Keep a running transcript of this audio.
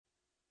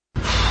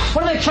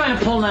What are they trying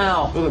to pull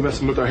now? Well, they're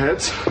messing with our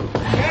heads.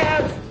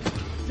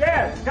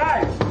 Jazz,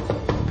 guys!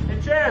 Hey,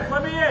 Jazz,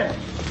 let me in!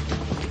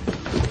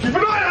 Keep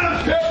an eye on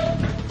him, Pip!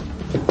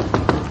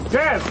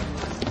 Jazz!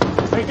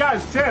 Hey,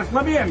 guys, Jazz,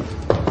 let me in!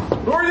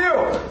 Who are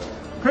you?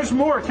 Chris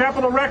Moore,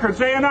 Capitol Records,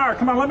 A&R.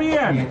 Come on, let me in!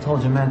 I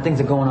told you, man, things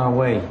are going our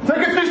way.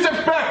 Take a few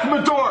steps back from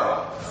the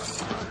door!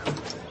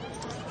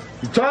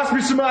 You tossed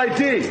me some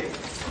ID!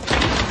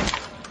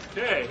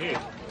 Hey.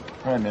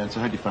 All right, man, so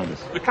how'd you find us?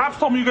 The cops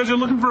told me you guys are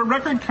looking for a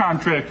record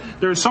contract.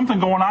 There's something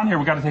going on here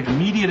we got to take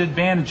immediate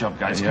advantage of,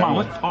 guys. Come on,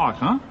 let's talk,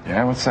 huh?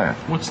 Yeah, what's that?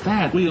 What's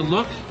that? Will you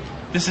look?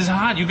 This is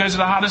hot. You guys are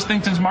the hottest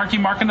thing since Marky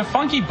Mark and the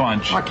Funky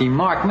Bunch. Marky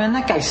Mark, man,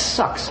 that guy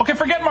sucks. Okay,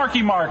 forget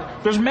Marky Mark.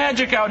 There's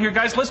magic out here,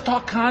 guys. Let's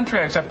talk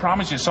contracts. I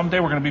promise you, someday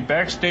we're going to be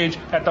backstage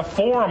at the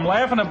Forum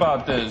laughing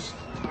about this.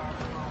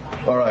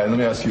 All right, let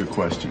me ask you a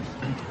question.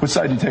 What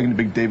side are you taking the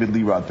big David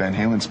Lee Roth Van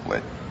Halen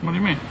split? What do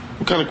you mean?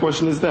 What kind of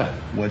question is that?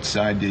 What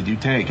side did you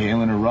take,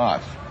 Halen or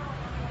Roth?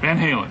 Van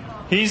Halen.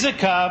 He's a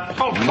cop.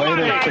 Oh, come on,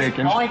 guys.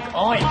 Oink,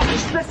 oink.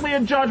 It's strictly a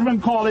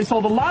judgment call. They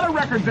sold a lot of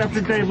records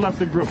after Dave left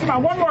the group. Come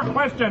on, one more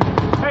question.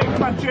 Hey,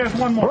 come on, Jazz,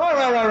 one more.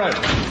 Right.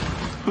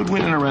 Who'd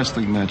win in a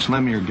wrestling match,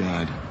 Lemmy or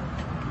God?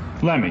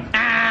 Lemmy.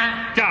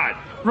 God.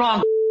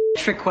 Wrong.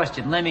 Trick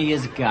question. Lemmy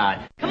is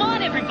God. Come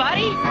on,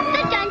 everybody.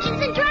 The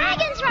Dungeons and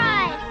Dragons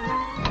ride.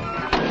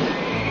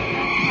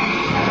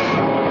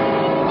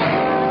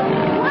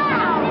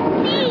 Wow, it's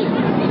neat.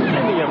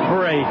 Give me a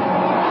break.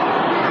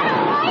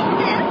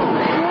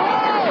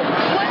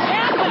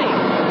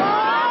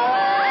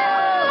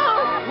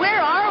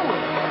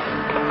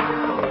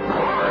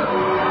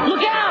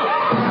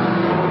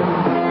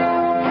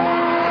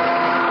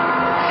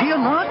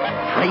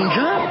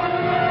 Ranger,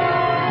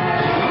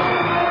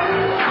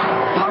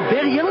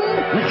 barbarian,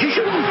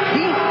 magician,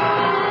 thief,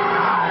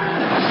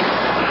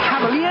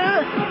 cavalier,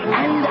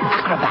 and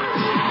acrobat.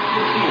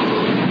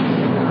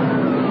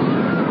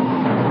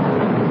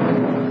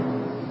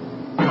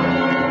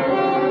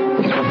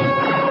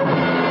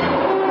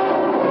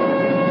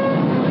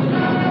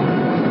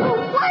 Who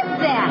was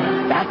that?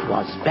 That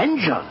was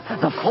Venger,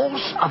 the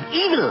force of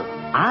evil.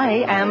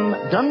 I am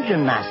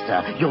Dungeon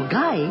Master, your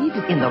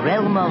guide in the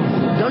realm of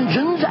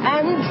Dungeons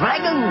and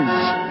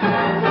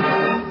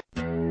Dragons.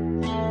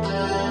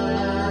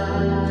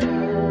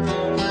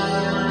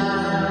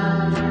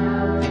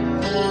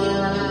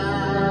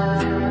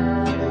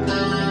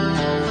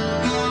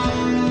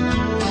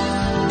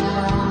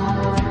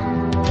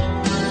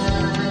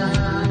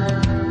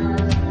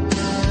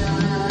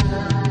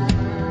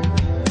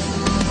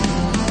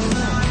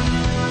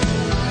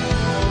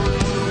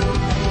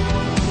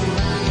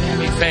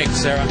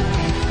 Thanks, Sarah.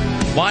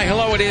 Why,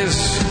 hello, it is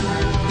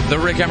the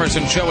Rick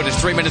Emerson Show. It is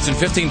 3 minutes and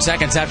 15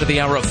 seconds after the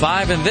hour of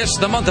 5, and this,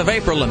 the month of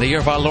April in the year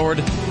of our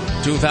Lord,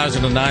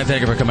 2009.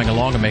 Thank you for coming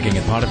along and making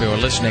it part of your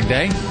listening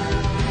day.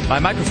 My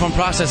microphone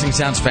processing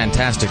sounds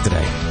fantastic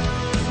today.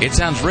 It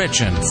sounds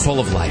rich and full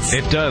of life.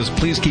 It does.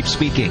 Please keep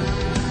speaking.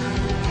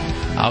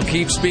 I'll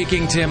keep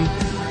speaking, Tim,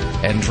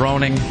 and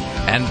droning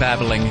and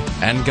babbling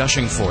and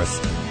gushing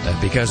forth.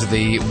 Because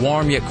the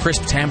warm yet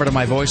crisp timbre to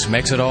my voice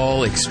makes it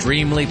all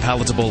extremely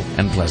palatable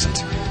and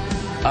pleasant.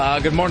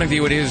 Good morning to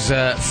you. It is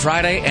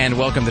Friday, and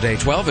welcome to Day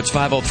 12. It's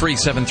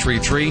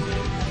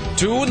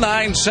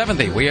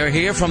 503-733-2970. We are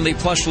here from the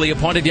plushly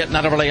appointed yet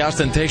not overly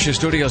ostentatious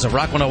studios of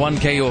Rock 101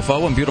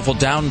 KUFO in beautiful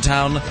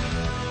downtown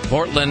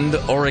Portland,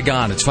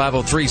 Oregon. It's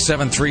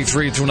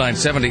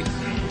 503-733-2970.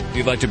 If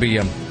you'd like to be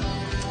a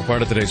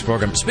part of today's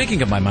program.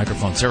 Speaking of my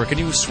microphone, Sarah, can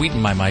you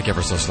sweeten my mic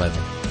ever so slightly?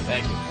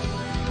 Thank you.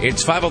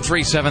 It's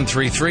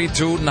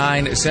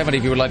 503-733-2970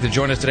 if you would like to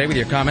join us today with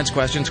your comments,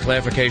 questions,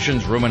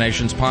 clarifications,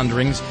 ruminations,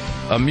 ponderings,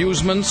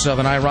 amusements of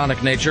an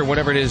ironic nature,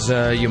 whatever it is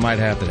you might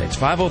have today. It's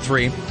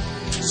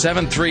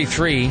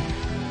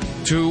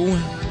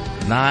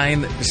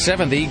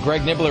 503-733-2970.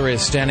 Greg Nibbler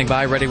is standing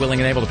by, ready, willing,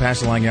 and able to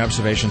pass along your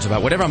observations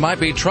about whatever might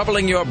be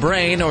troubling your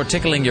brain or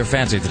tickling your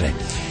fancy today.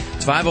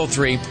 It's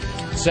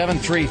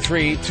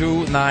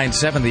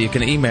 503-733-2970. You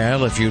can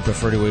email if you'd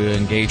prefer to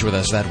engage with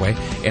us that way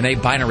in a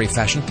binary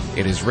fashion.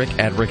 It is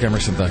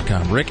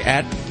rick@rickemerson.com.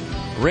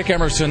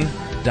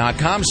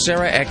 rick@rickemerson.com.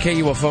 Sarah at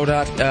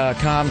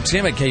KUFO.com.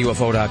 Tim at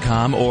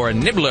KUFO.com. Or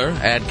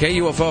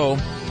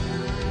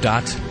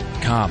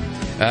Nibbler@KUFO.com.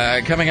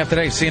 Coming up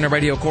today, CNN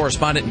radio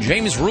correspondent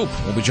James Roop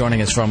will be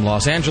joining us from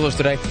Los Angeles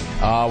today.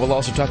 We'll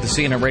also talk to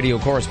CNN radio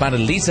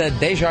correspondent Lisa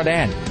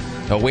Desjardins,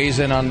 who weighs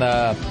in on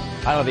the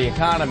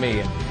economy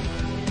and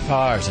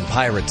cars and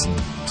pirates and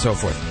so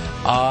forth.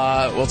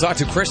 We'll talk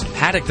to Chris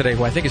Paddock today,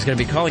 who I think is going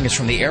to be calling us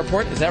from the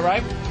airport. Is that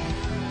right?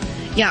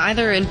 Yeah,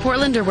 either in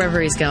Portland or wherever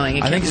he's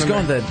going. I think he's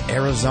going to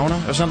Arizona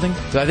or something.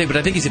 I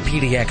think he's at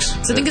PDX.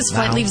 So I think his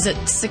flight leaves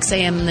at 6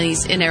 a.m. and then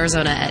he's in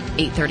Arizona at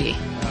 8:30.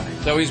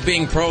 So he's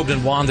being probed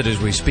and wanded as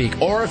we speak.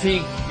 Or if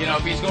if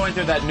he's going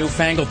through that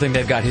newfangled thing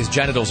they've got, his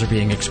genitals are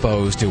being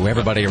exposed to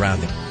everybody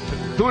around him.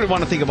 Who would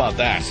want to think about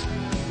that?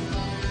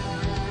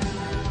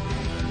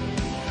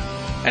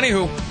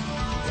 Anywho,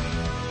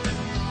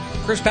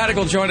 Chris Paddock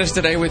will join us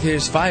today with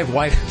his 5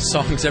 white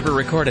songs ever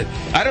recorded.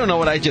 I don't know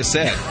what I just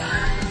said.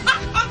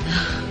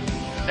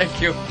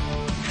 Thank you.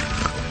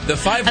 The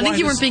five. I think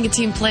you weren't being a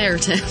team player,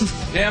 Tim.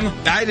 Tim,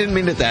 I didn't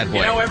mean it that way.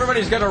 you know,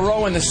 everybody's got to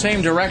row in the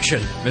same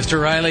direction,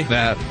 Mr. Riley.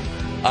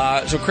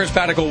 So Chris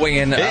Paddock will weigh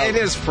in. It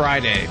is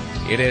Friday.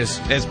 It is.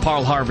 As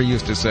Paul Harvey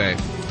used to say.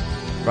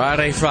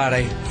 Friday.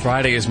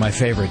 Friday is my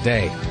favorite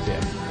day,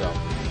 Tim. So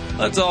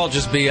let's all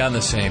just be on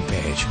the same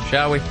page,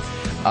 shall we?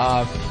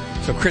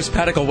 So Chris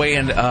Paddock will weigh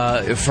in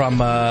from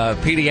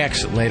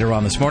PDX later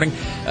on this morning,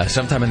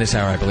 sometime in this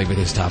hour, I believe, with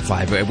his top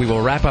 5. We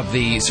will wrap up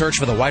the search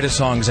for the whitest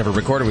songs ever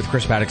recorded with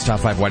Chris Paddock's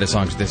top 5 whitest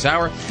songs this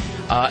hour.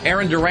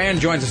 Aaron Duran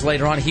joins us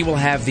later on. He will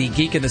have the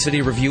Geek in the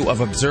City review of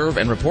Observe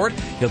and Report.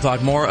 He'll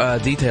talk more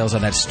details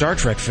on that Star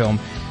Trek film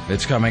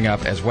that's coming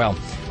up as well.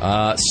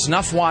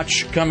 Snuff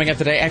Watch coming up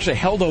today. Actually,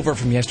 held over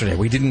from yesterday.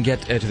 We didn't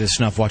get to the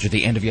Snuff Watch at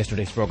the end of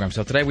yesterday's program.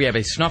 So today we have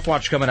a Snuff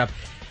Watch coming up,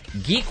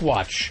 Geek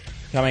Watch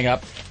coming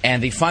up,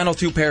 and the final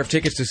 2 pair of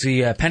tickets to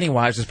see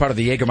Pennywise as part of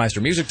the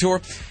Jägermeister Music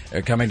Tour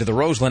are coming to the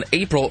Roseland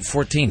April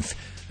 14th,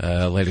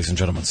 ladies and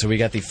gentlemen. So we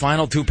got the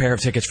final 2 pair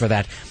of tickets for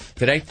that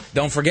today.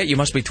 Don't forget, you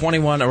must be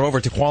 21 or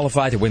over to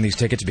qualify to win these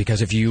tickets,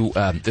 because if you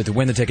to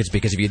win the tickets,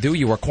 because if you do,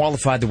 you are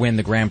qualified to win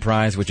the grand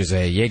prize, which is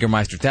a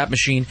Jägermeister tap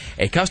machine,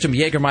 a custom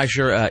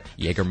Jägermeister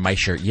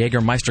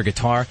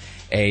guitar,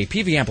 a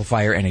PV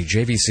amplifier, and a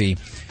JVC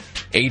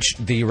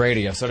HD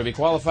radio. So to be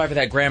qualified for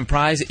that grand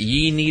prize,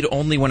 ye need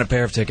only win a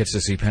pair of tickets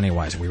to see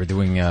Pennywise. We were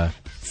doing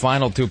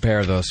final 2 pair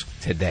of those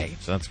today.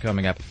 So that's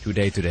coming up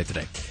today.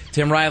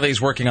 Tim Riley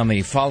is working on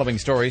the following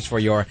stories for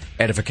your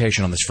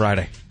edification on this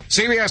Friday.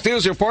 CBS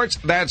News reports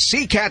that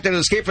sea captain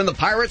escaped from the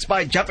pirates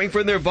by jumping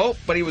from their boat,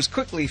 but he was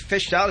quickly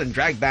fished out and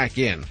dragged back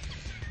in.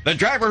 The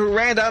driver who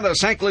ran down the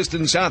St.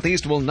 Liston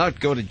Southeast will not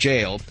go to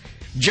jail.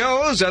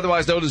 Joe's,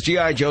 otherwise known as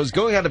G.I. Joe's,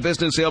 going out of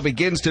business sale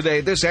begins today,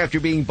 this after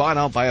being bought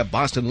out by a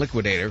Boston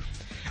liquidator.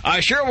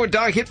 A Sherwood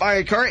dog hit by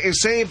a car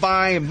is saved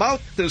by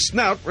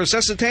mouth-to-snout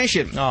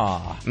resuscitation.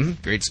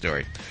 Great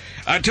story.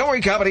 A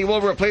towing company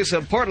will replace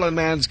a Portland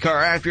man's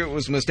car after it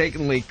was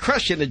mistakenly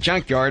crushed in a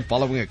junkyard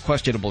following a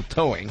questionable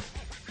towing.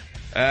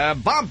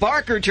 Bob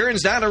Barker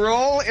turns down a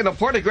role in a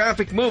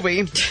pornographic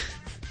movie.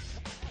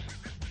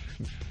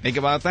 Think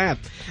about that.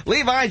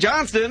 Levi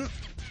Johnston,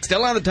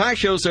 still on the talk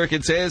show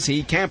circuit, says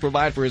he can't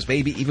provide for his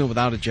baby even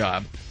without a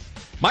job.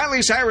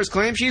 Miley Cyrus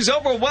claims she's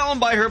overwhelmed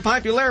by her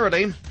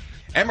popularity.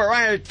 And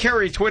Mariah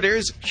Carey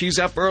twitters she's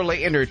up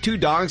early and her 2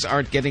 dogs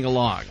aren't getting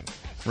along.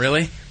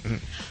 Really?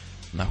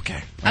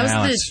 Okay.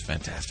 That's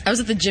fantastic. I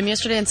was at the gym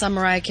yesterday and saw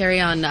Mariah Carey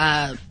on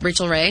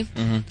Rachel Ray.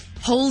 Mm-hmm.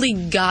 Holy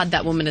God,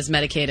 that woman is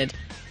medicated.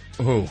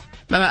 Who?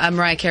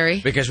 Mariah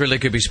Carey. Because really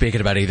could be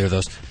speaking about either of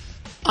those.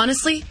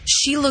 Honestly,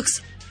 she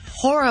looks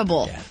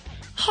horrible. Yeah.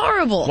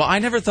 Horrible. Well, I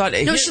never thought...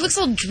 No, she looks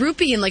all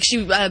droopy and like she,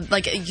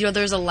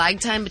 there's a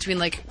lag time between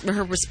like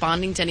her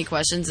responding to any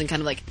questions and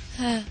kind of like...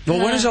 Well,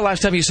 when was the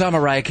last time you saw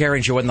Mariah Carey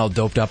and she wasn't all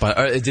doped up on...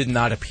 Or it did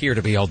not appear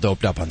to be all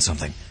doped up on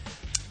something?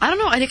 I don't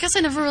know. I guess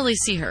I never really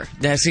see her.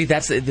 Yeah, see,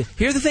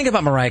 here's the thing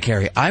about Mariah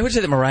Carey. I would say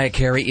that Mariah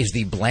Carey is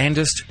the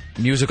blandest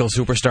musical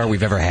superstar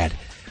we've ever had.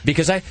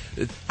 Because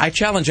I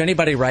challenge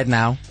anybody right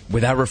now,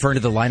 without referring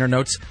to the liner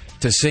notes,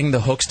 to sing the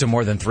hooks to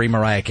more than 3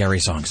 Mariah Carey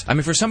songs. I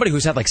mean, for somebody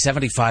who's had like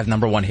 75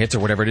 number 1 hits or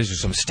whatever it is, or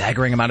some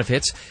staggering amount of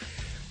hits,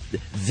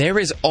 there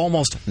is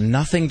almost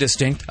nothing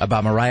distinct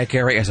about Mariah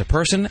Carey as a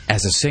person,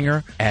 as a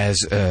singer,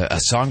 as a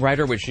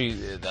songwriter, which she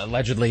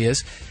allegedly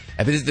is.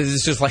 I mean,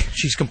 it's just like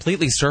she's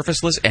completely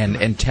surfaceless and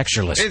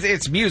textureless.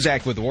 It's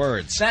music with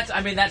words. That's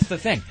the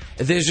thing.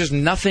 There's just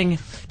nothing.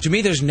 To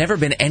me, there's never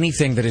been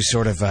anything that is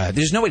sort of.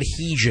 There's no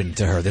adhesion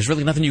to her. There's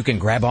really nothing you can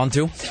grab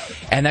onto,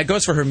 and that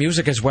goes for her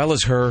music as well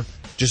as her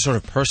just sort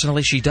of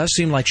personally. She does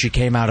seem like she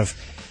came out of.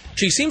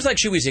 She seems like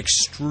she was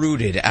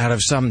extruded out of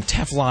some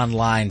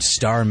Teflon-lined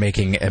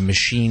star-making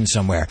machine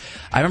somewhere.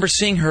 I remember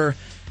seeing her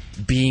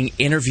being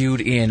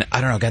interviewed in,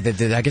 I don't know,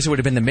 I guess it would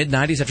have been the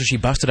mid-'90s after she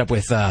busted up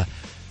with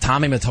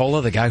Tommy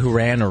Mottola, the guy who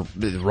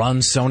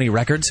runs Sony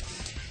Records,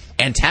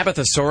 and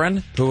Tabitha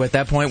Soren, who at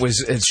that point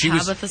was...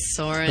 Tabitha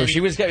Soren. If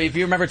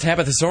you remember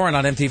Tabitha Soren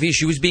on MTV,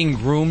 she was being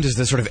groomed as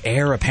the sort of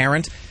heir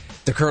apparent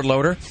to Kurt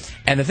Loder.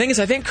 And the thing is,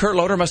 I think Kurt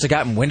Loder must have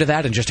gotten wind of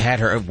that and just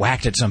had her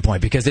whacked at some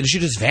point, because then she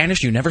just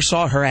vanished. You never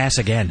saw her ass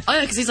again. Oh,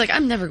 yeah, because he's like,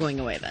 I'm never going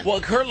away then. Well,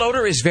 Kurt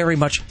Loder is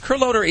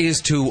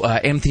to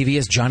MTV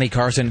as Johnny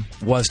Carson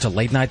was to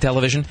late-night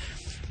television.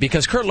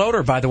 Because Kurt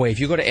Loder, by the way,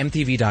 if you go to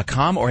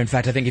MTV.com, or in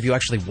fact, I think if you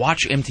actually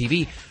watch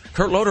MTV,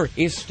 Kurt Loder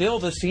is still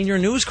the senior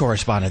news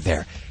correspondent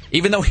there.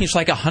 Even though he's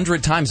like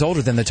 100 times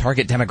older than the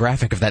target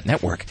demographic of that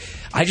network.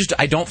 I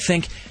don't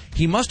think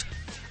he must...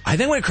 I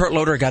think when Kurt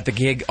Loder got the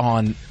gig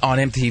on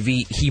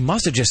MTV, he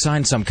must have just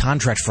signed some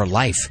contract for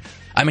life.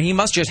 I mean, he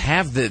must just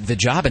have the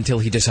job until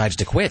he decides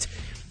to quit.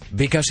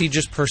 Because he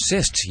just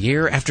persists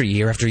year after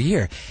year after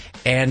year.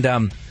 And,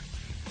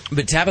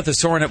 but Tabitha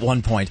Soren at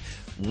one point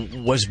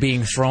was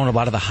being thrown a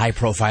lot of the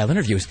high-profile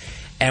interviews.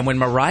 And when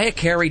Mariah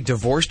Carey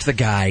divorced the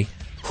guy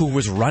who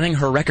was running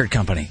her record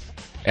company,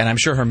 and I'm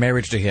sure her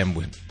marriage to him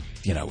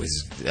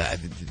was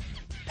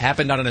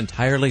happened on an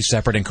entirely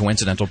separate and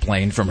coincidental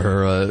plane from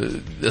her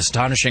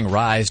astonishing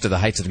rise to the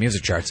heights of the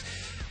music charts.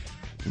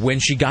 when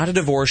she got a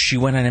divorce, she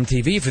went on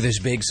MTV for this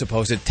big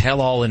supposed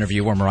tell-all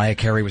interview where Mariah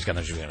Carey was going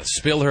to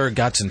spill her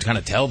guts and kind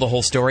of tell the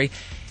whole story.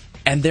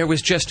 And there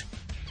was just...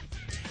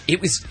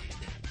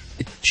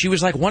 She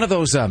was like one of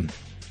those...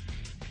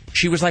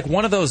 She was like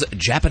one of those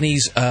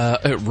Japanese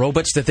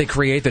robots that they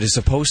create that is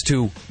supposed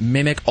to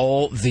mimic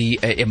all the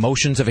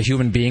emotions of a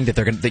human being that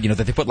they're going,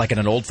 that they put like in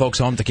an old folks'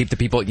 home to keep the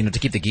people, to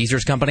keep the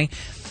geezers company.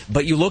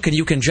 But you look and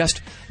you can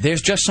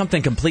there's just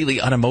something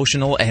completely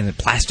unemotional and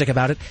plastic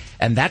about it,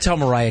 and that's how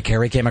Mariah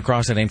Carey came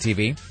across on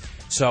MTV.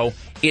 So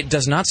it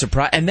does not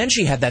surprise. And then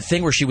she had that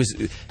thing where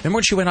remember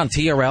when she went on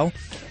TRL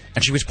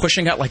and she was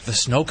pushing out like the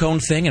snow cone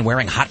thing and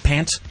wearing hot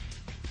pants?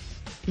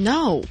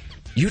 No,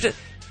 you did.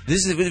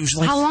 It was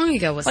like, how long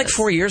ago was like this?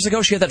 4 years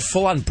ago. She had that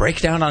full-on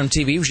breakdown on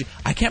TV.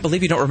 I can't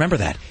believe you don't remember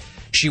that.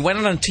 She went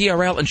on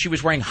TRL and she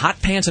was wearing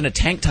hot pants and a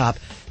tank top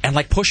and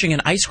like pushing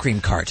an ice cream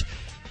cart.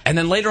 And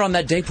then later on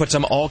that day put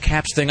some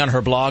all-caps thing on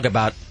her blog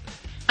about...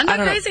 I'm not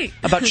crazy.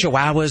 About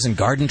chihuahuas and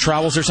garden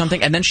trowels or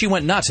something. And then she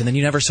went nuts and then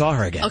you never saw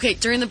her again. Okay,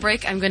 during the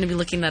break, I'm going to be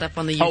looking that up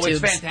on the YouTube. Oh, it's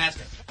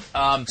fantastic.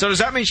 So does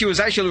that mean she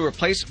was actually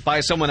replaced by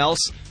someone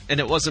else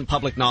and it wasn't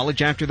public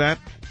knowledge after that?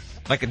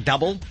 Like a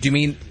double? Do you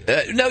mean...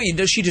 no,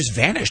 she just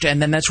vanished,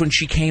 and then that's when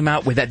she came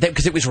out with that...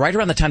 Because it was right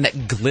around the time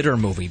that Glitter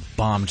movie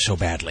bombed so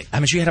badly. I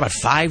mean, she had about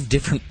 5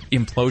 different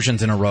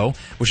implosions in a row,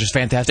 which is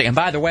fantastic. And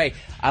by the way,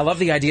 I love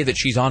the idea that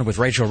she's on with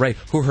Rachel Ray,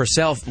 who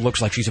herself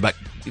looks like she's about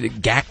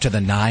gacked to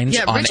the nines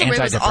on Rachel antidepressants. Ray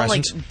was all,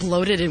 like,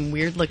 bloated and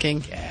weird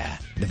looking. Yeah.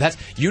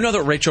 You know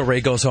that Rachel Ray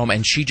goes home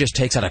and she just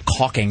takes out a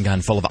caulking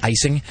gun full of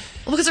icing?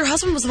 Well, because her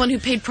husband was the one who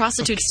paid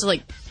prostitutes to,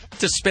 like...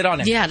 To spit on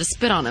him. Yeah, to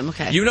spit on him,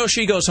 okay. You know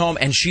she goes home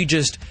and she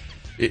just...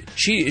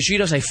 She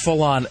does a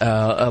full-on,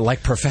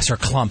 like Professor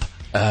Clump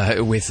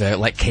with,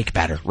 like, cake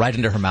batter right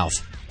into her mouth.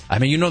 I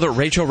mean, you know that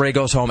Rachel Ray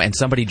goes home and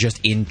somebody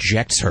just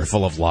injects her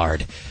full of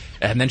lard.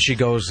 And then she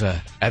goes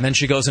into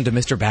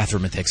Mr.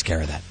 Bathroom and takes care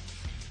of that.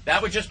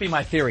 That would just be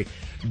my theory.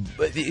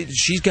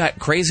 She's got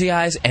crazy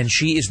eyes, and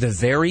she is the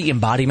very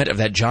embodiment of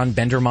that John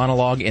Bender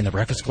monologue in The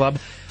Breakfast Club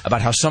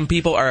about how some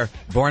people are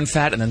born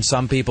fat and then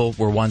some people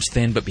were once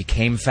thin but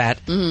became fat.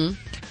 Mm-hmm.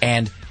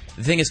 And...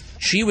 the thing is,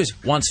 she was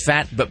once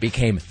fat but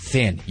became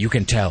thin. You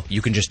can tell.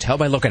 You can just tell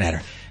by looking at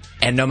her.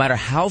 And no matter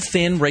how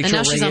thin Rachel Ray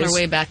is... And now she's on her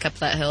way back up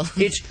that hill.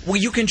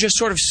 You can just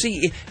sort of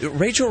see...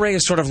 Rachel Ray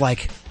is sort of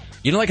like...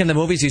 You know, like in the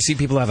movies, you see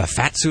people have a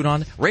fat suit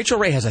on? Rachel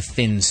Ray has a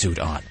thin suit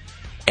on.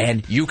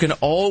 And you can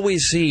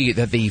always see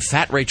that the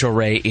fat Rachel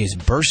Ray is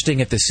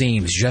bursting at the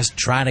seams, just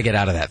trying to get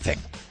out of that thing.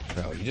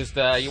 So you just...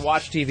 you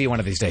watch TV one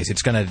of these days.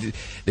 There's going to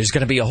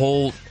be a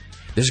whole...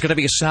 There's going to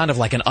be a sound of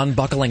like an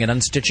unbuckling and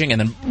unstitching, and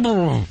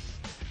then...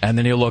 And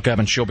then you'll look up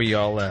and she'll be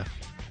all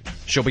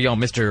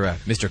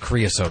Mr.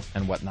 Creosote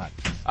and whatnot.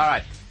 All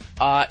right.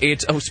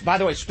 By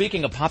the way,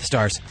 speaking of pop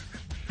stars,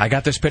 I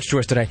got this pitch to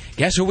us today.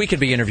 Guess who we could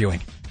be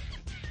interviewing?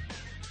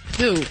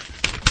 Who?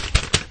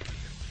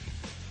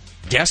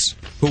 Guess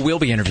who we'll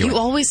be interviewing? You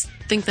always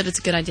think that it's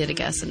a good idea to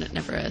guess, and it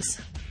never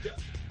is.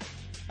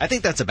 I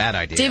think that's a bad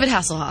idea. David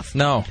Hasselhoff.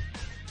 No.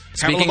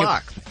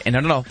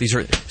 No. These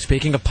are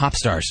speaking of pop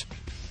stars.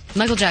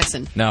 Michael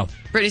Jackson. No.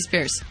 Britney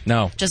Spears.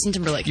 No. Justin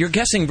Timberlake. You're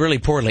guessing really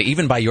poorly,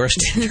 even by your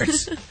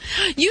standards.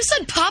 You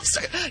said pop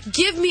star.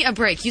 Give me a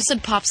break. You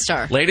said pop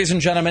star. Ladies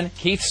and gentlemen,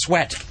 Keith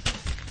Sweat.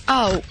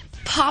 Oh,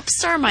 pop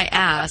star my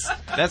ass.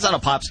 That's not a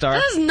pop star.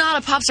 That is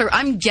not a pop star.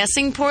 I'm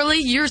guessing poorly.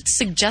 You're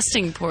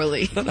suggesting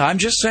poorly. I'm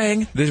just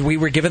saying that we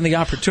were given the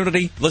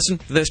opportunity. Listen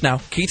to this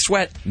now. Keith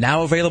Sweat,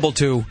 now available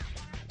to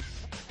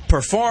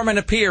perform and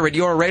appear at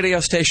your radio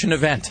station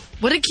event.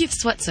 What did Keith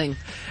Sweat sing?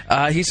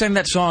 He sang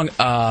that song,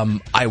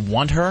 I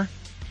Want Her.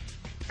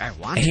 I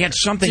Want Her? He had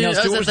something else.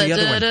 What was the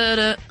other one?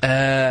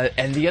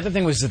 And the other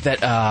thing was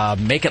that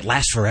Make It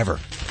Last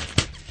Forever.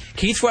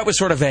 Keith Sweat was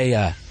sort of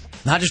a,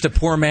 not just a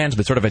poor man's,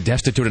 but sort of a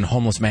destitute and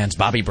homeless man's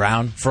Bobby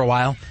Brown for a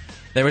while.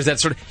 There was that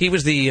sort of, he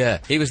was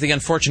the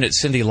unfortunate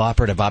Cyndi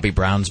Lauper to Bobby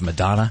Brown's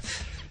Madonna.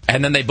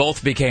 And then they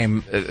both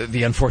became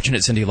the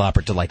unfortunate Cyndi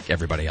Lauper to, like,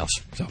 everybody else.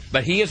 So,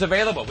 but he is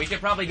available. We could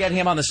probably get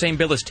him on the same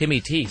bill as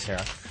Timmy T,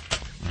 Sarah.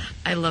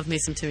 I love me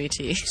some Timmy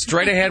T.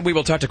 Straight ahead, we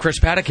will talk to Chris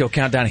Paddock. He'll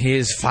count down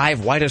his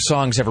 5 whitest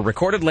songs ever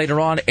recorded. Later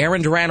on,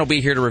 Aaron Duran will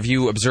be here to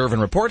review, observe,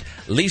 and report.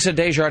 Lisa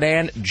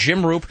Desjardins,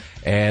 Jim Roop,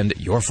 and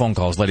your phone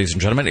calls, ladies and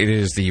gentlemen. It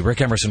is the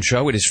Rick Emerson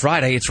Show. It is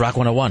Friday. It's Rock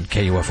 101,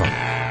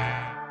 KUFO.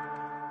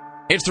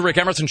 It's the Rick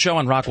Emerson Show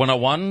on Rock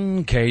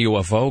 101,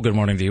 KUFO. Good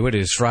morning to you. It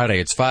is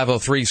Friday. It's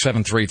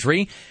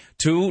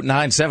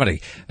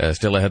 503-733-2970.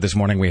 Still ahead this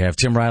morning, we have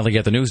Tim Riley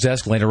at the news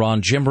desk. Later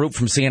on, Jim Roop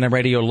from CNN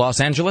Radio Los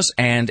Angeles.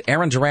 And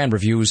Aaron Duran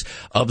reviews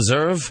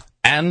Observe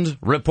and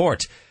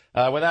Report.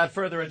 Without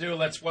further ado,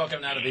 let's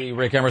welcome now to the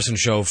Rick Emerson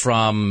Show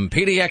from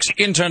PDX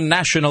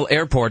International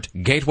Airport,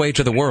 gateway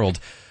to the world,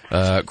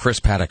 Chris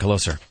Paddock. Hello,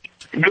 sir.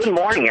 Good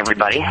morning,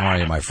 everybody. How are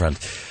you, my friend?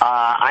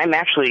 I'm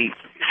actually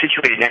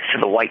situated next to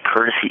the white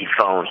courtesy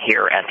phone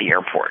here at the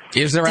airport.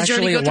 Is there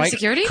actually a white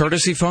security?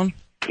 courtesy phone?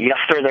 Yes,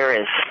 sir, there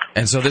is.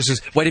 And so this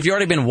is... Wait, have you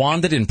already been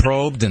wanded and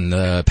probed and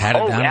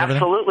patted down and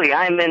everything? Absolutely.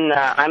 I'm in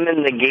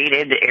the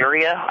gated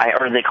area,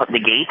 or they call it the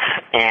gates,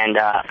 and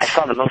I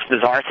saw the most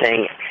bizarre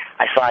thing.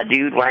 I saw a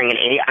dude wearing an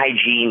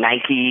AIG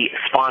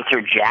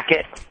Nike-sponsored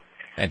jacket.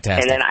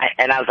 Fantastic. And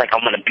then I was like,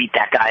 I'm going to beat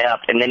that guy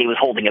up, and then he was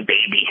holding a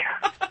baby.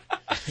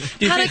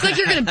 Paddock, like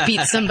you're going to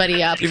beat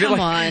somebody up. Come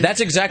on. That's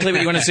exactly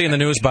what you want to see in the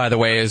news, by the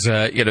way, is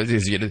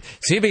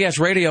CBS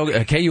Radio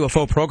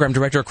KUFO program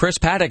director Chris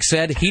Paddock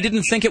said he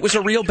didn't think it was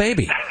a real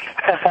baby.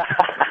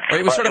 Or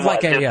it was sort of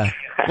like it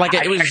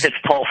was its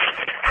pulse.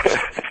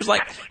 It was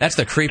like, that's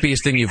the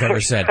creepiest thing you've ever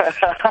said.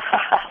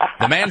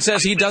 The man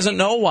says he doesn't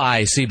know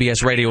why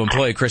CBS Radio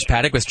employee Chris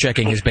Paddock was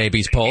checking his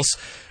baby's pulse.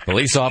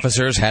 Police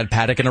officers had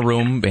Paddock in a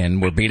room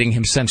and were beating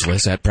him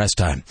senseless at press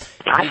time.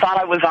 I thought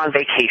I was on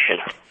vacation.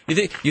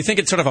 You think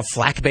it's sort of a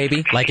flack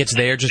baby? Like it's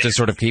there just to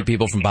sort of keep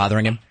people from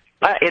bothering him?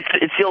 It's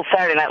the old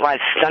Saturday Night Live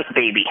stunt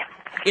baby.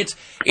 It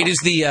is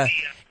the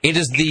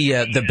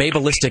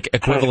Babelistic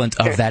equivalent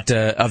of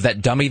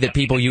that dummy that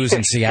people use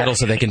in Seattle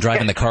so they can drive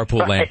in the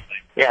carpool lane.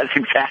 Yes,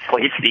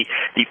 exactly. It's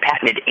the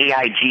patented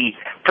AIG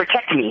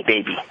Protect Me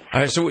baby. All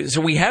right, so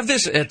we have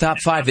this top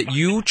 5 that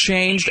you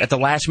changed at the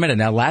last minute.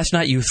 Now, last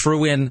night you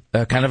threw in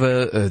kind of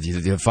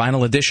the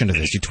final addition to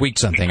this. You tweaked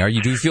something.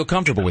 Do you feel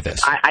comfortable with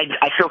this?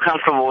 I feel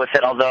comfortable with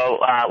it, although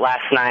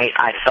last night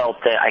I felt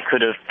that I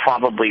could have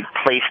probably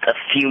placed a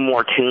few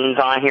more tunes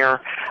on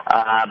here.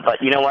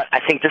 But you know what?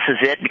 I think this is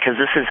it, because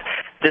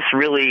this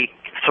really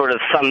sort of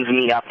sums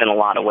me up in a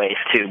lot of ways,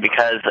 too,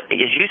 because,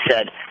 as you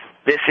said,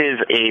 this is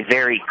a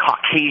very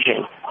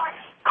Caucasian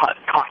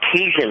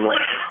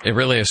list. It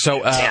really is.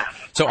 So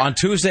on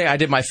Tuesday, I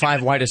did my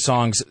 5 whitest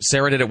songs.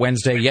 Sarah did it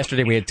Wednesday.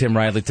 Yesterday, we had Tim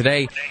Riley.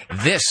 Today,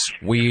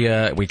 we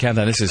count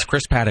down. This is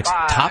Chris Paddock's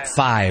top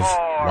 5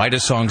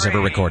 whitest songs ever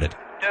recorded.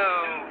 2,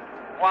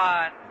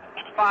 1,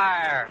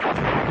 fire.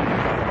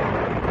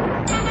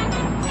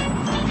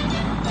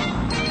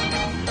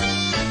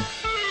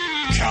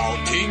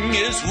 Counting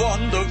is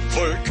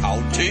wonderful,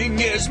 counting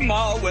is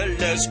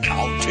marvelous,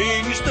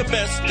 counting's the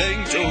best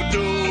thing to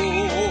do.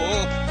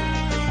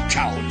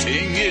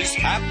 Counting is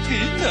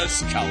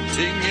happiness,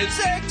 counting is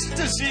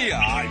ecstasy,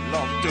 I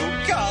love to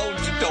count,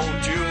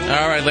 don't you?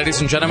 All right, ladies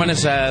and gentlemen,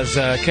 as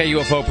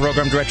KUFO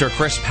program director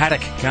Chris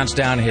Paddock counts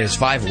down his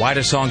 5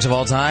 whitest songs of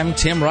all time,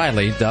 Tim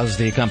Riley does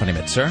the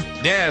accompaniment, sir.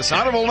 Yes,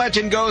 honorable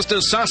mention goes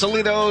to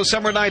Sausalito,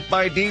 Summer Night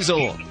by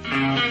Diesel.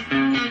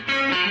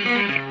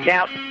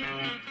 Now,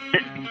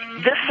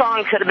 this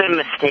song could have been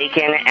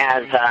mistaken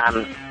as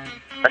a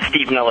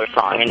Steve Miller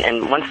song,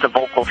 and once the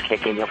vocals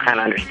kick in, you'll kind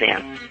of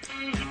understand.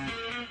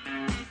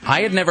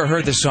 I had never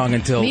heard this song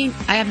until...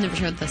 I have never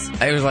heard this.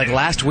 It was like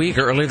last week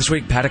or earlier this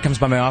week. Paddock comes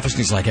by my office and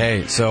he's like,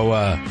 hey, so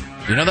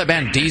you know that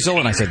band Diesel?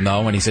 And I said,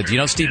 no. And he said, do you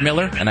know Steve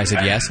Miller? And I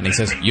said, yes. And he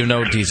says, you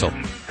know Diesel.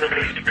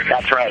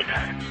 That's right.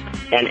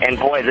 And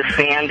boy, this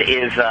band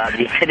is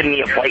the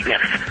epitome of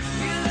whiteness.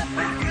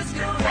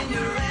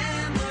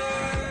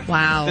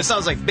 Wow. This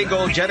sounds like big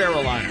old jet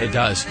airline. It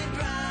does.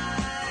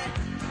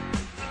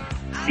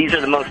 These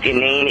are the most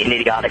inane and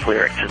idiotic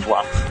lyrics as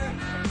well.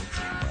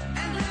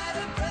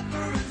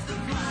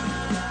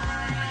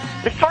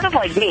 It's sort of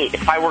like me,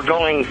 if I were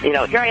going,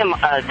 here I am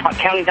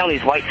counting down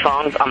these white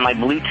songs on my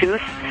Bluetooth,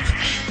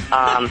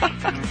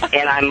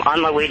 and I'm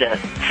on my way to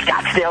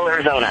Scottsdale,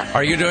 Arizona.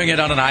 Are you doing it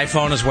on an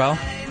iPhone as well?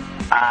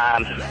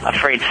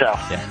 Afraid so.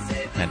 Yeah,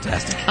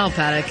 fantastic. Oh,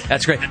 Paddock.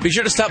 That's great. Be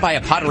sure to stop by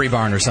a Pottery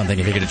Barn or something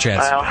if you get a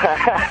chance. Well,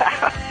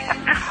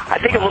 I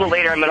think a little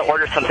later I'm going to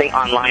order something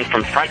online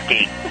from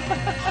Frontgate.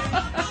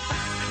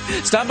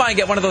 Stop by and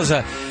get one of those,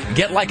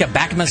 get like a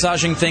back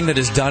massaging thing that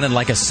is done in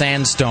like a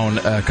sandstone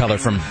color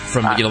from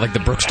like the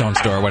Brookstone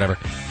store or whatever.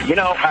 When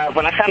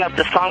I found out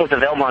this song was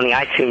available on the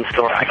iTunes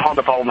store, I called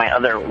up all of my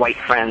other white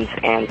friends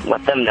and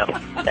let them know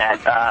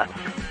that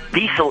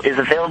Diesel is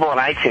available on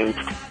iTunes.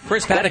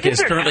 Chris Paddock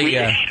is currently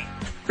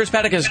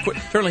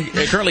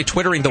currently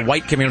twittering the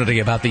white community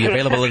about the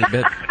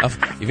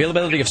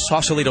availability of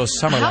Sausalito's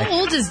Summer Night. How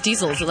old is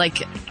Diesel? Is it like...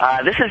 This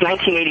is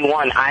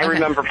 1981. I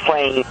remember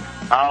playing...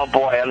 Oh,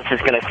 boy, this is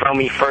going to throw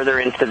me further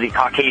into the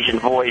Caucasian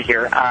void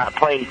here.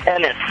 Playing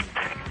tennis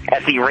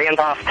at the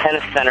Randolph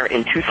Tennis Center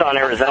in Tucson,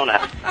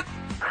 Arizona.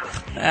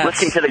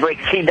 Listening to the great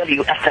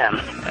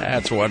KWFM.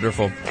 That's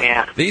wonderful.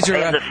 Yeah. These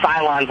are the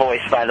Cylon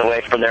voice, by the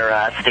way, for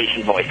their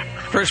station voice.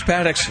 Chris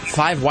Paddock's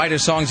 5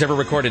 whitest songs ever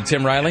recorded.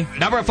 Tim Riley?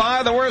 Number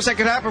 5, the worst that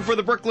could happen for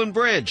the Brooklyn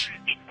Bridge.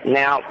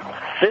 Now,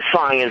 this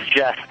song is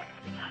just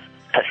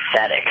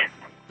pathetic.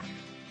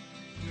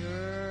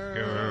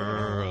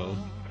 Girl.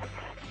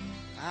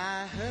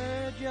 I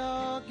heard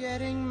you're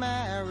getting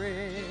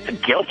married. It's a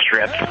guilt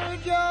trip. I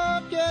heard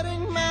you're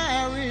getting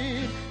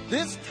married.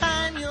 This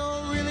time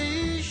you're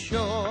really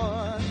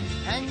sure.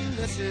 And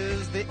this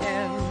is the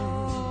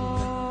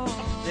end.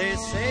 They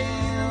say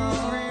you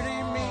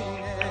really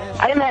mean it.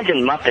 I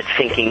imagine Muppets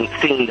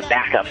singing the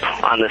backup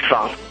on this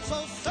song.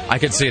 I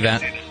could see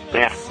that.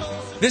 Yeah.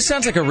 This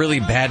sounds like a really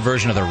bad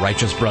version of the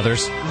Righteous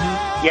Brothers.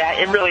 Yeah,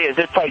 it really is.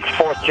 It's like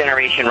 4th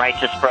generation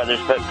Righteous Brothers.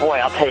 But boy,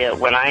 I'll tell you,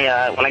 when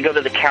I go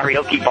to the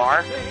karaoke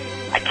bar,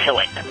 I kill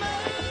it.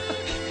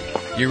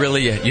 You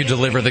really, you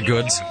deliver the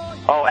goods.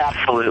 Oh,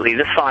 absolutely.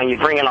 This song, you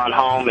bring it on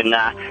home, and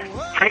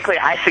frankly,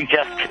 I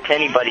suggest to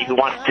anybody who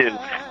wants to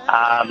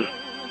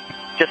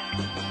just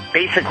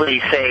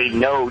basically say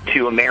no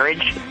to a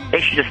marriage,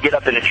 they should just get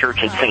up in a church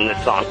and sing this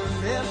song.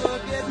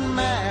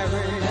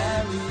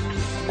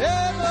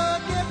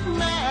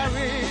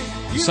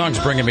 This song's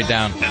bringing me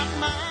down.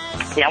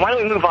 Yeah, why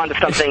don't we move on to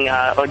something,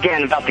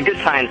 again, about the good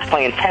times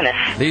playing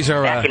tennis. These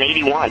are back in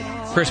 81.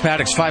 Chris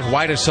Paddock's 5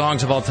 widest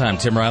songs of all time.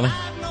 Tim Riley.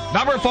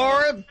 Number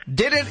 4,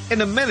 Did It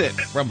in a Minute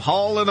from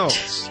Hall &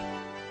 Oates.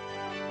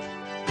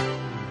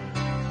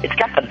 It's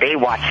got the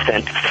Baywatch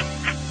scent.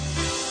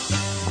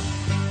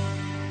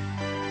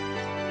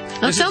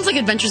 That sounds like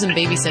Adventures in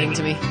Babysitting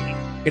to me.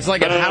 It's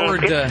like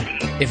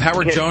if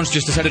Howard Jones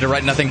just decided to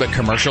write nothing but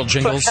commercial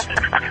jingles.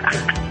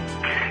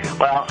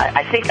 Well,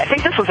 I think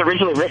this was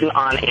originally written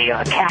on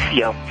a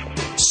Casio.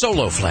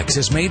 SoloFlex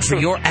is made for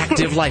your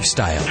active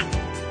lifestyle.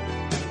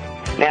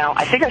 Now,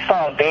 I think I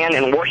saw a band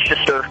in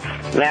Worcester,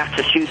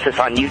 Massachusetts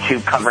on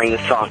YouTube covering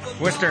this song.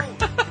 Worcester.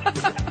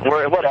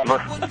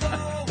 Whatever.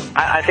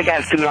 I think I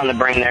have food on the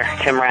brain there,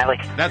 Tim Riley.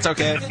 That's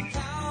okay.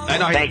 I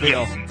know how Thank you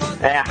feel.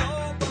 Yeah,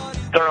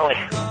 thoroughly.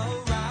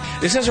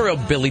 This has a real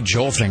Billy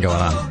Joel thing going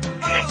on.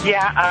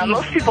 Yeah,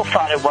 most people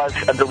thought it was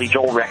a Billy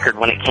Joel record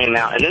when it came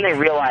out, and then they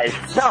realized,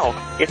 no,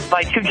 it's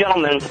by two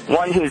gentlemen,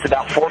 one who's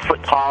about 4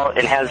 foot tall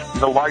and has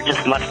the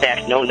largest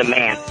mustache known to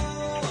man,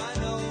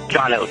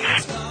 John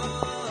Oates.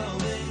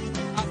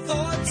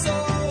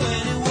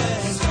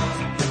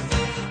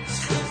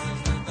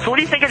 So what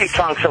do you think of these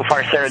songs so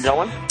far, Sarah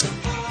Dillon?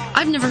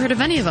 I've never heard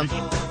of any of them.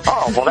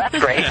 Oh, well, that's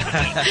great.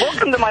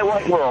 Welcome to my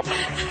white world.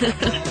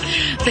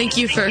 Thank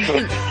you for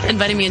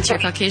inviting me into your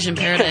Caucasian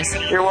paradise.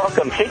 You're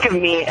welcome. Think of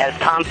me as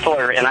Tom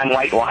Sawyer, and I'm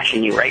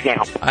whitewashing you right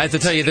now. I have to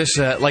tell you this,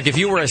 like if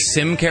you were a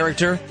Sim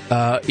character,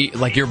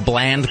 like your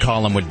bland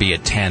column would be a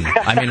 10.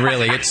 I mean,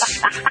 really,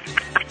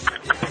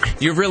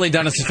 you've really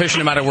done a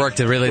sufficient amount of work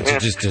to really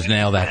just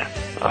nail that.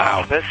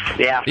 Wow. That's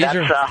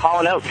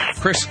Hall & Oates.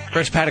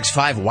 Chris Paddock's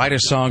 5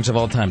 widest songs of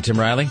all time. Tim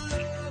Riley?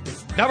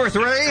 Number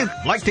 3,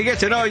 Like to Get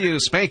to Know You,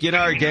 Spanking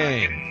Our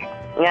Game.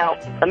 Now,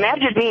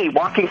 imagine me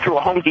walking through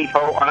a Home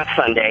Depot on a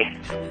Sunday,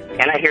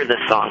 and I hear this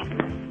song.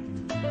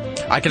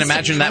 I can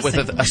imagine that with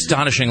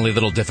astonishingly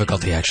little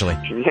difficulty, actually.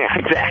 Yeah,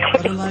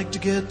 exactly. I'd like to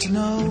get to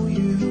know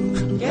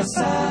you. Yes,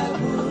 I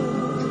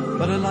would.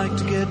 But I'd like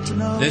to get to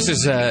know you. This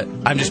is,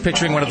 I'm just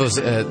picturing one of those,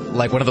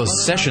 like one of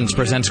those sessions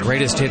presents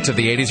greatest hits of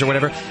the 80s or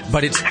whatever,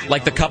 but it's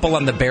like the couple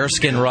on the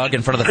bearskin rug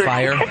in front of the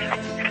fire.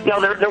 No,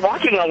 they're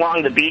walking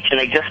along the beach, and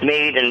they just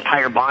made an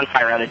entire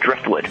bonfire out of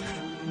driftwood.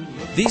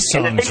 These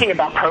songs... And they're thinking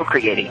about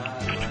procreating.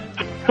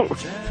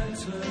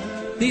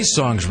 These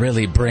songs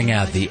really bring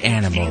out the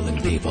animal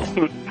in people.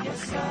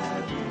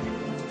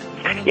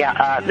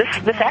 Yeah,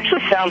 this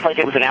actually sounds like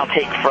it was an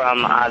outtake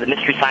from the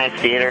Mystery Science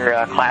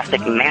Theater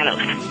classic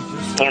Manos,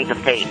 Hands of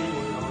Fate.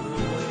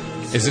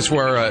 Is this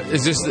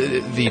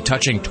the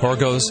touching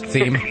Torgos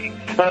theme?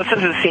 Well, this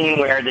is a scene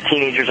where the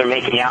teenagers are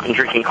making out and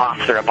drinking cough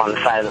syrup on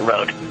the side of the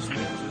road.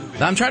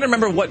 Now, I'm trying to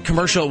remember what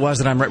commercial it was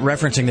that I'm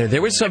referencing there.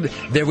 There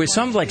was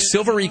some like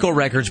Silver Eagle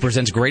Records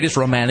presents greatest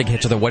romantic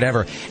hits or the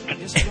whatever.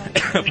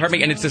 Pardon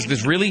me, and it's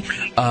this really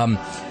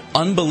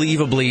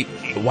unbelievably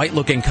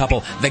white-looking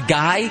couple. The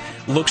guy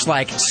looks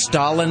like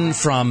Stalin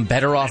from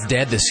Better Off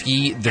Dead, the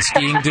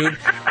skiing dude,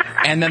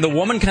 and then the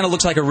woman kind of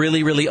looks like a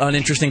really, really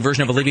uninteresting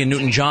version of Olivia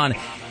Newton-John.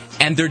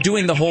 And they're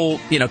doing the whole,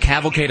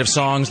 cavalcade of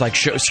songs, like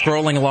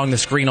scrolling along the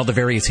screen, all the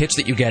various hits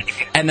that you get.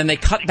 And then they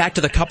cut back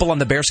to the couple on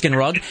the bearskin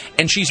rug,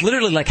 and she's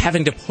literally like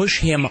having to push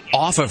him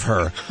off of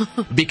her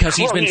because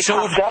he's been so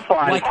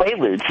like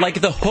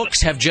the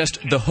hooks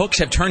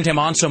have turned him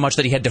on so much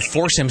that he had to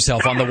force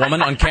himself on the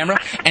woman on camera.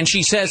 And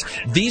she says,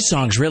 "These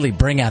songs really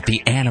bring out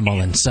the animal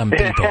in some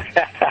people."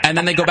 And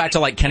then they go back to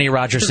like Kenny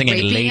Rogers singing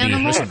 "Lady"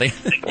 animal? Or something.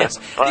 Yes,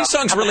 these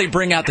songs really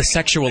bring out the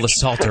sexual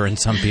assaulter in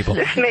some people.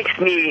 This makes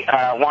me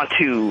want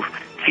to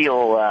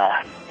feel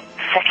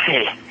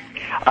sexy.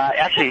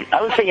 Actually,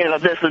 I was thinking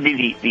about this would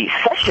be the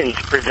Sessions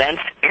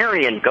presents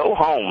Arian Go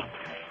Home.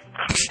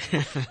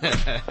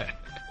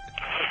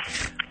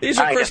 These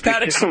are Chris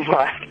Paddock's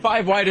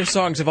 5 widest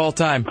songs of all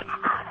time.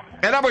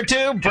 And number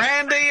 2,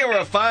 Brandy or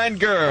a Fine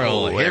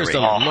Girl. Here's the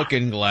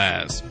Looking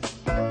Glass.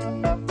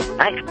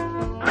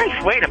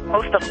 Nice way to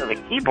post up to the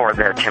keyboard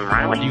there, Tim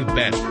Riley. You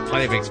bet.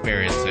 Plenty of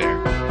experience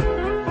there.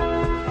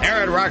 Here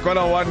at Rock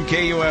 101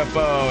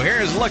 KUFO,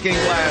 here's Looking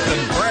Glass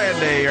and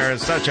Brandy are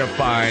such a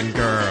fine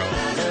girl.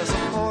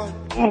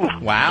 Ooh,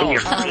 wow.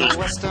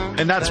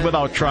 And that's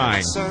without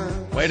trying.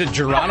 Way to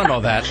Geronimo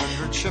that.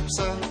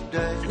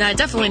 No, I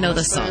definitely know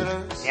this song.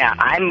 Yeah,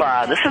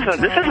 this is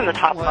in the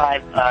top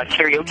 5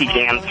 karaoke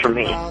jams for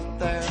me.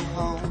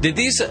 Did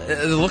these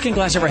the Looking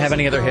Glass ever have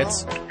any other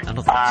hits?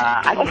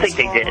 I don't think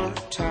they did.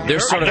 They're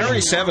sort of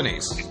very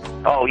 70s.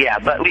 Oh yeah,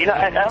 but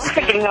I was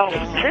thinking,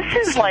 this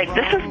is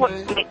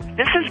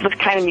the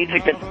kind of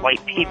music that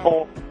white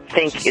people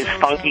think is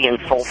funky and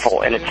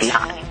soulful, and it's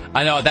not.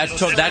 I know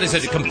that is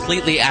a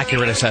completely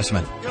accurate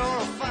assessment.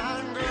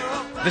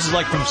 This is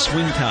like from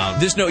Swingtown.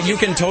 You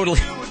can totally.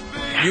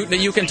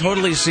 You can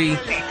totally see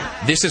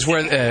this is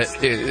where,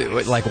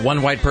 like,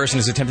 one white person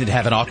is attempting to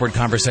have an awkward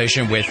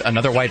conversation with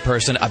another white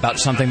person about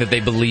something that they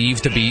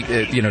believe to be,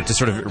 to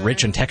sort of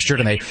rich and textured,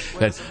 and they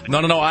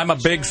no, I'm a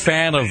big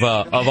fan of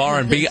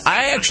R&B.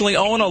 I actually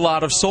own a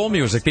lot of soul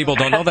music. People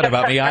don't know that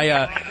about me.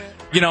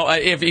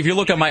 If you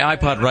look at my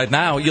iPod right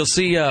now, you'll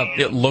see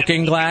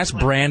Looking Glass,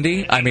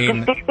 Brandy. I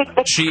mean,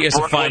 she is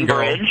a fine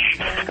girl.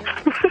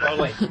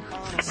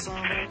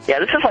 Yeah,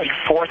 this is like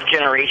fourth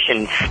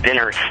generation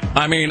Spinners.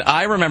 I mean,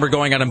 I remember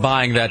going out and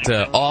buying that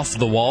Off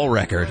the Wall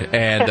record,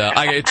 and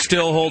it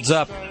still holds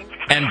up.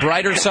 And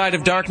Brighter Side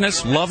of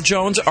Darkness, Love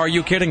Jones, are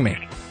you kidding me?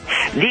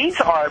 These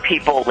are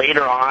people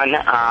later on,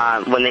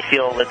 when they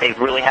feel that they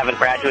really haven't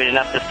graduated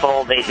enough to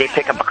soul, they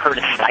pick up a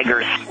Curtis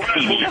Stigers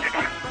CD.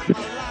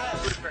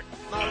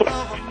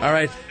 All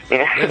right.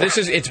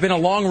 It's been a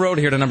long road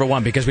here to number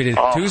one because we did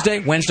Tuesday,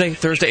 Wednesday,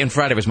 Thursday, and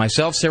Friday. It was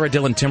myself, Sarah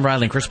Dillon, Tim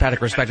Riley, and Chris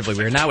Paddock, respectively.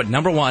 We are now at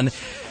number one.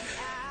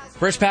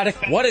 Chris Paddock,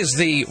 what is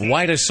the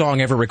whitest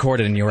song ever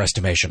recorded in your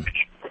estimation?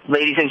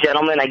 Ladies and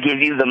gentlemen, I give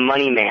you the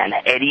Money Man,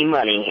 Eddie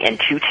Money, and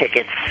 2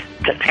 tickets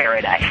to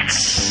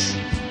Paradise.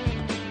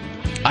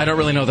 I don't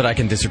really know that I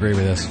can disagree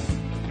with this.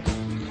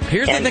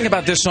 Here's the thing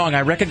about this song.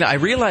 I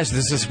realized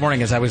this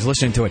morning as I was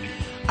listening to it.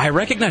 I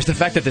recognize the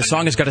fact that this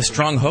song has got a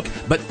strong hook,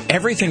 but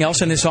everything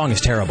else in this song is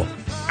terrible.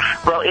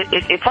 Well,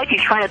 it's like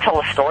he's trying to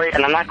tell a story,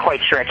 and I'm not quite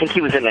sure. I think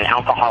he was in an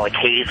alcoholic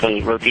haze when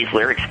he wrote these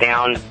lyrics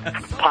down,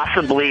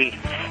 possibly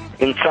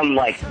in some,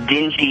 like,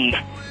 dingy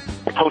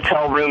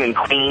hotel room in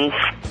Queens.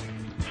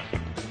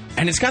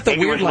 And it's got the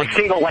Maybe weird, like,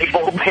 single light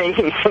bulb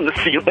hanging from the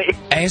ceiling.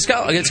 And it's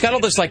got all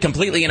this, like,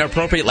 completely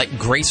inappropriate, like,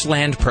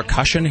 Graceland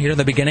percussion here in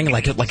the beginning,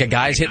 like a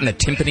guy's hitting a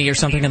timpani or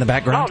something in the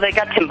background. Oh, they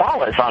got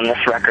timbalas on this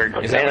record.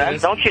 Is that what it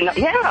is? Don't you know?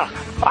 Yeah,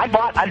 I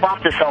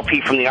bought this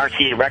LP from the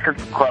RCA Record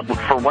Club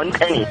for 1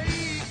 penny.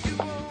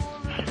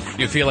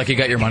 You feel like you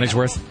got your money's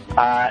worth?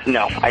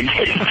 No, I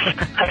didn't.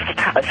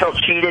 I felt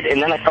cheated,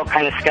 and then I felt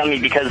kind of scummy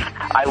because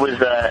I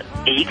was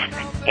 8,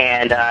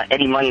 and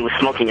Eddie Money was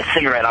smoking a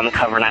cigarette on the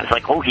cover, and I was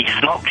like, oh, he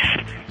smokes.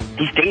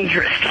 He's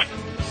dangerous.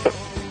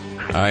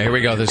 All right, here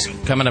we go. This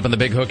coming up on the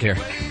big hook here.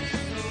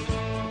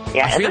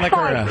 Yeah, I feel like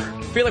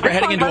we're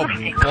heading into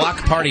a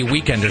block party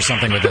weekend or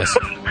something with this.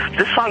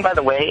 This song, by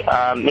the way,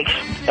 makes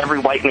every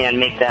white man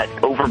make that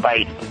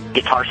overbite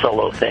guitar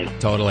solo thing.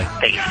 Totally.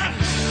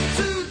 Bass.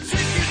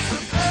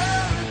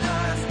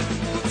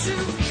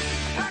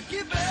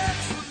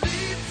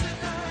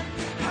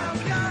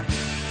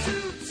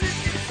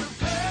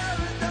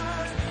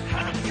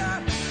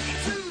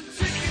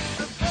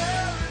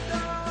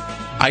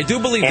 I do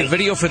believe the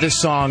video for this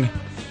song,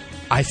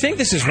 I think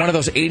this is one of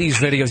those 80s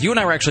videos. You and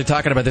I were actually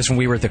talking about this when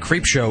we were at the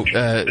Creep Show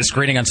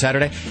screening on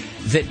Saturday.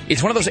 That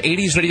it's one of those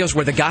 80s videos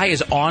where the guy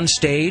is on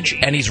stage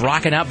and he's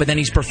rocking out, but then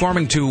he's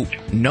performing to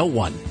no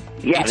one.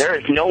 Yeah, there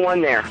is no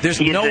one there. There's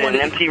He's no in one.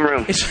 an empty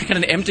room. It's like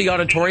an empty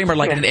auditorium or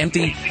like an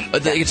empty.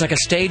 It's like a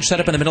stage set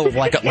up in the middle of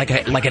like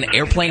an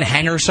airplane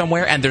hangar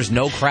somewhere, and there's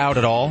no crowd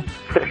at all.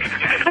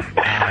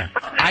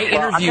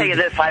 I'll tell you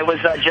this. I was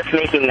just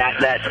making that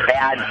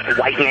bad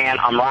white man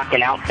I'm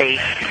rocking out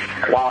face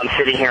while I'm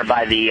sitting here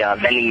by the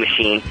vending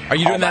machine. Are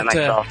you doing that?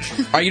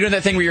 Myself. Are you doing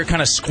that thing where you're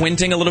kind of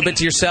squinting a little bit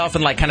to yourself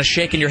and like kind of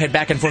shaking your head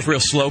back and forth real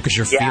slow because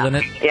you're feeling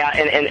it? Yeah,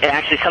 and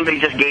actually somebody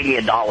just gave me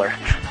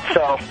 $1.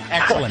 So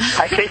excellent.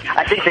 I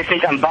think they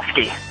think I'm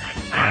busky.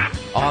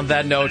 On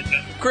that note,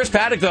 Chris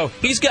Paddock, though,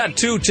 he's got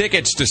 2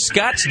 tickets to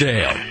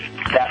Scottsdale.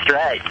 That's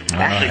right.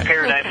 Actually,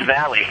 Paradise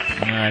Valley.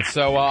 All right,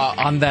 so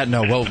on that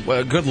note,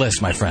 well, good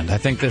list, my friend. I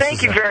think this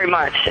Thank you very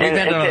much. We've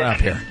ended it up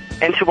here.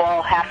 And to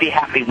all,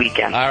 happy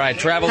weekend. All right,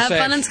 travel safe. safe.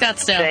 Have fun in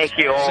Scottsdale. Thank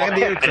you all. Same to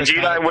you, Chris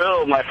Indeed, I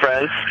will, my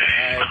friends.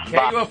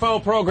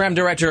 KUFO Program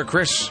Director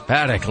Chris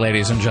Paddock,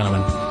 ladies and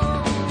gentlemen.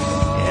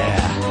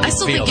 Yeah. I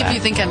still think if you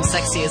think I'm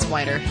sexy is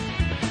whiter.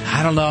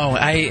 I don't know.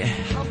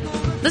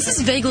 This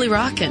is vaguely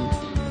rockin'.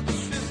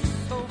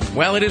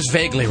 Well, it is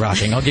vaguely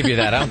rocking. I'll give you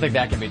that. I don't think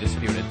that can be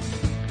disputed.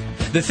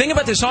 The thing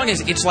about this song is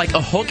it's like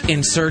a hook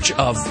in search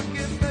of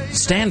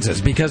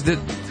stanzas because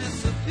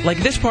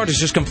this part is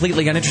just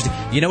completely uninteresting.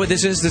 You know what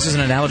this is? This is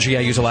an analogy I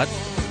use a lot.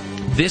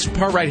 This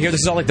part right here,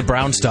 this is all like the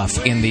brown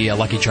stuff in the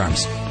Lucky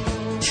Charms.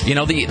 You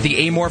know,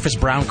 the amorphous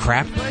brown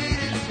crap?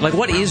 Like,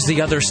 what is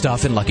the other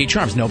stuff in Lucky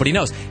Charms? Nobody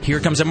knows. Here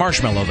comes a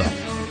marshmallow, though.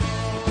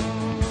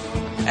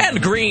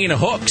 And green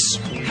hooks.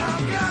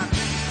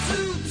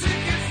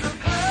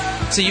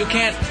 See, you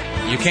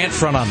can't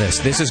front on this.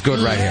 This is good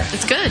right here.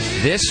 It's good.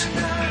 This,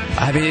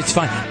 I mean, it's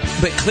fine.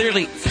 But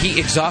clearly, he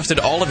exhausted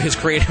all of his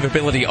creative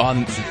ability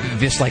on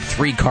this, like,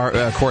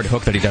 3-chord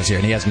hook that he does here,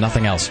 and he has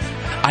nothing else.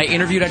 I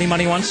interviewed Eddie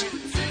Money once,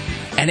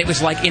 and it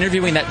was like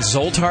interviewing that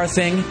Zoltar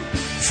thing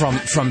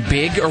from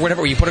Big or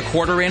whatever, where you put a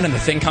quarter in and the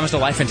thing comes to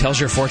life and tells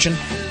your fortune.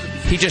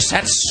 He just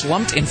sat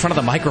slumped in front of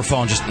the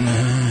microphone, just...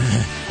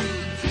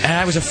 And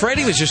I was afraid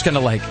he was just going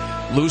to, like,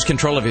 lose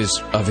control of his,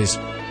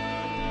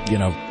 you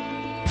know...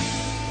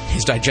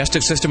 his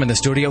digestive system in the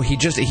studio.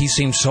 He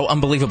seemed so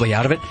unbelievably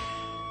out of it.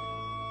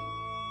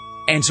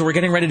 And so we're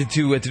getting ready to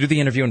do the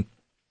interview, and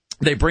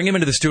They bring him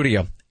into the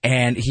studio,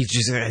 and he's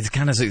just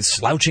kind of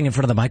slouching in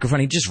front of the microphone.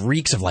 He just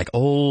reeks of like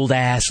old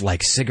ass,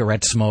 like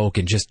cigarette smoke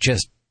and just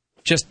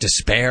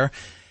despair.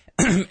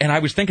 And I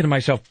was thinking to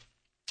myself,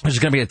 this is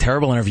going to be a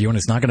terrible interview, and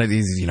it's not going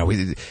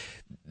to,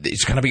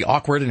 it's going to be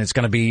awkward, and it's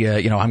going to be,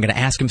 I'm going to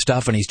ask him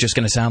stuff, and he's just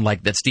going to sound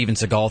like that Steven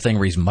Seagal thing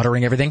where he's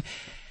muttering everything.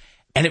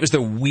 And it was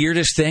the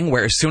weirdest thing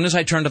where as soon as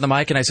I turned to the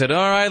mic and I said, all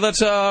right,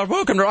 let's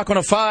welcome to Rock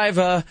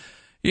 105.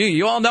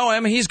 You all know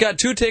him. He's got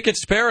 2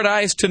 tickets to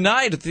Paradise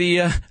tonight at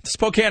the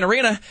Spokane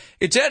Arena.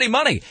 It's Eddie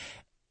Money.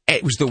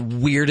 It was the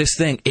weirdest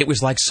thing. It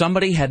was like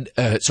somebody had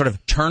sort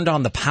of turned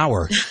on the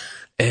power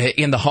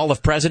in the Hall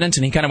of Presidents,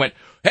 and he kind of went,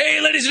 hey,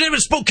 ladies and gentlemen,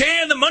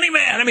 Spokane, the Money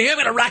Man. I'm here. I'm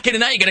going to rock you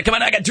tonight. You're going to come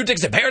on. I got 2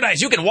 tickets to Paradise.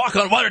 You can walk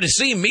on water to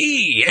see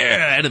me.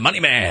 Yeah, the Money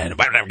Man.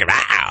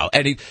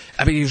 And he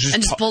was just...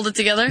 And just pulled it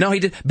together? No, he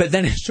did. But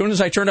then as soon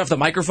as I turned off the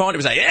microphone, it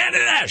was like,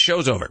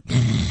 show's over.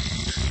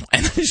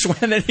 And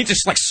then he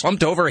just like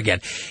slumped over again.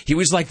 He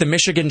was like the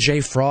Michigan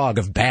J. Frog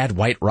of bad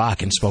white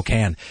rock in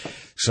Spokane.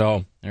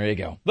 So there you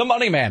go. The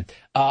Money Man.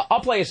 I'll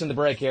play us in the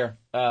break here.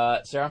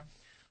 Sarah,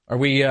 are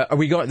we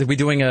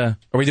doing a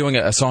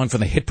song from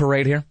the hit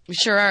parade here? We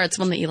sure are. It's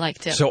one that you like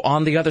too. So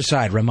on the other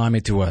side, remind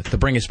me to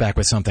bring us back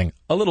with something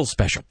a little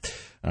special.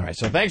 All right.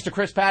 So thanks to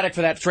Chris Paddock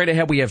for that. Straight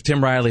ahead, we have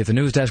Tim Riley at the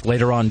news desk.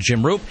 Later on,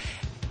 Jim Roop.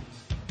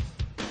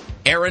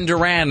 Aaron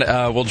Duran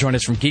will join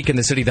us from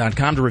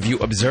geekinthecity.com to review,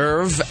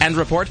 observe, and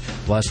report.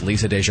 Plus,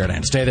 Lisa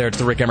Desjardins. Stay there. It's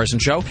The Rick Emerson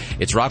Show.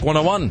 It's Rock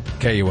 101,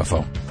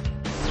 KUFO.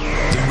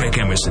 The Rick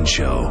Emerson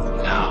Show.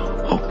 Now,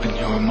 open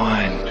your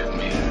mind to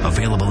me.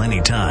 Available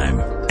anytime,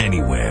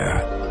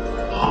 anywhere.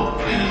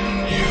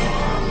 Open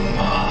your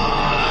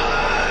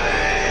mind.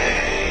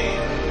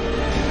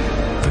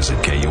 Visit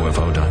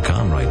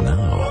KUFO.com right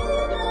now.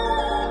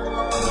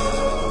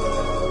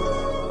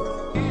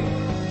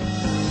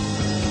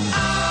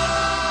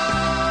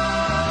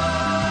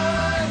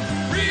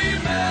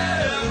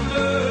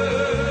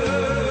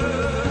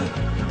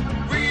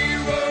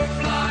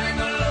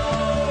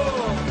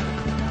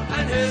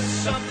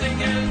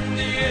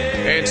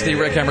 It's the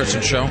Rick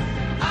Emerson Show.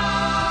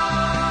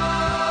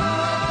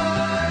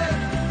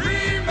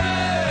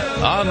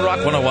 On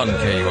Rock 101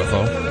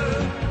 KUFO.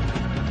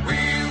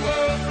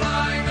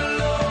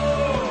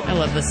 I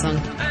love this song.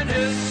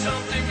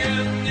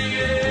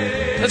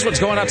 This one's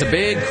going out to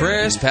Big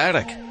Chris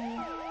Paddock.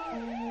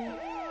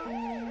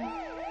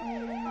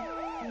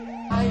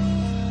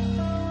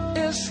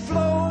 Is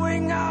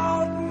flowing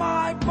out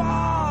my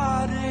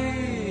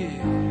body.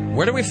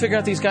 Where do we figure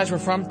out these guys were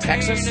from?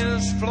 Texas?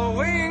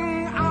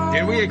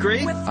 Did we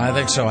agree? I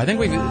think so. I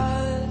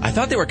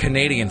thought they were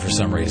Canadian for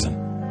some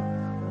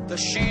reason. The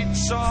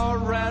sheets are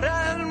red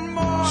and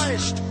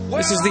moist.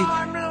 This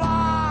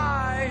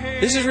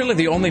is really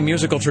the only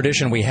musical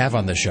tradition we have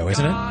on this show,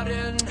 isn't it?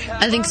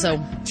 I think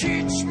so.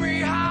 Teach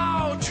me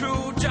how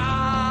to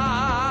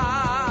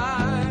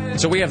die.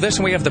 So we have this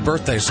and we have the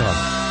birthday song.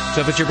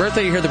 So if it's your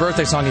birthday, you hear the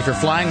birthday song. If you're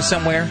flying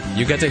somewhere,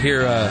 you get to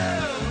hear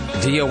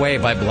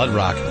DOA by Blood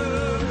Rock.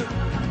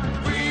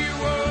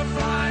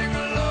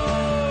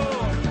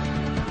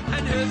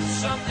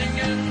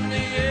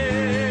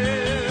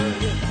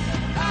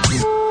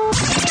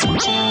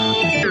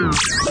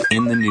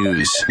 In the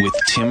news with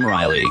Tim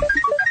Riley.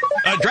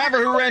 A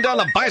driver who ran down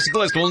a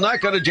bicyclist will not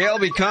go to jail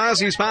because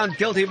he's found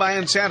guilty by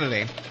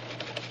insanity.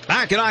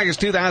 Back in August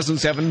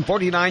 2007,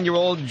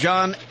 49-year-old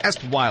John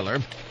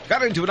Estweiler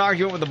got into an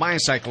argument with a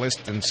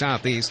bicyclist in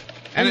Southeast.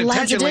 And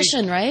Lads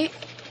Edition, right?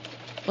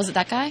 Was it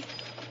that guy?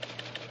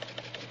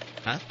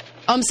 Huh?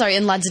 Oh, I'm sorry,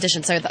 in Lads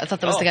Edition. Sorry, I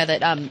thought that was the guy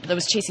that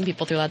was chasing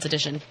people through Lads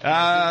Edition.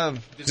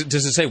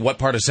 Does it say what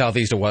part of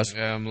Southeast it was?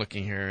 I'm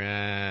looking here.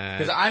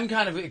 Because I'm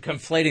kind of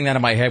conflating that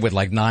in my head with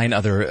like 9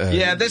 other...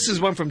 yeah, this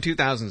is one from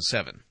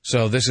 2007.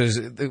 So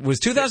was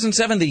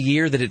 2007 the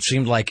year that it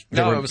seemed like...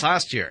 No, it was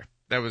last year.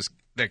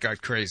 That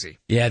got crazy.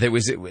 Yeah,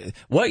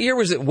 what year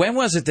was it? When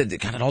was it that...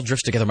 God, it all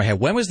drifts together in my head.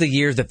 When was the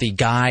year that the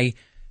guy...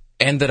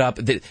 ended up,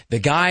 the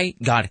guy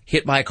got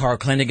hit by a car,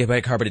 claimed to get hit by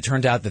a car, but it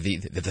turned out that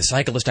the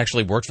cyclist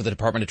actually worked for the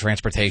Department of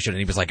Transportation, and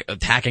he was like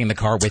attacking the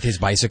car with his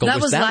bicycle.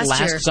 Was that last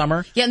year.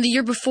 Summer? Yeah, and the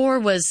year before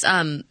was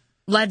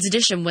Lads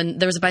Edition, when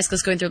there was a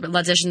bicyclist going through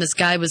Lads Edition. This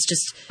guy was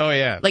just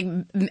like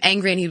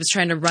angry, and he was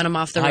trying to run him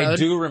off the road. I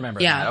do remember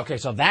that. Okay,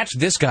 so that's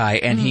this guy,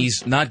 and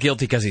he's not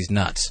guilty because he's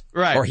nuts.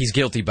 Right. Or he's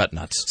guilty but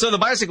nuts. So the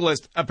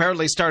bicyclist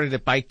apparently started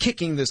it by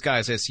kicking this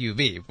guy's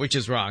SUV, which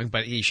is wrong,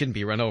 but he shouldn't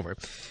be run over.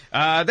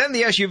 Then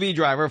the SUV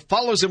driver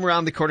follows him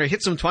around the corner,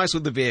 hits him twice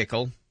with the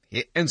vehicle.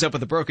 He ends up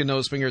with a broken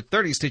nose finger,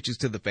 30 stitches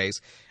to the face.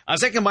 A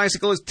second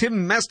bicyclist,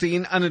 Tim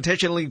Mestine,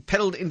 unintentionally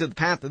pedaled into the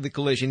path of the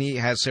collision. He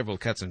has several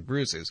cuts and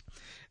bruises.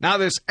 Now,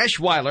 this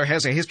Eschweiler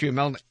has a history of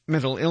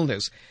mental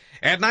illness.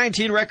 At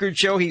 19, records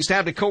show he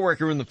stabbed a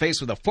coworker in the face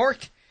with a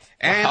fork.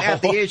 And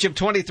at the age of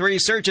 23,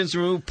 surgeons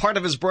removed part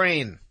of his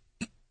brain.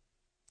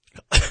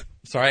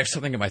 Sorry, I have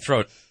something in my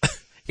throat.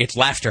 It's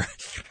laughter.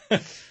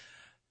 What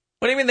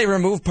do you mean they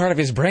removed part of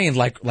his brain?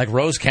 Like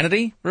Rose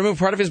Kennedy removed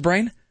part of his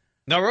brain?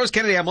 No, Rose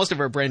Kennedy had most of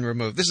her brain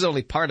removed. This is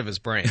only part of his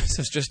brain. This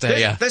is just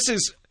This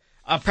is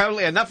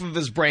apparently enough of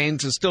his brain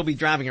to still be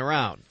driving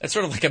around. That's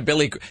sort of like a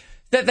Billy...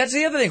 That's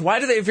the other thing. Why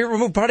do they, if you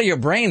remove part of your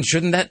brain,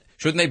 shouldn't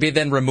they be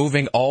then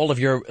removing all of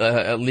your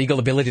legal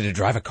ability to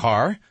drive a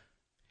car?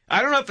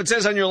 I don't know if it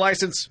says on your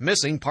license,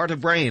 missing part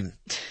of brain.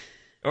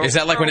 Is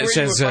that like when it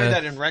says... You find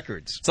that in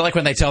records. It's like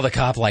when they tell the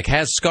cop, like,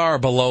 has scar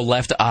below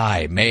left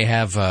eye, may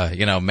have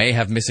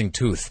missing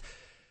tooth.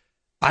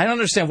 I don't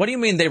understand. What do you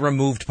mean they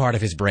removed part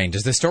of his brain?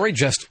 Does the story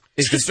just...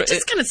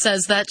 It kind of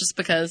says that just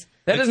because.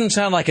 That doesn't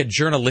sound like a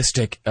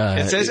journalistic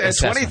It says at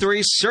assessment.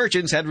 23,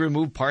 surgeons had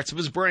removed parts of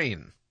his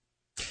brain.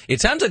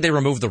 It sounds like they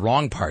removed the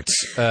wrong parts,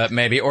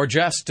 maybe, or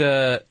just...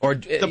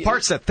 the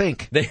parts that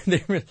think.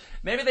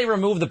 Maybe they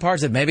removed the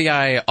parts that maybe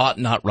I ought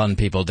not run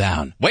people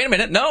down. Wait a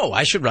minute, no,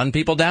 I should run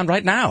people down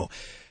right now.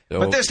 So,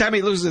 but this time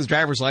he loses his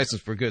driver's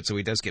license for good, so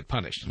he does get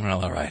punished.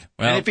 Well, all right.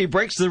 Well, and if he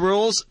breaks the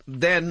rules,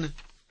 then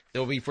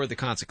there will be further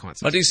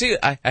consequences. But do you see,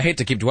 I hate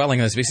to keep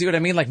dwelling on this, but you see what I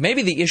mean? Like,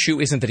 maybe the issue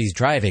isn't that he's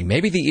driving.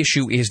 Maybe the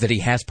issue is that he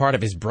has part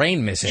of his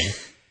brain missing.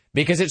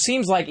 Because it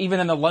seems like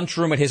even in the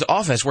lunchroom at his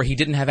office where he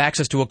didn't have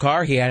access to a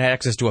car, he had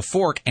access to a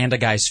fork and a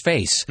guy's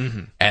face.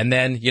 Mm-hmm. And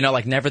then,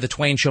 like never the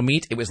twain shall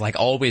meet, it was like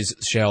always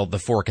shall the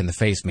fork and the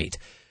face meet.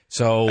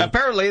 So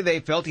apparently they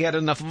felt he had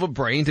enough of a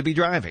brain to be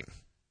driving.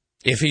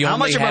 How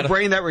much of a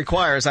brain that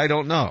requires, I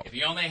don't know. If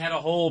he only had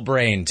a whole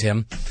brain,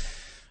 Tim.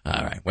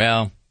 All right,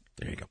 well,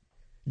 there you go.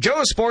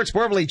 Joe's Sports,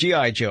 formerly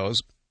G.I. Joe's,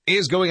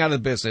 is going out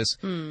of business.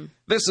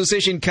 This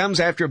decision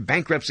comes after a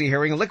bankruptcy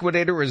hearing. A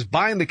liquidator is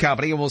buying the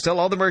company and will sell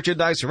all the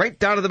merchandise right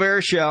down to the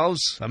bare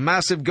shelves. A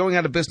massive going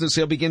out of business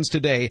sale begins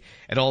today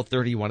at all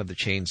 31 of the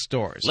chain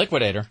stores.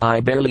 Liquidator.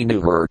 I barely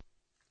knew her.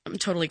 I'm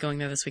totally going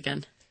there this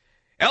weekend.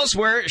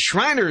 Elsewhere,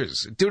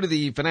 Shriners, due to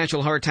the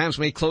financial hard times,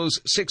 may close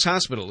 6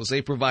 hospitals.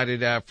 They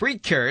provided free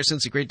care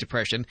since the Great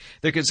Depression.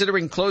 They're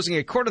considering closing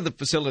a quarter of the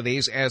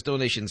facilities as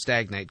donations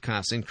stagnate,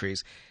 costs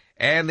increase.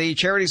 And the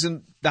charity's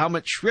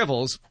endowment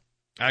shrivels.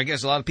 I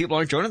guess a lot of people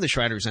aren't joining the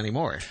Shriners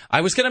anymore.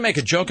 I was going to make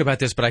a joke about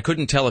this, but I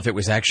couldn't tell if it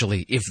was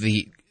actually if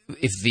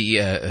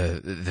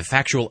the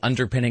factual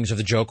underpinnings of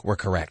the joke were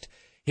correct.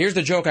 Here's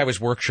the joke I was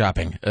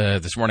workshopping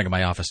this morning in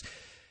my office.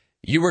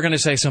 You were going to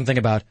say something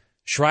about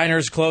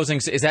Shriners closing.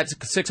 Is that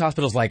 6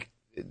 hospitals like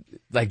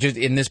just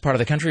in this part of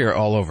the country or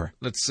all over?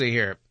 Let's see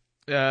here.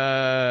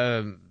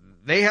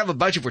 They have a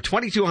budget for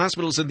 22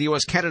 hospitals in the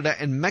U.S., Canada,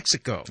 and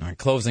Mexico. All right,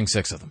 closing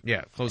 6 of them.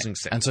 Yeah, closing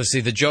 6. And so,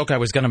 see, the joke I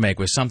was going to make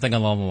was something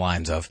along the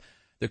lines of,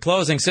 they're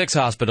closing 6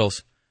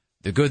 hospitals.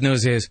 The good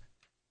news is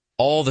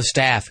all the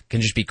staff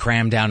can just be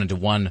crammed down into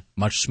one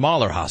much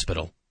smaller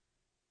hospital.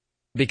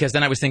 Because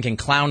then I was thinking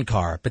clown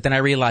car, but then I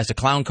realized a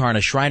clown car and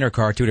a Shriner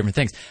car are 2 different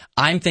things.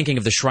 I'm thinking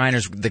of the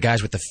Shriners, the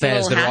guys with the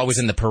fez that are always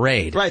in the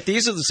parade. Right,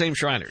 these are the same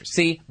Shriners.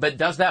 See, but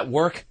does that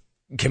work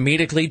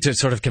comedically to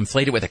sort of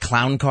conflate it with a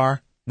clown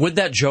car? Would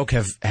that joke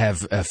have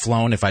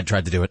flown if I'd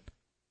tried to do it?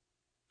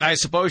 I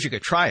suppose you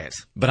could try it.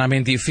 But I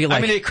mean, do you feel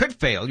like... I mean, it could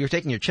fail. You're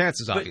taking your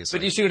chances, obviously.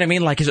 But you see what I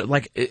mean? Like,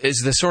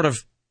 is the sort of...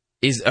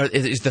 Is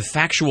the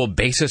factual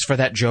basis for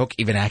that joke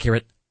even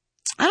accurate?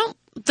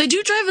 They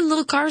do drive in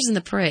little cars in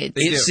the parade.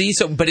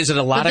 But is it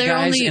a lot of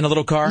guys in a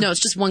little car? No,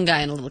 it's just one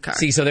guy in a little car.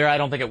 See, so there, I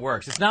don't think it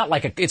works. It's not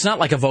like a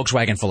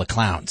Volkswagen full of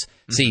clowns.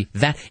 Mm-hmm. See,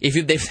 that if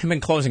they've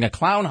been closing a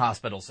clown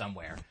hospital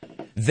somewhere,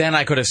 then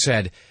I could have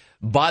said,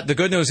 but the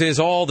good news is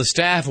all the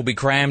staff will be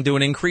crammed to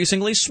an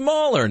increasingly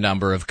smaller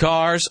number of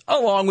cars,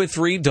 along with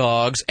 3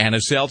 dogs and a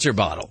seltzer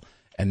bottle.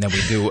 And then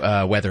we do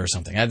weather or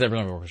something. I never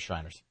remember with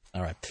Shriners.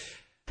 All right.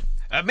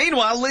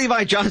 Meanwhile,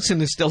 Levi Johnson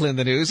is still in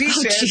the news. He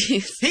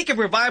says he can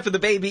provide for the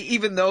baby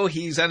even though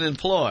he's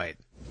unemployed.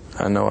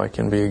 I know I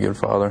can be a good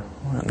father,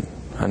 and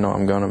I know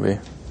I'm going to be.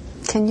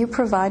 Can you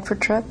provide for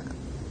Trip?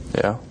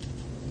 Yeah.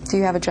 Do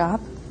you have a job?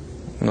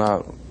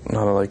 Not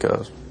like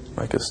a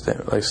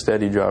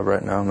steady job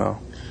right now, no.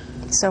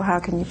 So how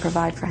can you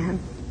provide for him?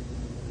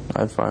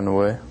 I'd find a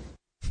way.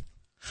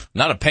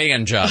 Not a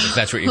paying job, if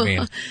that's what you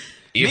mean.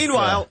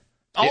 Meanwhile,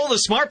 all the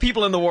smart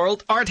people in the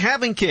world aren't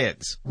having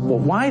kids. Well,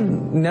 why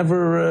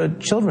never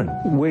children?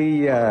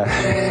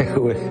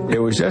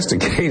 It was just a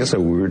case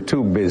of we were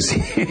too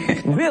busy.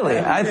 Really?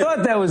 I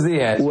thought that was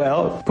the answer.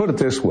 Well, put it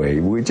this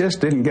way, we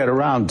just didn't get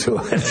around to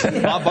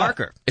it. Bob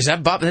Barker. Is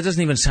that Bob? That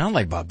doesn't even sound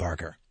like Bob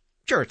Barker.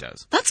 Sure it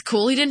does. That's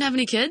cool. He didn't have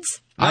any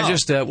kids? No.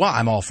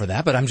 I'm all for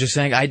that, but I'm just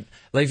saying,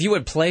 if you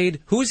had played,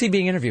 who is he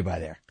being interviewed by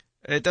there?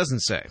 It doesn't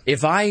say.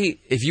 If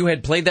you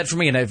had played that for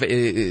me, and if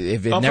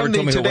it never from told me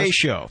the who Today it was,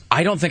 Show,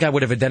 I don't think I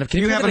would have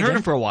identified. You haven't heard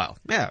him for a while.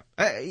 Yeah,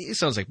 he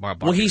sounds like Bob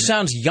Barker. Well, he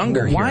sounds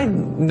younger here why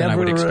than I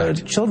would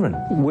expect. Children?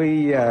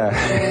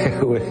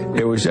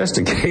 It was just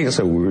a case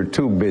of we were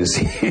too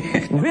busy.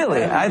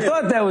 Really? I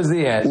thought that was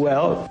the answer.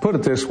 Well, put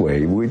it this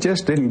way, we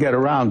just didn't get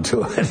around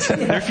to it.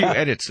 There are a few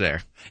edits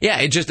there. Yeah,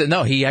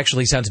 he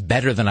actually sounds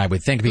better than I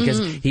would think because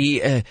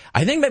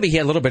I think maybe he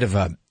had a little bit of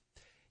an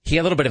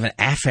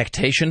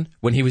affectation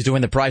when he was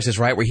doing The Price is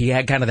Right, where he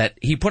had kind of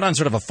he put on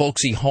sort of a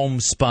folksy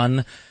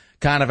homespun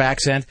kind of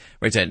accent,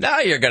 where he said, now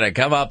you're going to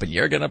come up and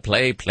you're going to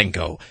play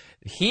Plinko.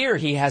 Here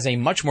he has a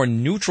much more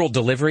neutral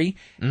delivery,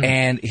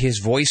 and his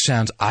voice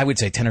sounds, I would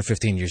say, 10 or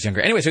 15 years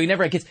younger. Anyway, so he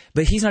never had kids,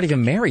 but he's not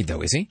even married,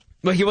 though, is he?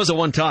 Well, he was at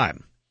one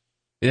time.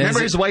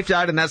 Remember his wife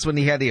died, and that's when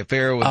he had the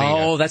affair with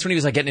that's when he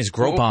was like getting his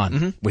grope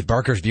on with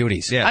Barker's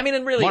beauties. Yeah. I mean,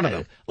 and really, one of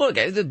them. Look,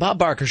 Bob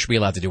Barker should be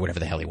allowed to do whatever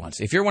the hell he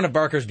wants. If you're one of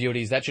Barker's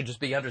beauties, that should just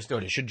be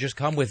understood. It should just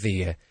come with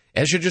the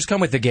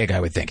gig, I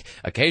would think.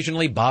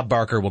 Occasionally, Bob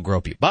Barker will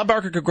grope you. Bob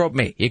Barker could grope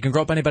me. He can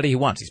grope anybody he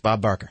wants. He's Bob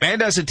Barker.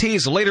 And as a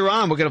tease, later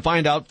on, we're going to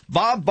find out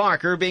Bob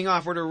Barker being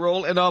offered a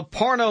role in a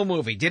porno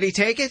movie. Did he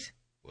take it?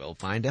 We'll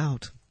find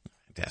out.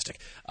 Fantastic.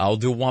 I'll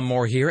do one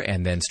more here,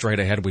 and then straight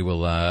ahead we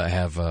will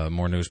have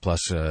more news,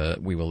 plus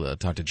we will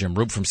talk to Jim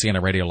Roop from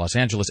CNN Radio Los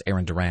Angeles,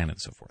 Aaron Duran, and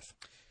so forth.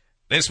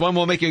 This one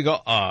will make you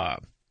go, A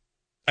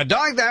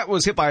dog that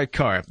was hit by a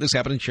car, this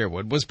happened in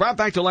Sherwood, was brought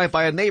back to life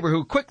by a neighbor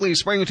who quickly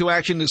sprang into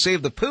action to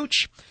save the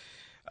pooch.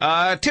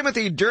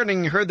 Timothy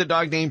Durning heard the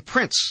dog named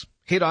Prince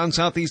hit on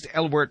Southeast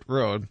Elbert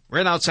Road,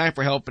 ran outside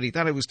for help, but he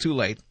thought it was too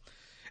late.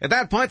 At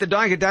that point, the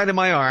dog had died in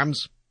my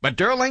arms, but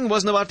Durling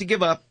wasn't about to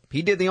give up.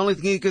 He did the only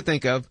thing he could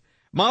think of.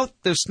 Mouth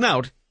to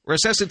snout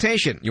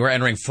resuscitation. You are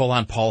entering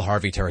full-on Paul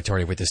Harvey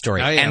territory with this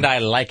story, and I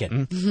like it.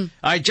 Mm-hmm.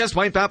 I just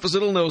wiped off his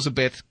little nose a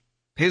bit.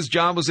 His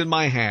jaw was in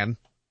my hand.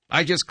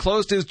 I just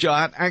closed his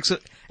jaw,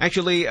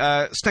 actually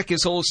stuck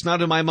his whole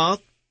snout in my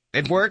mouth.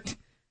 It worked.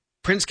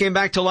 Prince came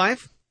back to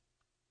life,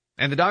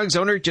 and the dog's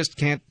owner just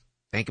can't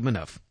thank him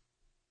enough.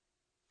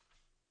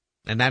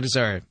 And that is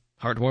our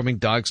heartwarming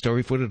dog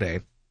story for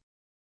today.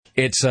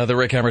 It's the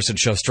Rick Emerson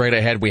Show. Straight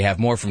ahead, we have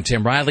more from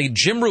Tim Riley.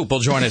 Jim Roop will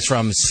join us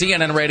from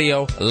CNN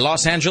Radio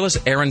Los Angeles.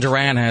 Aaron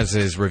Duran has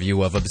his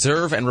review of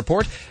Observe and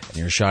Report. And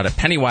your shot at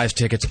Pennywise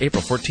tickets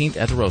April 14th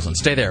at the Roseland.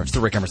 Stay there. It's the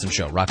Rick Emerson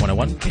Show. Rock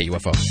 101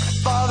 KUFO.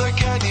 Father,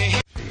 can you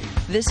hear?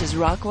 This is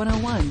Rock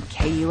 101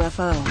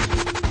 KUFO.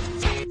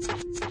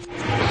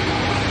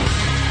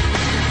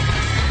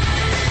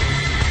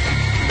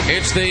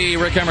 It's the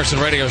Rick Emerson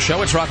Radio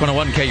Show. It's Rock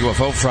 101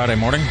 KUFO Friday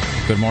morning.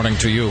 Good morning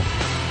to you.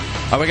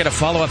 We got a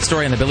follow-up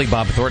story on the Billy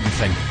Bob Thornton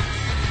thing.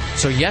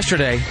 So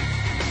yesterday,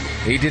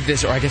 he did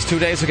this, or I guess 2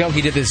 days ago,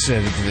 he did this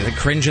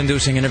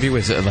cringe-inducing interview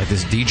with like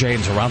this DJ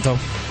in Toronto,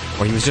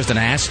 where he was just an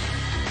ass.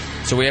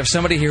 So we have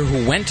somebody here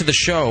who went to the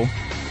show.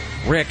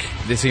 Rick,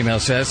 this email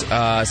says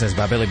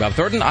about Billy Bob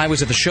Thornton. I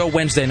was at the show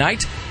Wednesday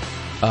night.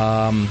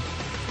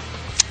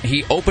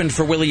 He opened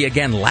for Willie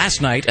again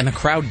last night, and the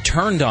crowd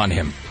turned on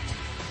him.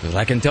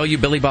 I can tell you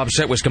Billy Bob's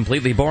set was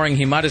completely boring.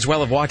 He might as well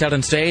have walked out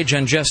on stage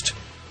and just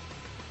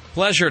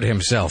pleasured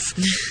himself,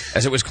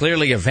 as it was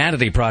clearly a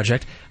vanity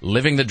project,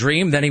 living the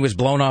dream. Then he was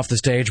blown off the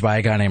stage by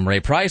a guy named Ray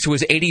Price, who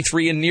was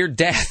 83 and near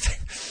death.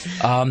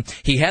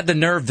 He had the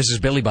nerve, this is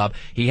Billy Bob,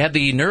 he had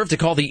the nerve to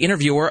call the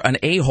interviewer an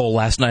a-hole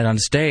last night on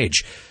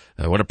stage.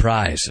 What a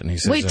prize. And he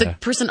says, wait, the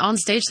person on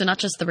stage, so not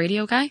just the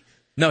radio guy?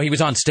 No, he was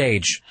on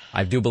stage.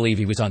 I do believe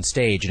he was on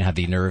stage and had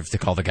the nerve to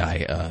call the guy,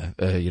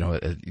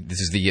 this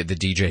is the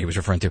DJ he was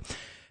referring to.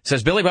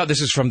 Says Billy Bob,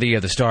 this is from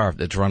the Star,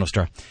 the Toronto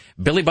Star.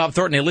 Billy Bob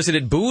Thornton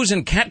elicited boos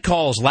and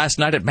catcalls last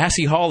night at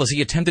Massey Hall as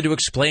he attempted to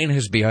explain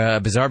his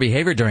bizarre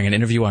behavior during an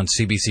interview on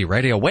CBC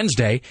Radio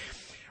Wednesday.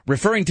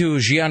 Referring to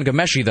Jian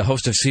Ghomeshi, the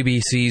host of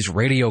CBC's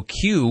Radio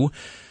Q,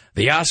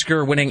 the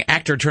Oscar-winning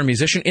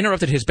actor-turned-musician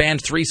interrupted his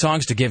band's 3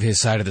 songs to give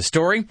his side of the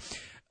story.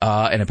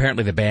 And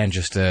apparently the band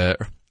just... the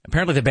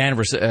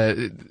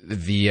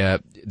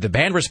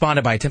band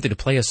responded by attempting to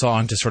play a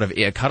song to sort of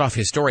cut off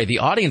his story. The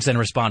audience then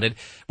responded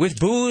with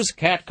boos,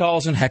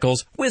 catcalls, and heckles,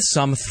 with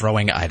some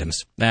throwing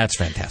items. That's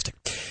fantastic.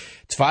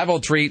 It's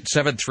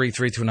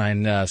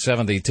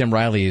 503-733-2970. Tim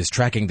Riley is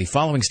tracking the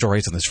following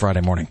stories on this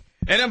Friday morning.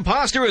 An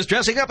imposter is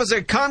dressing up as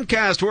a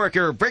Comcast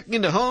worker, breaking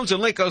into homes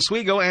in Lake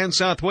Oswego and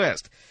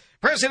Southwest.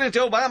 President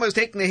Obama is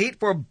taking the heat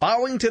for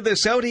bowing to the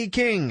Saudi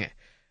king.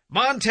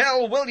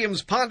 Montel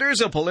Williams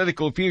ponders a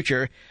political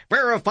future.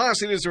 Farrah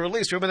Fawcett is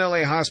released from an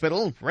L.A.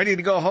 hospital, ready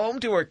to go home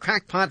to her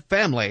crackpot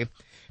family.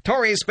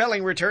 Tori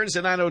Spelling returns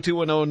to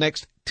 90210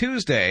 next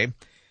Tuesday.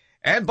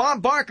 And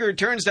Bob Barker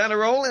turns down a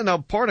role in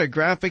a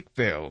pornographic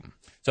film.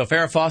 So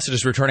Farrah Fawcett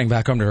is returning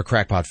back home to her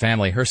crackpot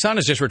family. Her son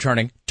is just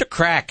returning to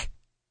crack.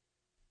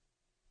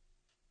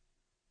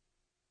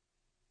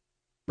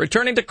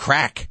 Returning to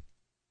crack.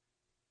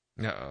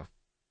 Uh-oh.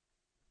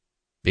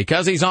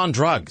 Because he's on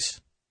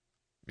drugs.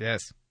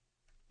 Yes.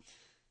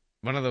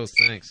 One of those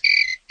things.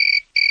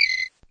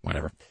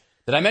 Whatever.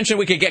 Did I mention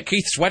we could get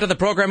Keith Sweat on the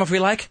program if we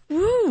like?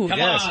 Woo!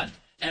 Come on.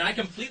 And I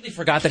completely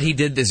forgot that he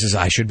did this.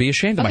 I should be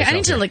ashamed of myself. I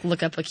need to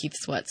look up a Keith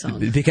Sweat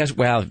song. Because,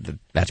 well,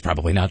 that's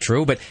probably not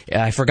true, but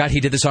I forgot he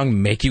did the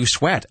song Make You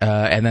Sweat.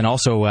 And then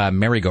also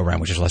Merry-Go-Round,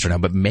 which is lesser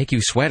known, but Make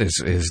You Sweat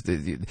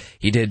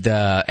he did,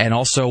 and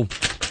also,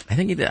 I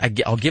think he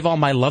did, I'll Give All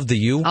My Love to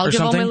You I'll or Give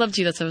something. All My Love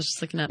to You, that's what I was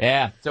just looking up.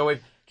 Yeah, so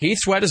Keith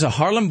Sweat is a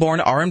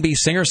Harlem-born R&B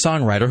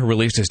singer-songwriter who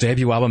released his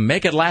debut album,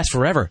 Make It Last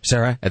Forever,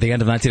 Sarah, at the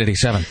end of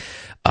 1987.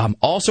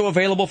 Also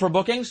available for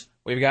bookings,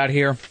 we've got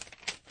here.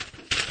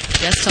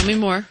 Yes, tell me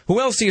more. Who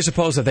else do you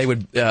suppose that they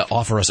would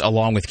offer us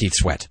along with Keith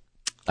Sweat?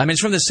 I mean,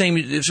 it's from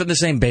the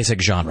same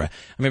basic genre.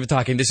 I mean, we're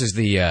talking. This is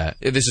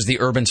the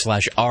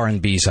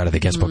urban/R&B side of the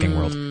guest booking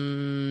world.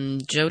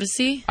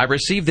 Jodeci? I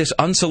received this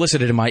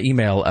unsolicited in my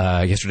email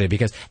yesterday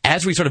because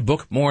as we sort of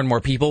book more and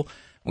more people,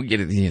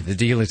 the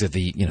deal is that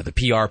the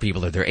PR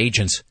people or their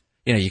agents,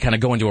 you kind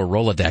of go into a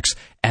Rolodex,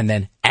 and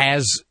then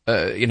as,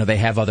 they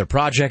have other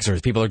projects or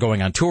as people are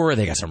going on tour,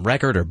 they got some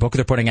record or book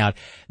they're putting out,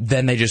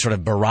 then they just sort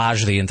of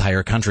barrage the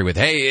entire country with,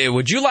 hey,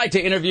 would you like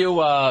to interview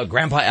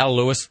Grandpa Al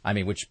Lewis? I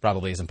mean, which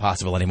probably isn't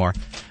possible anymore.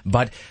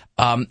 But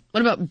what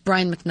about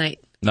Brian McKnight?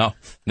 No,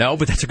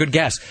 but that's a good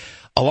guess.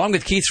 Along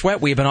with Keith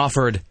Sweat, we've been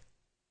offered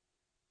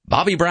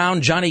Bobby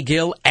Brown, Johnny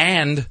Gill,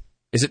 and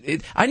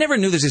I never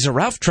knew this. Is it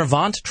Ralph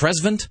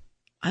Tresvant?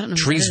 I don't know.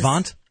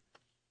 Tresvant?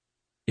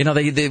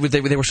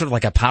 They were sort of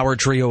like a power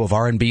trio of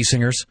R&B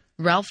singers.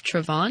 Ralph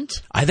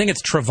Tresvant? I think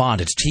it's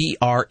Tresvant. It's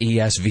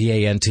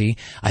Tresvant.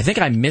 I think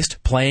I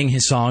missed playing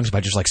his songs by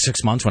just like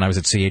 6 months when I was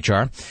at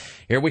CHR.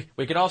 Here we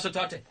could also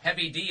talk to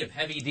Heavy D of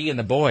Heavy D and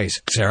the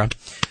Boys, Sarah.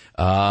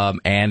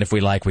 And if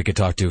we like, we could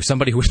talk to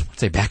somebody who was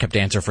a backup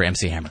dancer for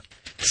MC Hammer.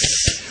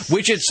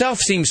 Which itself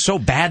seems so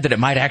bad that it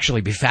might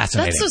actually be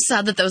fascinating. That's so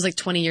sad that was like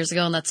 20 years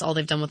ago and that's all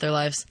they've done with their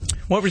lives.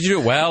 What would you do?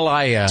 Well,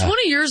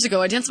 20 years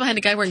ago, I danced behind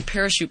a guy wearing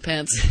parachute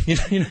pants.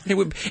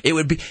 It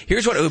would be.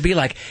 Here's what it would be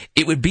like.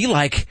 It would be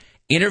like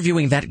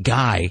interviewing that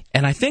guy,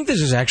 and I think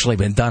this has actually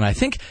been done. I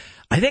think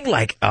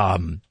like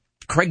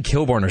Craig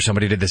Kilborn or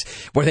somebody did this,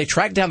 where they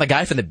tracked down the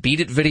guy from the Beat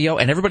It video,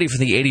 and everybody from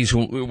the 80s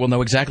who will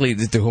know exactly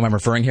to whom I'm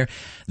referring here.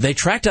 They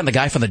tracked down the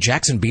guy from the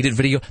Jackson Beat It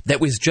video that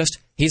was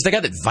he's the guy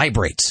that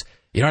vibrates.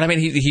 You know what I mean?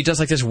 He does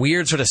like this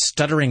weird sort of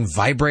stuttering,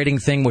 vibrating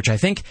thing, which I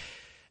think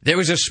there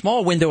was a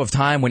small window of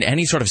time when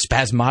any sort of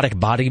spasmodic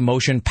body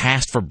motion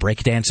passed for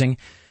breakdancing.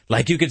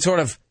 Like you could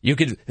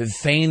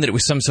feign that it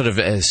was some sort of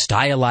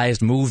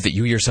stylized move that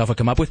you yourself had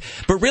come up with.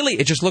 But really,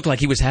 it just looked like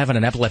he was having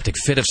an epileptic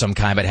fit of some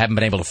kind, but hadn't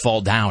been able to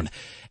fall down.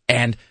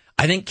 And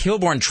I think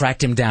Kilborn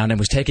tracked him down and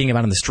was taking him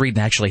out on the street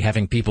and actually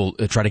having people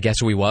try to guess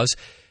who he was.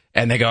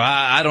 And they go,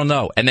 I don't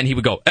know. And then he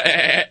would go,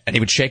 and he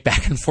would shake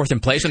back and forth in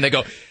place. And they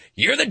go,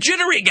 you're the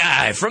jittery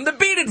guy from the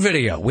Beat It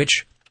video.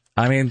 Which,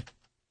 I mean,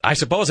 I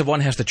suppose if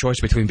one has the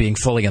choice between being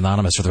fully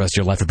anonymous for the rest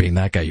of your life or being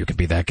that guy, you can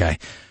be that guy.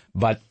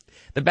 But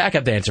the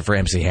backup dancer for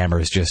MC Hammer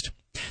is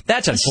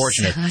that's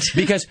unfortunate.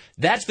 Because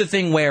that's the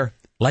thing where,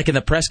 like in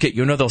the press kit,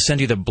 they'll send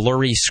you the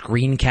blurry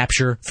screen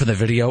capture for the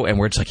video, and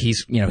where it's like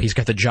he's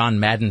got the John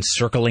Madden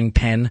circling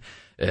pen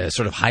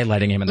sort of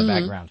highlighting him in the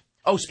background.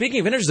 Oh, speaking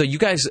of interviews, though, you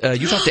guys,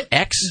 you talked to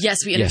X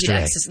Yes, we interviewed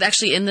yesterday. X. It's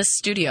actually in this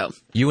studio.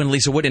 You and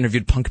Lisa Wood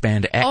interviewed punk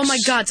band X. Oh, my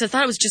God. So I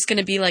thought it was just going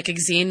to be like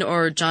Exene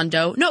or John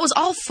Doe. No, it was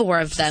all four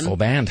of them. Full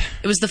band.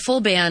 It was the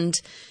full band,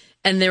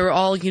 and they were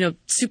all,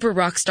 super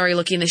rock starry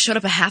looking. They showed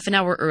up a half an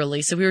hour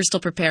early, so we were still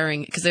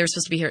preparing, because they were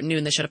supposed to be here at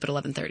noon. They showed up at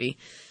 11:30.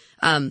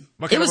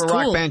 What kind of a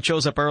rock band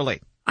shows up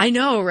early? I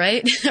know,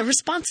 right? A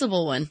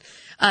responsible one.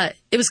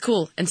 It was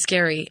cool and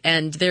scary,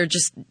 and they're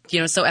just,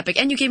 so epic.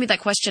 And you gave me that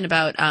question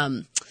about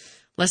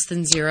Less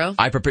Than Zero.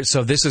 I prepared.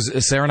 So this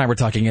is Sarah and I were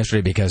talking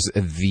yesterday because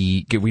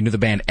we knew the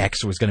band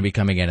X was going to be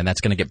coming in, and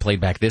that's going to get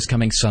played back this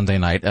coming Sunday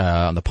night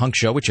on the Punk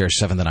Show, which airs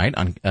 7 to 9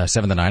 on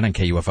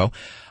KUFO.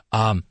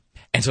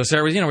 And so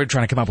Sarah was, we were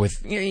trying to come up with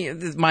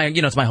it's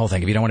my whole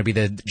thing. If you don't want to be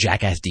the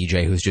jackass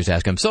DJ who's just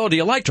asking, so do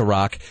you like to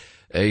rock?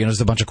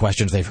 There's a bunch of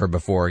questions they've heard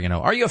before.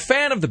 Are you a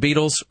fan of the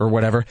Beatles or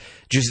whatever?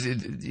 Just,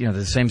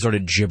 the same sort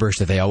of gibberish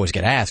that they always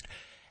get asked.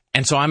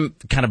 And so I'm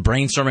kind of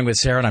brainstorming with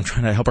Sarah, and I'm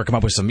trying to help her come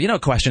up with some,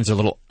 questions that are a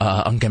little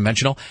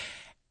unconventional.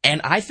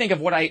 And I think of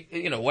what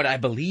I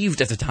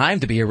believed at the time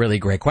to be a really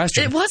great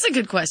question. It was a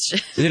good question.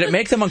 Did it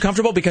make them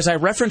uncomfortable? Because I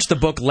referenced the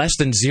book Less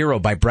Than Zero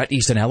by Bret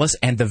Easton Ellis,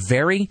 and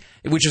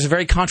which is a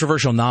very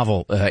controversial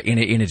novel in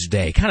its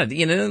day. Kind of,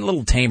 a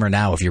little tamer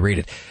now if you read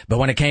it. But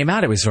when it came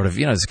out, it was sort of,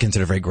 it's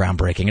considered very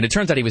groundbreaking. And it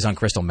turns out he was on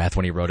crystal meth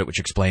when he wrote it, which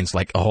explains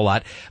like a whole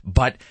lot.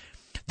 But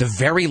the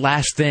very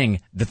last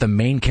thing that the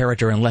main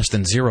character in Less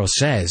Than Zero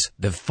says,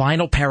 the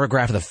final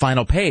paragraph of the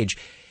final page,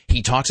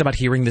 he talks about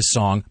hearing this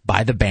song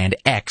by the band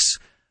X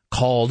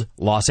called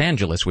Los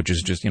Angeles, which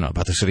is just,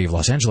 about the city of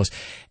Los Angeles,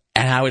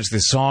 and how it's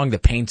this song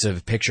that paints a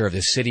picture of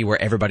this city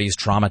where everybody's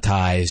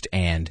traumatized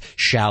and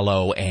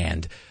shallow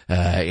and,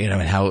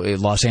 and how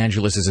Los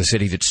Angeles is a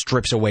city that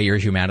strips away your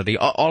humanity.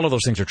 All of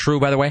those things are true,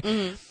 by the way.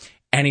 Mm-hmm.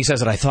 And he says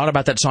that I thought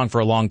about that song for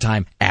a long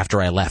time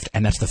after I left,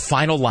 and that's the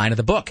final line of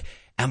the book.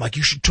 And I'm like,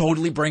 you should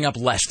totally bring up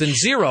Less Than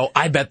Zero.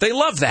 I bet they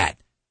love that.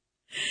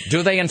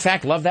 Do they, in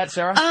fact, love that,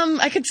 Sarah?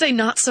 I could say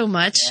not so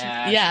much.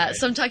 Yeah. Right.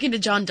 So I'm talking to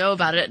John Doe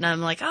about it, and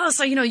I'm like, oh,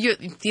 so,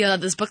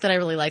 this book that I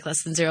really like,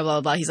 Less Than Zero, blah,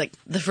 blah, blah. He's like,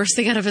 the first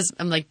thing out of his,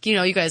 I'm like,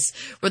 you guys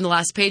were in the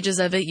last pages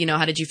of it.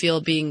 How did you feel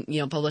being,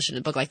 published in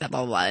a book like that, blah,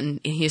 blah, blah. And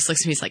he just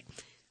looks at me, he's like,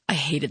 I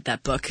hated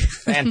that book.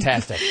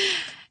 Fantastic.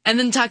 And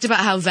then talked about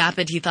how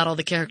vapid he thought all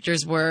the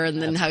characters were, and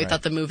then he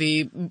thought the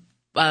movie,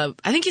 I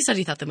think he said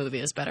he thought the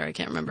movie was better. I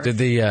can't remember. Did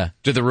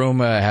the room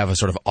have a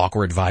sort of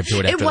awkward vibe to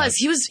it? It was.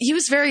 He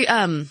was very,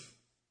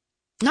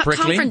 Not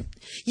prickly?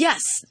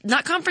 Yes,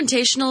 not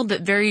confrontational,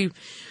 but very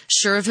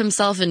sure of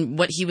himself, and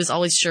what he was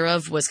always sure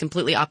of was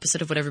completely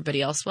opposite of what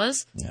everybody else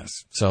was. Yes.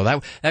 So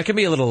that can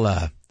be a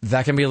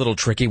little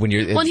tricky when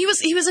you're. Well, and he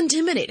was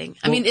intimidating.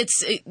 I mean,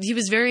 he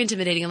was very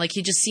intimidating, and like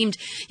he seemed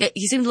a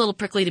little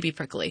prickly to be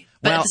prickly,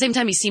 but at the same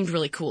time he seemed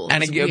really cool.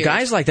 And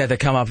guys like that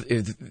come up,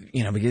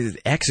 because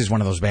X is one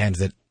of those bands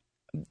that,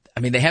 I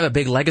mean, they have a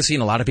big legacy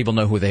and a lot of people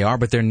know who they are,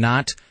 but they're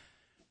not.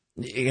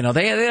 They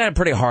had a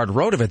pretty hard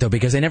road of it, though,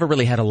 because they never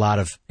really had it's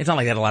not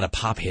like they had a lot of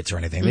pop hits or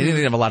anything. They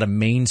didn't have a lot of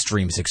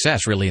mainstream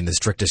success, really, in the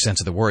strictest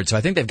sense of the word. So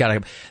I think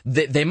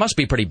they must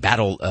be pretty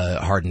battle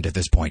hardened at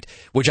this point,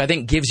 which I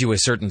think gives you a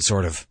certain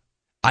sort of,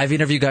 I've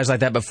interviewed guys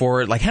like that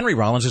before, like Henry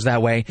Rollins is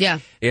that way. Yeah.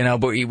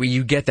 But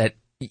you get that,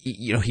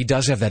 he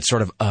does have that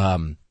sort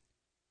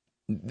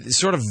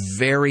of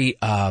very,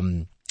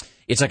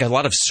 it's like a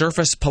lot of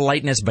surface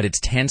politeness, but it's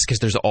tense because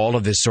there's all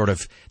of this sort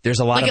of,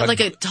 there's a lot of like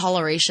a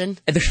toleration.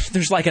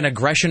 There's like an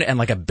aggression and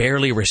like a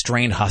barely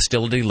restrained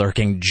hostility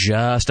lurking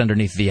just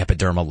underneath the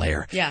epidermal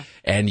layer. Yeah.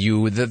 And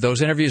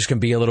those interviews can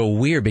be a little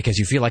weird because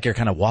you feel like you're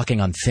kind of walking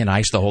on thin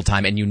ice the whole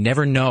time, and you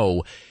never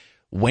know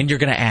when you're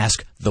going to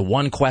ask the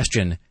one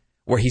question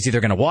where he's either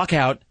going to walk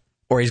out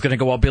or he's going to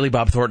go all Billy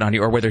Bob Thornton on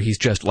you, or whether he's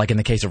just, like in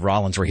the case of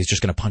Rollins, where he's just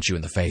going to punch you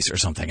in the face or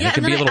something. And it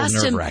can be a little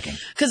nerve-wracking.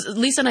 Because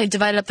Lisa and I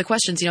divided up the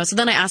questions, so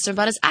then I asked him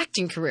about his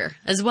acting career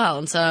as well.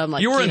 And so I'm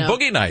like, you were in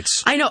Boogie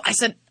Nights. I know. I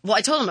said, well,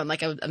 I told him, I'm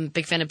like, I'm a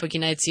big fan of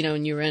Boogie Nights,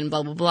 and you were in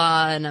blah, blah,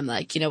 blah. And I'm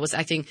like, was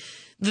acting.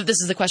 This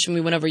is the question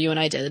we went over, you and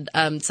I did.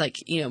 It's like,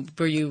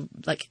 were you,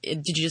 like,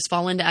 did you just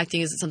fall into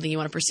acting? Is it something you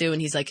want to pursue?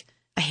 And he's like,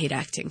 I hate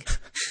acting.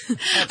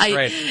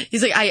 Right.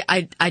 He's like,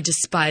 I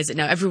despise it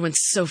now. Everyone's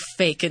so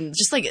fake, and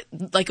just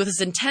like with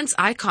this intense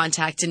eye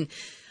contact, and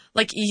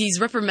like he's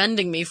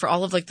reprimanding me for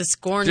all of like the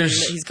scorn that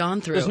he's gone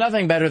through. There's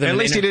nothing better than at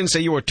least he didn't say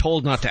you were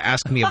told not to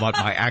ask me about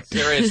my acting.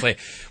 Seriously,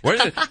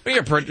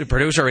 your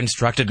producer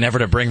instructed never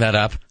to bring that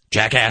up,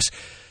 jackass.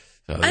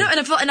 I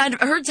know, and I'd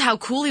heard how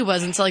cool he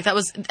was, and so like that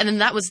was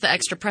the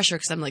extra pressure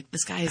because I'm like,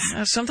 this guy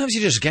is. Sometimes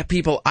you just get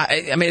people.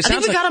 I mean, it sounds I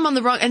think we got him on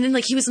the wrong. And then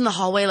like he was in the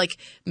hallway, like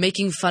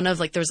making fun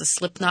of like there was a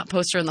Slipknot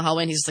poster in the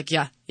hallway, and he's just like,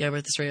 yeah, we're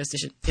at this radio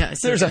station. Yeah, I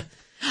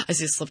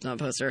see a Slipknot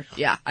poster.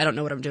 Yeah, I don't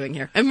know what I'm doing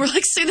here, and we're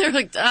like sitting there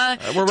like,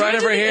 we're right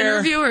over here.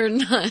 Interview or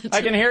not?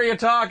 I can hear you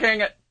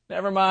talking.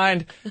 Never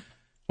mind.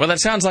 Well, that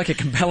sounds like a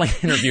compelling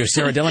interview,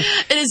 Sarah Dillon.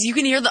 It is. You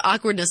can hear the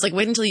awkwardness. Like,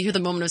 wait until you hear the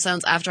moment of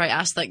silence after I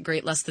asked that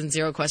great less than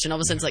zero question. All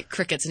of a sudden, it's like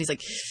crickets, and he's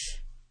like,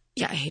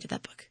 yeah, I hated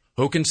that book.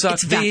 Who can suck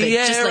the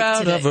air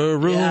out of a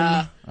room?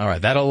 Yeah. All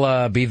right,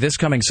 that'll be this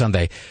coming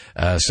Sunday,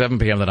 7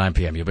 p.m. to 9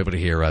 p.m. You'll be able to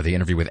hear the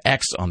interview with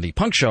X on the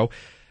Punk Show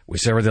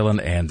with Sarah Dillon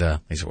and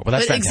Lisa. Well,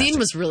 that's fantastic. Exene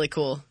was really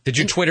cool. Did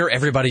you Twitter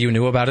everybody you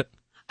knew about it?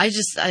 I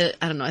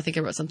don't know. I think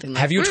I wrote something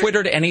like Have you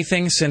Twittered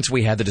anything since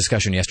we had the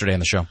discussion yesterday on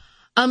the show?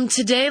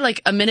 Today,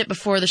 like a minute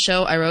before the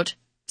show, I wrote,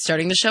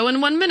 starting the show in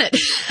 1 minute.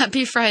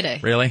 Happy Friday.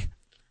 Really?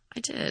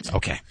 I did.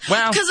 Okay.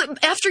 Well, because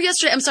after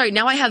yesterday, I'm sorry,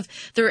 now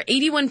there are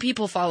 81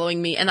 people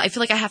following me, and I feel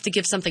like I have to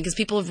give something because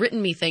people have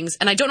written me things,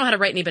 and I don't know how to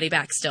write anybody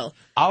back still.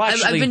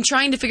 I've been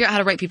trying to figure out how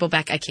to write people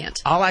back. I can't.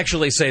 I'll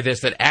actually say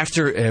this, that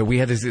after we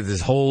had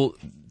this whole...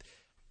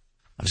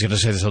 I was going to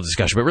say this whole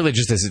discussion, but really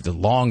just this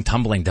long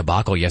tumbling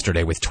debacle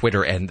yesterday with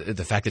Twitter and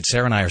the fact that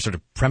Sarah and I are sort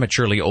of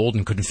prematurely old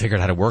and couldn't figure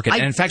out how to work it.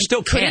 And in fact,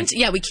 still can't.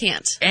 Yeah, we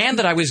can't. And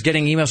that I was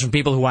getting emails from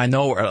people who I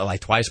know are like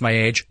twice my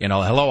age.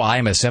 Hello, I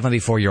am a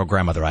 74-year-old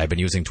grandmother. I've been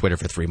using Twitter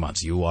for 3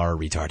 months. You are a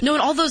retard. No,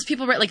 and all those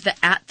people write like the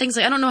 @ things.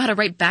 Like I don't know how to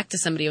write back to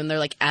somebody when they're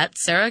like @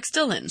 Sarah X.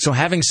 Dillon. So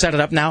having set it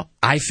up now,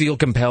 I feel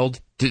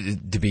compelled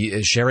to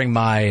be sharing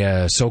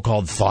my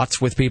so-called thoughts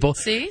with people.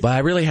 See? But I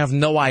really have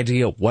no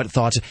idea what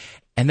thoughts...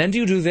 And then do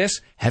you do this?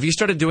 Have you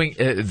started doing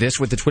this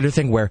with the Twitter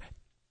thing where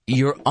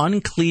you're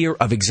unclear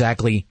of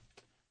exactly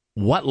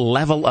what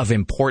level of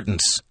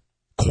importance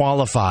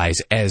qualifies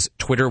as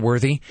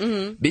Twitter-worthy?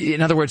 Mm-hmm.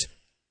 In other words,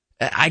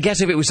 I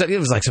guess if it was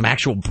like some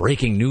actual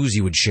breaking news,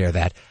 you would share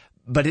that.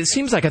 But it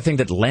seems like a thing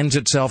that lends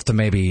itself to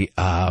maybe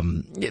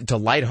to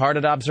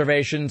lighthearted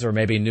observations or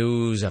maybe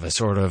news of a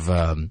sort of,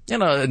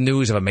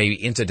 news of a maybe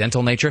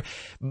incidental nature.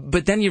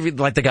 But then you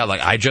read like the guy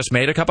like, I just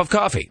made a cup of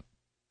coffee.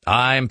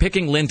 I'm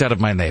picking lint out of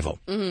my navel.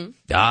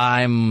 Mm-hmm.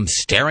 I'm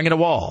staring at a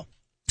wall.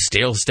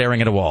 Still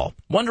staring at a wall.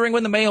 Wondering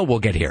when the mail will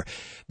get here.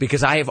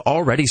 Because I have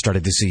already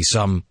started to see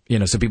some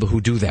people who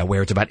do that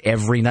where it's about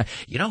every night.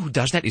 You know who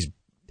does that is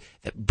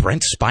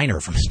Brent Spiner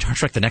from Star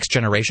Trek The Next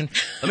Generation.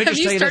 Let me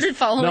just Have you started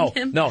following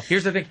him? No,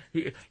 here's the thing.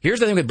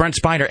 Here's the thing with Brent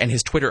Spiner and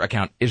his Twitter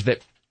account is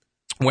that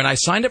when I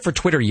signed up for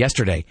Twitter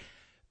yesterday,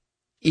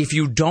 if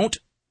you don't...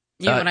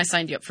 when I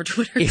signed you up for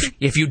Twitter.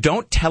 If you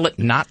don't tell it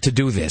not to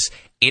do this,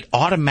 it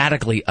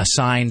automatically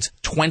assigns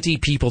 20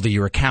 people to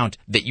your account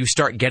that you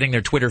start getting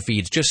their Twitter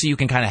feeds just so you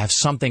can kind of have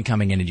something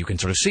coming in and you can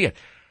sort of see it.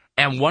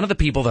 And one of the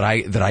people that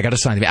I got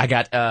assigned to me, I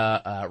got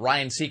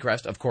Ryan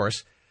Seacrest, of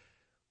course,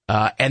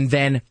 and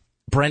then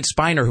Brent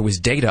Spiner, who was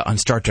Data on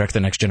Star Trek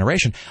The Next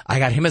Generation. I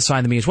got him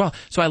assigned to me as well.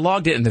 So I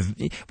logged in,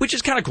 which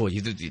is kind of cool.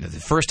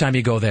 The first time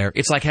you go there,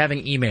 it's like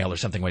having email or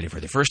something waiting for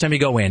you. The first time you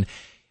go in,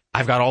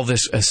 I've got all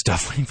this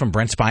stuff waiting from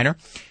Brent Spiner.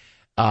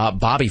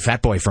 Bobby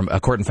Fatboy from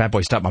Court and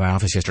Fatboy stopped by my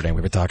office yesterday, and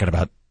we were talking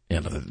about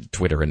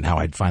Twitter and how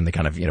I'd finally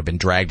kind of been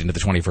dragged into the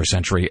 21st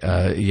century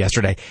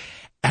yesterday.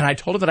 And I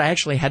told him that I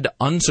actually had to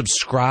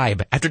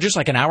unsubscribe. After just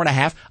like an hour and a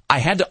half, I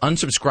had to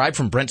unsubscribe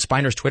from Brent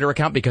Spiner's Twitter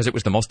account because it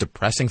was the most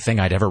depressing thing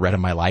I'd ever read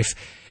in my life.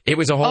 It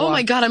was a whole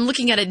my God, I'm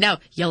looking at it now.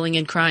 Yelling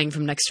and crying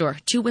from next door.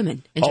 2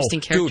 women. Interesting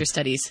character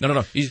studies.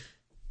 No.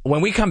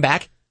 When we come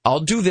back,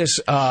 I'll do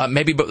this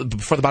maybe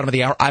before the bottom of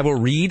the hour. I will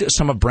read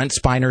some of Brent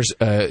Spiner's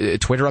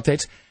Twitter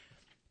updates.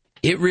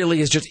 It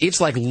really is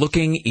it's like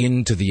looking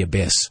into the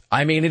abyss.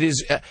 I mean, it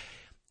is,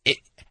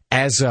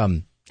 as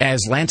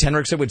Lance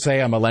Henriksen would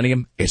say on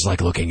Millennium, it's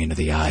like looking into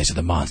the eyes of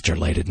the monster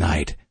late at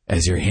night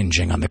as you're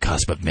hinging on the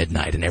cusp of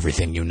midnight and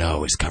everything you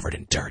know is covered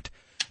in dirt.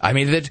 I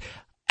mean,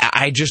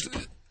 I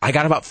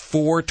got about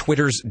 4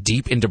 Twitters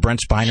deep into Brent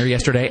Spiner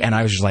yesterday, and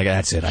I was just like,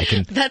 that's it.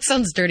 That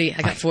sounds dirty.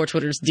 I got 4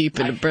 Twitters deep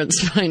into Brent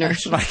Spiner.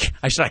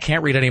 I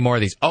can't read any more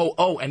of these.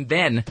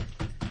 And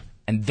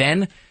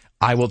then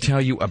I will tell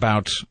you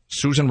about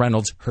Susan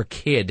Reynolds, her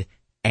kid,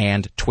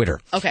 and Twitter.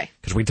 Okay.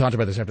 Because we talked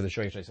about this after the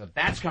show yesterday. So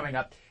that's coming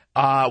up.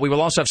 We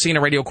will also have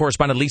CNN radio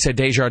correspondent Lisa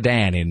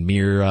Desjardins in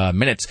mere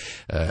minutes.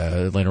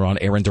 Later on,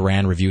 Aaron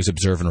Duran reviews,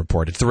 Observe, and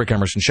Report. It's the Rick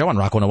Emerson Show on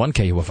Rock 101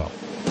 KUFO.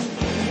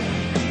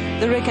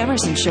 The Rick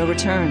Emerson Show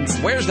returns.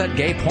 Where's that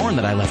gay porn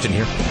that I left in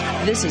here?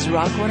 This is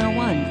Rock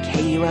 101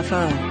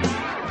 KUFO.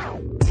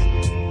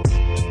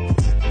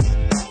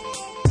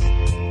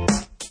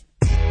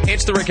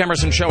 It's the Rick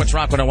Emerson Show. It's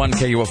Rock 101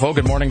 KUFO.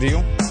 Good morning to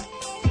you.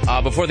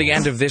 Before the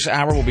end of this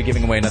hour, we'll be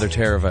giving away another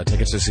pair of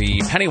tickets to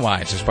see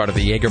Pennywise as part of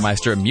the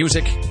Jägermeister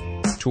Music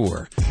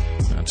Tour.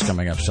 That's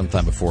coming up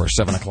sometime before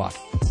 7 o'clock.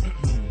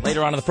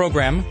 Later on in the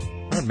program,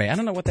 pardon me, I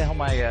don't know what the hell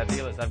my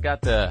deal is. I've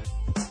got the...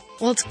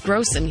 Well, it's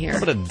gross in here. A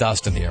little bit of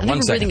dust in the air. I'm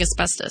One second. breathing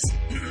asbestos.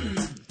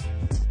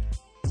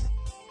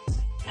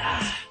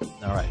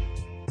 All right.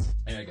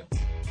 There you go.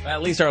 Well,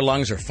 at least our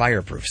lungs are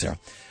fireproof, Sarah.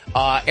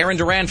 Aaron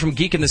Duran from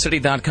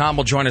geekinthecity.com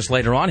will join us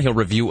later on. He'll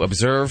review,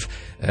 observe,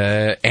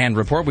 and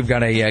report. We've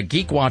got a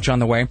Geek Watch on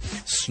the way,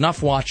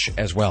 Snuff Watch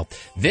as well.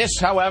 This,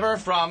 however,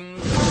 from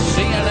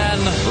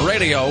CNN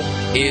Radio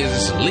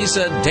is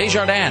Lisa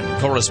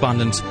Desjardins,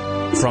 correspondent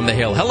from The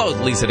Hill. Hello,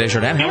 Lisa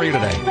Desjardins. How are you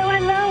today?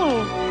 Hello.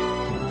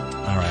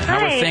 All right. How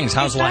are things?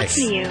 How's life? Nice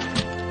to you. All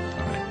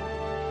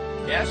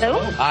right. Yes. Hello?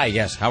 Hi,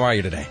 yes. How are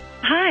you today?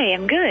 Hi,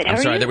 I'm good. How I'm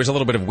are sorry, you? there was a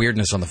little bit of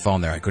weirdness on the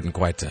phone there. I couldn't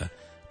quite...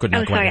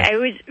 I'm sorry. I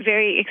was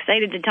very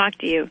excited to talk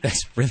to you.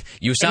 That's really,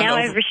 you sound. And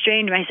now I've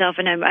restrained myself,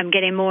 and I'm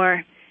getting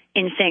more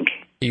in sync.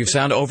 You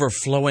sound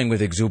overflowing with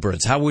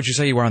exuberance. How would you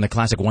say you are on the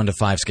classic 1 to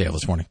 5 scale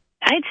this morning?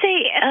 I'd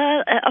say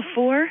a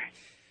 4.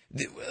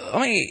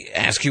 Let me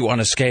ask you on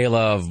a scale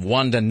of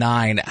 1 to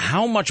 9,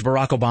 how much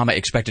Barack Obama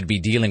expected to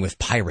be dealing with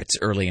pirates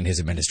early in his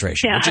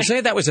administration? Yeah, would you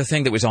say that was a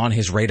thing that was on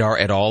his radar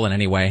at all in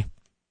any way?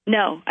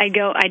 No, I'd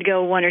go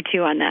 1 or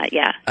 2 on that.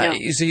 Yeah. No.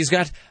 You see, it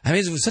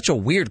was such a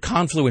weird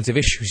confluence of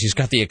issues. He's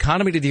got the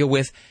economy to deal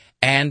with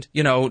and,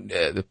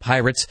 the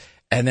pirates,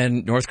 and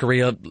then North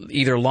Korea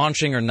either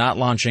launching or not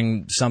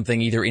launching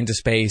something either into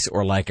space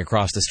or like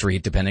across the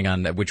street, depending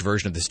on which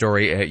version of the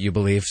story you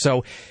believe. So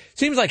it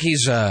seems like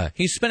he's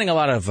spinning a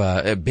lot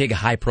of big,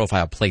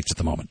 high-profile plates at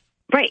the moment.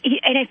 Right,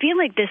 and I feel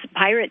like this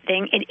pirate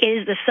thing, it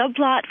is the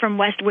subplot from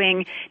West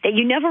Wing that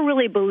you never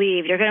really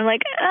believed. You're kind of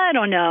like, I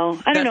don't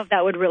know if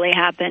that would really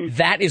happen.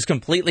 That is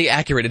completely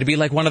accurate. It'd be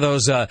like one of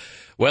those, it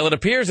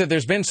appears that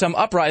there's been some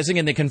uprising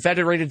in the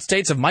Confederated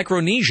States of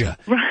Micronesia.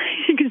 Right,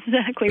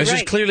 exactly This right.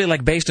 is clearly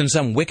like based on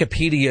some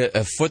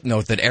Wikipedia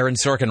footnote that Aaron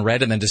Sorkin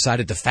read and then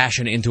decided to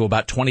fashion into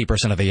about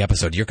 20% of the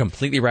episode. You're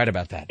completely right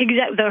about that.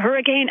 Exactly, the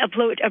hurricane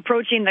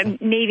approaching the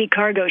Navy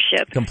cargo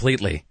ship.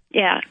 Completely.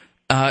 Yeah.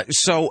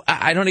 So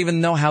I don't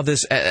even know how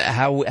this,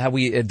 how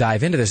we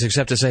dive into this,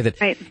 except to say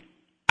that right.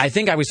 I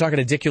think I was talking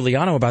to Dick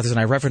Uliano about this, and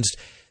I referenced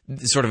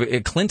sort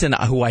of Clinton,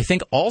 who I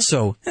think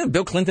also,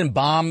 Bill Clinton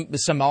bombed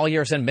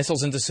Somalia or sent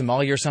missiles into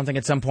Somalia or something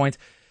at some point.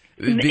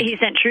 He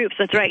sent troops.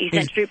 That's right. He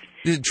sent troops.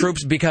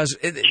 Troops because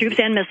troops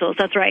and missiles.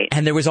 That's right.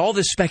 And there was all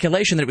this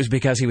speculation that it was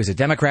because he was a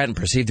Democrat and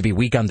perceived to be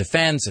weak on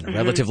defense and a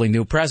relatively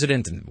new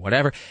president and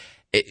whatever.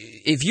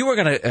 If you were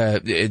going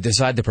to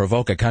decide to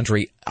provoke a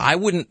country, I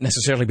wouldn't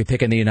necessarily be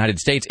picking the United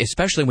States,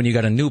 especially when you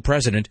got a new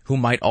president who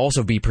might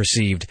also be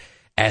perceived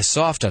as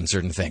soft on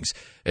certain things.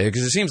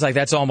 Because it seems like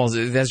that's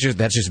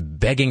just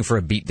begging for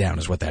a beatdown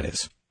is what that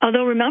is.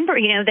 Although remember,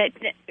 that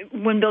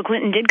when Bill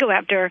Clinton did go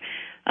after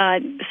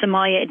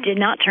Somalia, it did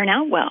not turn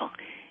out well,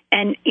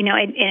 and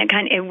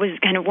it was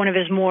kind of one of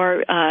his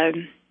more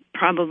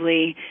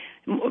probably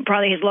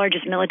his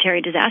largest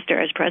military disaster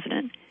as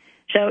president.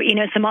 So,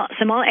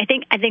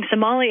 Somalia, I think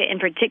Somalia in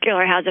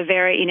particular has a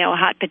very,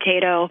 hot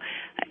potato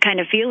kind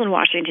of feel in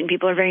Washington.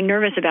 People are very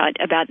nervous about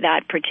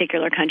that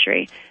particular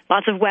country.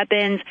 Lots of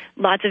weapons,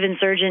 lots of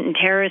insurgent and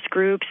terrorist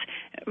groups,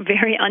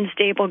 very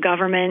unstable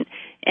government,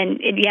 and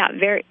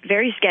very,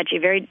 very sketchy,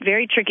 very,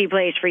 very tricky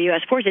place for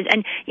U.S. forces.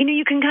 And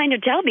you can kind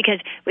of tell because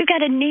we've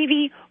got a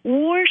Navy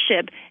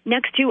warship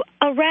next to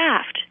a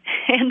raft,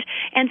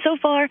 and so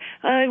far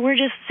we're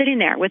just sitting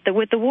there with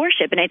the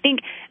warship. And I think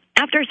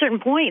after a certain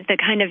point, the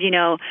kind of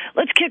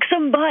let's kick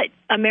some butt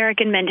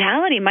American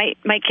mentality might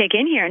kick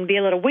in here and be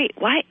a little, wait,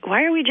 why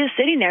are we just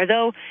sitting there?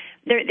 Though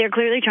they're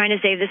clearly trying to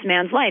save this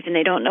man's life, and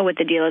they don't know what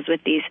the deal is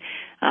with these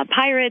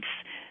pirates.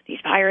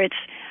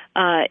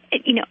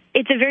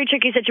 It's a very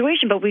tricky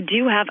situation, but we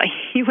do have a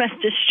U.S.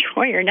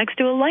 destroyer next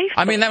to a lifeboat.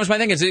 I mean, that was my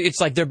thing.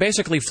 It's like they're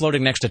basically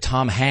floating next to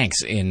Tom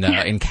Hanks in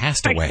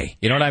Castaway. Right.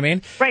 You know what I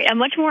mean? Right, a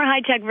much more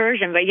high-tech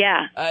version, but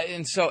yeah.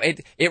 And so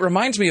it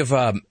reminds me of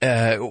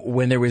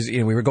when there was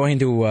we were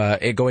going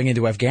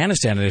into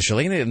Afghanistan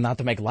initially, not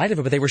to make light of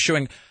it, but they were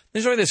showing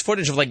there's always this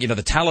footage of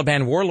the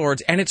Taliban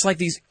warlords, and it's like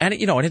these, and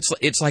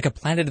it's like a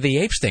Planet of the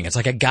Apes thing. It's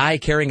like a guy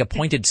carrying a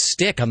pointed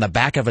stick on the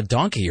back of a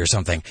donkey or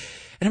something.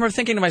 And I remember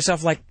thinking to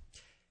myself,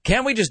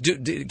 can't we just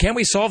can't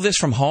we solve this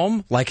from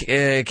home?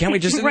 Can't we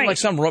just right.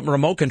 some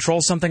remote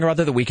control something or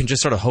other that we can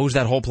just sort of hose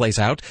that whole place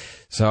out?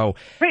 So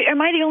right, am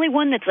I the only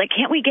one that's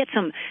can't we get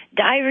some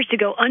divers to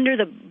go under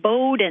the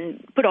boat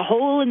and put a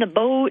hole in the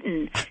boat?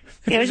 And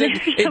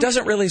it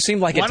doesn't really seem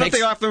like Why don't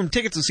they offer them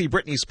tickets to see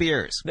Britney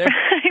Spears?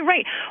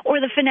 Right, or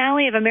the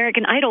finale of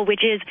American Idol,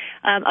 which is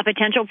a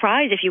potential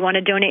prize if you want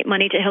to donate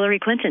money to Hillary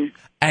Clinton.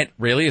 And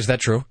really, is that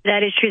true?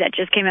 That is true. That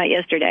just came out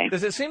yesterday.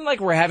 Does it seem like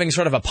we're having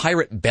sort of a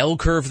pirate bell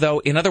curve, though?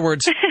 In other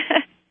words,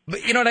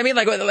 you know what I mean?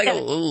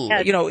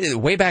 Yes.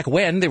 Way back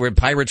when, there were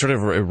pirates sort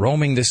of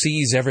roaming the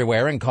seas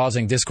everywhere and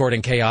causing discord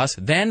and chaos.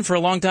 Then, for a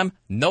long time,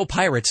 no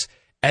pirates.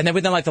 And then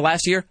within the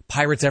last year,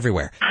 pirates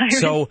everywhere.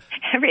 So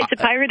it's a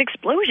pirate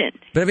explosion.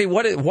 But I mean,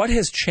 what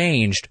has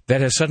changed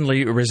that has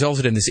suddenly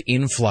resulted in this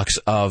influx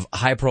of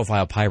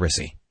high-profile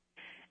piracy?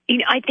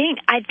 I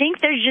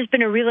think there's just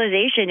been a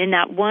realization in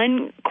that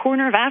one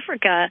corner of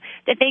Africa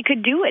that they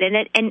could do it,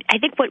 and I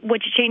think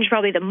what's changed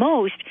probably the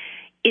most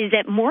is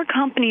that more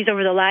companies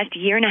over the last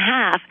year and a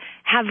half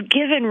have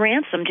given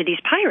ransom to these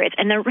pirates,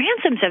 and the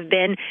ransoms have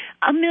been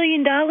 $1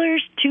 million,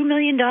 $2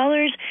 million,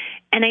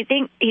 and I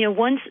think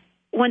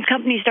once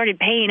companies started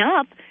paying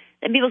up,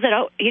 then people said,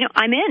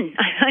 I'm in.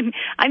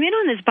 I'm in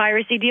on this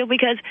piracy deal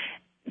because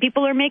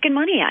people are making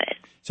money at it.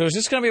 So is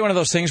this going to be one of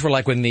those things where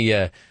when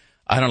the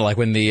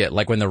when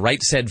the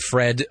Right Said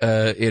Fred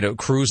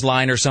cruise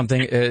line or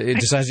something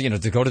decides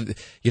to go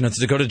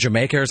to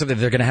Jamaica or something,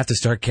 they're going to have to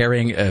start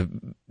carrying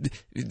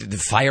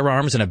the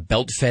firearms and a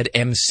belt-fed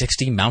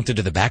M60 mounted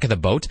to the back of the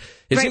boat?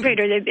 Right, or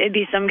it'd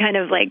be some kind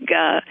of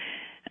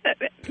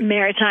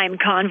maritime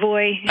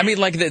convoy. I mean,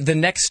 the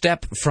next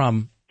step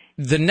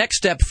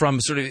from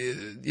sort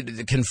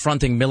of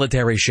confronting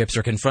military ships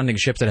or confronting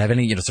ships that have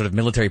any sort of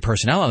military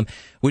personnel on them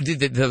would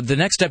the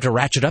next step to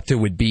ratchet up to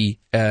would be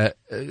a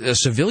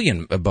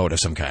civilian boat of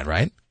some kind,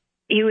 right?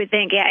 You would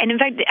think, yeah. And in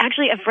fact,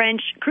 actually, a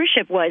French cruise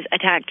ship was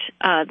attacked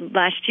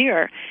last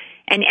year,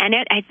 and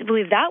I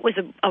believe that was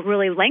a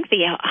really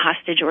lengthy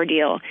hostage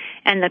ordeal,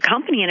 and the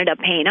company ended up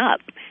paying up.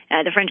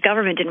 The French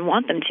government didn't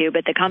want them to,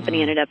 but the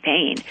company ended up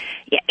paying.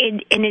 Yeah,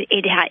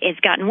 it's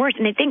gotten worse,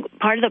 and I think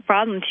part of the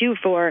problem too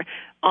for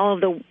all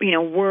of the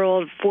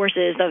world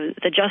forces of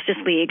the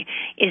Justice League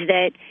is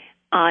that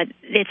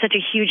it's such a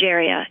huge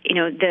area.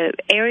 The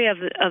area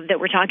of that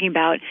we're talking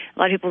about, a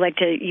lot of people like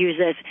to use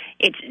this.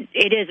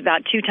 It is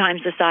about 2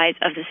 times the size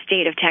of the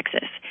state of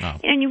Texas,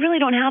 and you really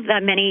don't have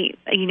that many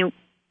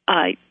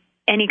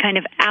any kind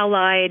of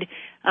allied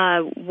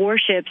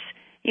warships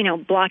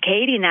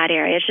blockading that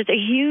area. It's just a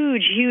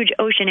huge, huge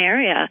ocean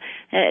area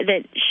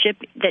that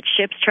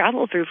ships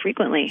travel through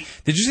frequently.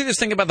 Did you see this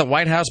thing about the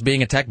White House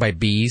being attacked by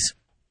bees?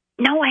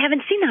 No, I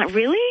haven't seen that.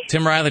 Really?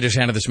 Tim Riley just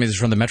handed this to me. This is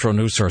from the Metro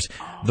News source.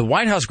 The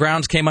White House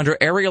grounds came under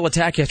aerial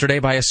attack yesterday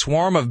by a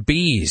swarm of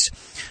bees.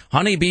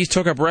 Honeybees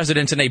took up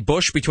residence in a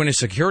bush between a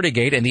security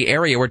gate and the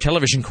area where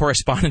television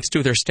correspondents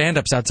do their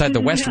stand-ups outside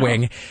the West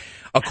Wing.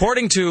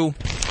 According to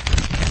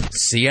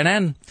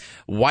CNN,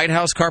 White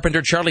House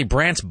carpenter Charlie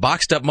Brantz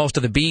boxed up most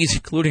of the bees,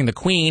 including the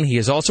queen. He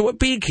is also a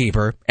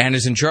beekeeper and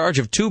is in charge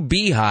of 2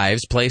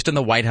 beehives placed in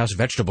the White House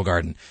vegetable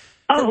garden.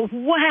 Oh,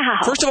 wow.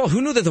 First of all,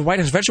 who knew that the White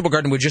House vegetable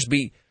garden would just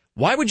be...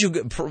 Why would you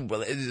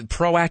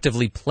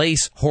proactively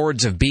place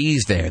hordes of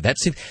bees there? That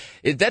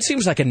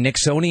seems like a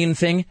Nixonian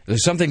thing.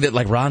 There's something that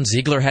Ron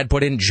Ziegler had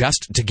put in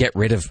just to get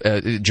rid of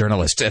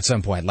journalists at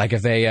some point.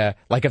 If they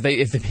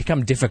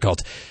become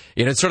difficult,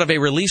 it's sort of a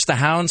release the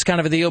hounds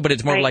kind of a deal, but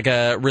it's more like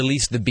a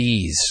release the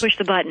bees. Push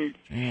the button.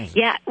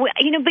 Yeah, well,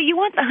 but you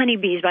want the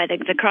honeybees by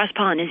the cross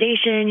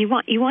pollination. You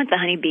want the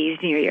honeybees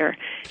near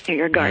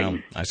your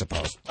garden. Well, I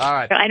suppose. All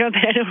right. I don't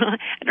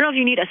know if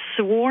you need a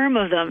swarm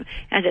of them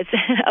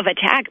of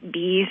attack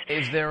bees.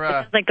 Is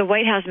there like the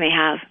White House may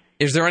have?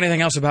 Is there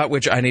anything else about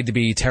which I need to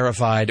be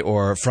terrified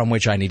or from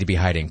which I need to be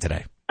hiding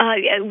today?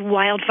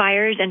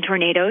 Wildfires and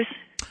tornadoes.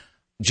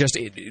 Just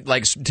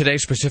today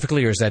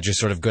specifically, or is that just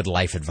sort of good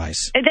life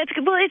advice? It's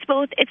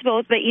both. It's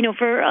both. But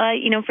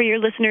for your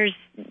listeners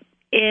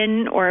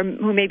in or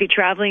who may be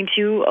traveling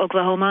to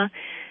Oklahoma,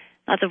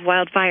 lots of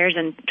wildfires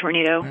and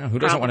tornado. Who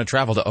doesn't want to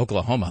travel to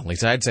Oklahoma,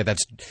 Lisa?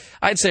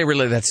 I'd say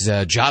really that's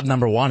job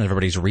number one on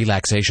everybody's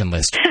relaxation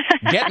list.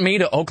 Get me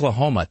to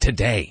Oklahoma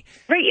today.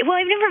 Right. Well,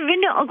 I've never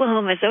been to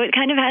Oklahoma, so it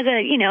kind of has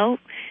a,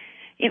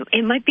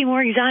 it might be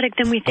more exotic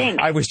than we think.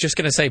 I was just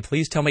going to say,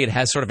 please tell me it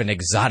has sort of an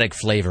exotic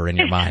flavor in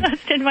your mind.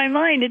 In my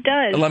mind, it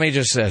does. Let me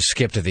just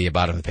skip to the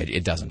bottom of the page.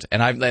 It doesn't.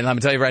 And I'm going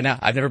to tell you right now,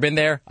 I've never been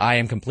there. I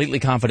am completely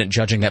confident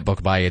judging that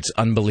book by its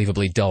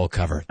unbelievably dull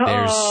cover.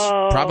 There's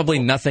probably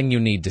nothing you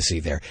need to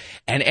see there.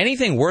 And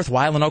anything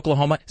worthwhile in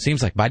Oklahoma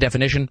seems like, by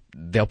definition,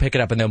 they'll pick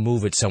it up and they'll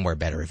move it somewhere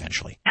better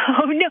eventually.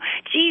 Oh, no.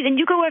 Geez, and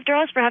you go after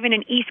us for having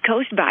an East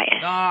Coast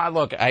bias.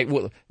 Look,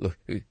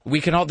 we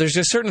can all. There's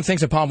just certain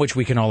things upon which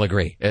we can all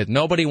agree.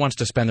 Nobody wants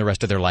to spend the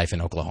rest of their life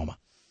in Oklahoma.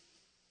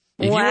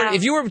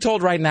 If you were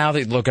told right now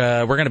that, look,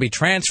 we're going to be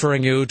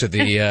transferring you to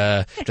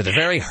the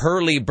very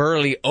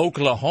hurly-burly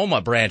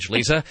Oklahoma branch,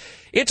 Lisa,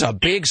 it's a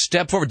big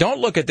step forward. Don't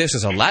look at this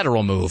as a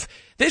lateral move.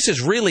 This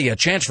is really a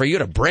chance for you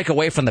to break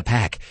away from the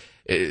pack.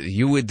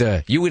 You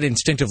would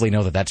instinctively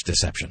know that that's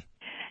deception.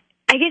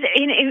 I guess,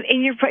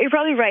 and you're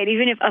probably right.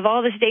 Even if of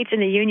all the states in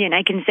the union,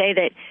 I can say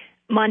that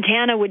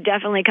Montana would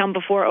definitely come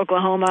before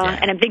Oklahoma,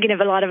 and I'm thinking of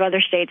a lot of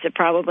other states that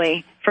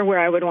probably for where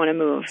I would want to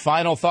move.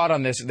 Final thought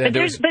on this: but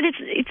it's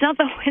not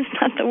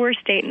the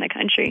worst state in the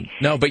country.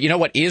 No, but you know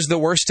what is the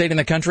worst state in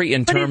the country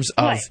in terms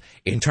of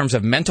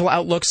mental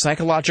outlook,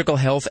 psychological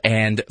health,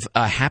 and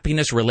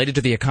happiness related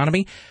to the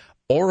economy?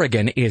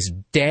 Oregon is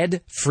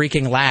dead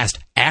freaking last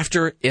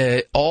after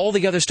all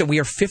the other stuff. We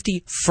are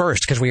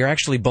 51st because we are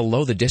actually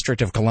below the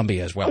District of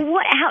Columbia as well.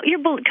 What? How?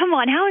 Come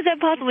on. How is that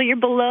possible? You're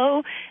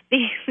below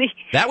the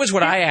That was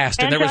what I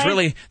asked, and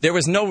there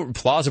was no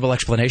plausible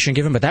explanation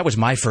given. But that was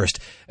my first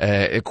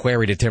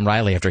query to Tim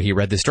Riley after he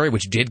read this story,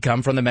 which did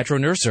come from the Metro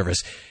News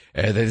Service.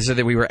 They said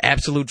that we were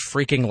absolute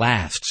freaking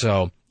last.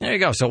 So there you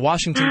go. So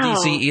Washington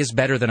D.C. is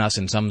better than us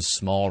in some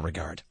small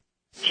regard.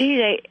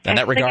 Geez, and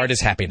that regard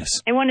is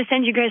happiness. I want to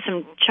send you guys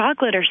some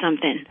chocolate or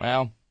something.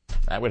 Well,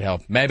 that would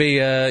help. Maybe,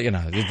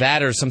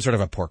 that or some sort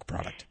of a pork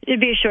product. It'd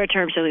be a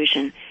short-term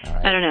solution.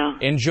 Right. I don't know.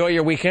 Enjoy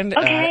your weekend.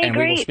 Okay, and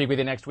great. We will speak with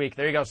you next week.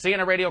 There you go.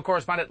 CNN radio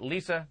correspondent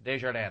Lisa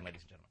Desjardins,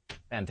 ladies and gentlemen.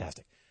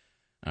 Fantastic.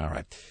 All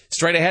right.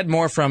 Straight ahead,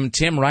 more from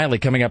Tim Riley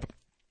coming up.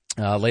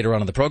 Later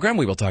on in the program,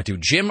 we will talk to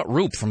Jim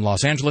Roop from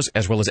Los Angeles,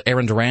 as well as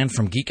Aaron Duran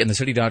from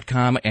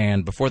GeekInTheCity.com.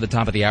 And before the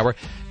top of the hour,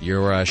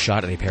 your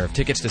shot at a pair of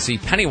tickets to see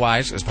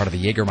Pennywise as part of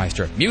the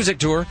Jägermeister Music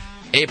Tour,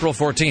 April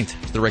 14th.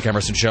 It's the Rick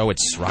Emerson Show.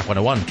 It's Rock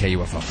 101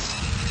 KUFO.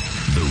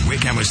 The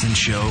Rick Emerson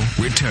Show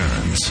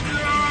returns.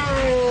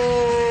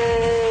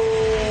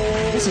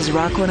 This is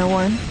Rock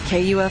 101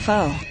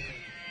 KUFO.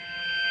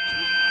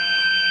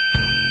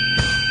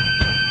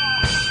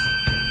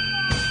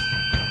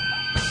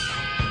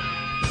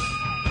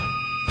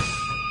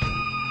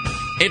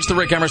 It's the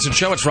Rick Emerson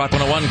Show. It's Rock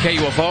 101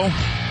 KUFO.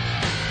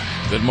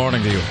 Good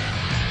morning to you.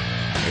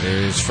 It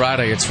is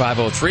Friday. It's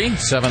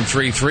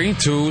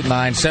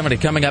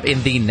 503-733-2970. Coming up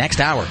in the next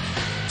hour,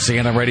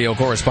 CNN radio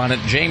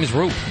correspondent James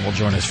Roop will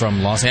join us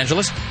from Los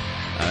Angeles.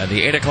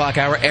 The 8 o'clock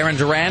hour, Aaron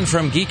Duran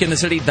from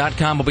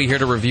GeekInTheCity.com will be here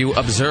to review,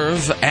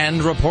 observe,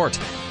 and report.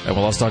 And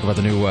we'll also talk about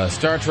the new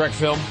Star Trek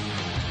film.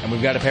 And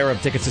we've got a pair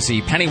of tickets to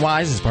see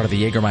Pennywise as part of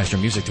the Jägermeister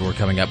Music Tour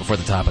coming up before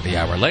the top of the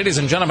hour. Ladies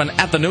and gentlemen,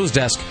 at the news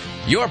desk,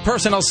 your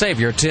personal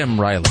savior, Tim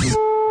Riley.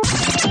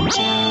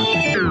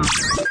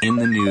 In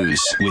the news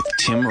with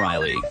Tim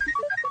Riley.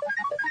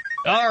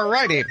 All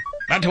righty.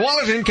 A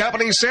Tualatin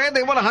company said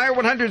they want to hire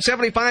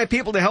 175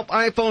 people to help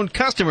iPhone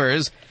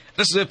customers.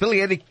 This is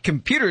Affiliated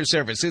Computer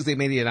Services. They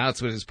made the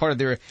announcement as part of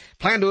their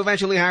plan to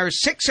eventually hire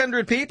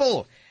 600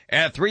 people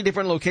at 3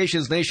 different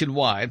locations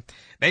nationwide.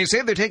 They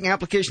say they're taking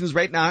applications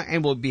right now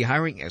and will be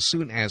hiring as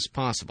soon as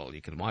possible.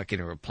 You can walk in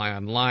or apply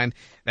online.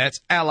 That's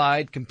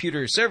Allied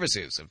Computer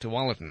Services of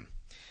Tualatin.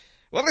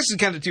 Well, this is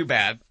kind of too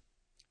bad.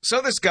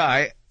 So this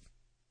guy,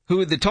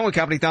 who the towing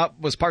company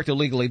thought was parked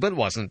illegally, but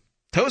wasn't,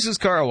 tows his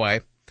car away.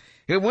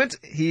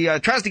 He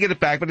tries to get it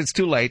back, but it's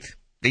too late.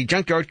 The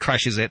junkyard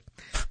crushes it.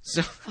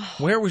 So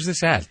where was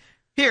this at?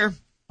 Here.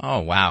 Oh,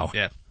 wow.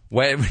 Yeah.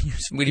 What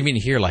do you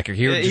mean here? Like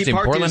here, just in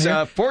Portland? He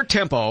parked his Ford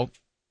Tempo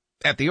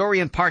at the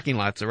Orient parking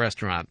lot. It's a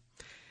restaurant.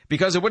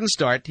 Because it wouldn't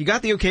start. He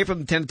got the okay from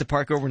the tenant to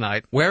park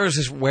overnight. Where is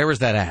this? Where is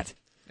that at?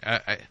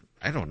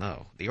 I don't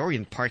know. The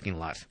Orient parking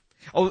lot.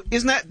 Oh,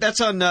 that's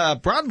on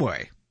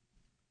Broadway.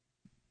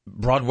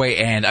 Broadway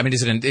and, I mean,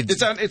 is it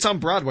It's on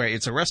Broadway.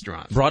 It's a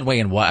restaurant. Broadway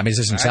and what? I mean, is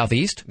this in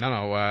Southeast?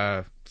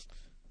 No.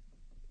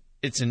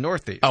 It's in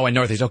Northeast. Oh, in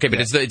Northeast. Okay,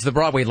 but it's the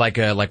Broadway like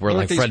where Northeast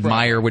like Fred Broadway.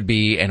 Meyer would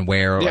be and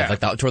where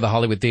toward the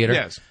Hollywood Theater?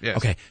 Yes.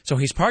 Okay, so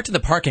he's parked in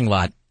the parking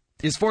lot.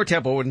 His Ford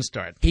Tempo wouldn't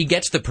start. He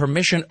gets the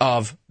permission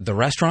of the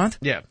restaurant?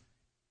 Yeah.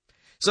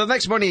 So the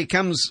next morning he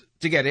comes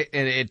to get it,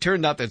 and it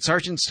turned out that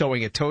Sergeant's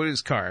Towing had towed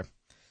his car.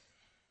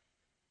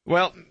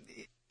 Well,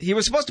 he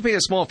was supposed to pay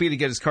a small fee to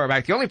get his car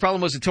back. The only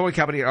problem was the towing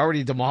company had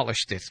already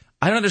demolished it.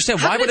 I don't understand.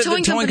 Why would the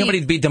towing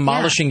company be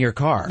demolishing your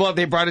car? Well,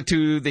 they brought it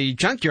to the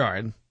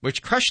junkyard,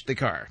 which crushed the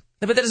car.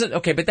 No, but that doesn't.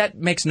 Okay, but that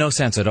makes no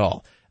sense at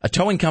all. A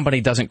towing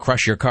company doesn't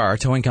crush your car. A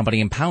towing company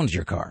impounds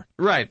your car.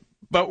 Right.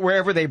 But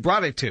wherever they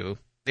brought it to,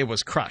 it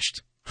was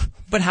crushed.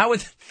 But how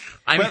would...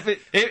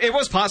 It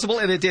was possible,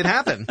 and it did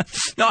happen.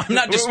 No, I'm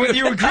not Whether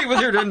you agree with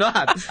it or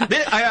not.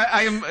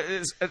 I am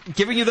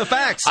giving you the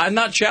facts. I'm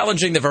not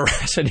challenging the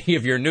veracity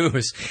of your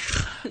news.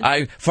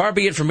 Far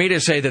be it from me to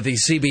say that the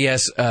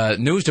CBS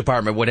news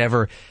department would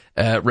ever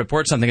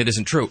report something that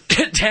isn't true.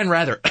 10,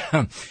 rather.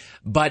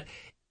 But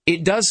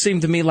it does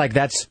seem to me like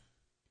that's...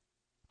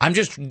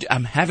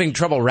 I'm having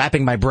trouble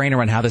wrapping my brain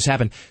around how this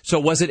happened. So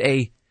was it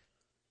a...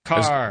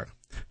 Car.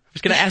 I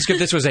was going to ask if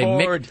this was a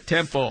Ford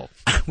Temple.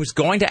 I was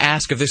going to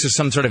ask if this is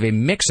some sort of a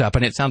mix-up,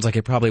 and it sounds like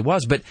it probably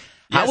was. But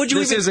how would you?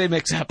 This is a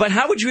mix-up. But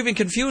how would you even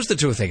confuse the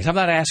two things? I'm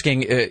not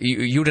asking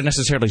you to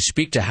necessarily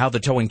speak to how the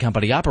towing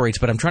company operates,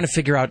 but I'm trying to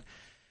figure out.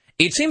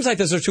 It seems like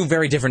those are two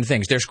very different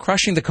things. There's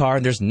crushing the car,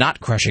 and there's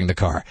not crushing the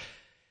car.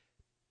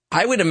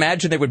 I would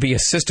imagine there would be a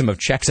system of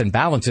checks and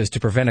balances to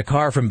prevent a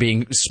car from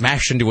being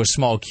smashed into a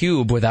small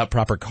cube without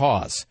proper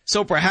cause.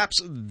 So perhaps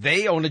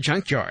they own a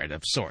junkyard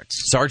of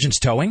sorts. Sergeant's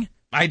Towing?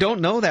 I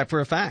don't know that for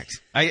a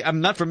fact.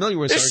 I'm not familiar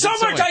with There's so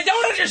Sergeant much Towing. I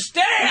don't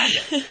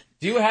understand!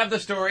 Do you have the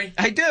story?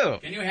 I do.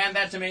 Can you hand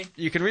that to me?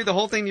 You can read the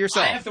whole thing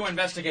yourself. I have to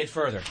investigate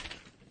further.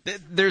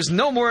 There's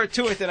no more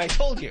to it than I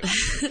told you.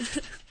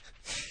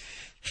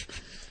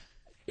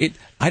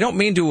 I don't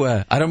mean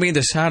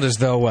to sound as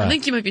though... I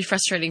think you might be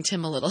frustrating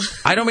Tim a little.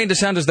 I don't mean to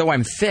sound as though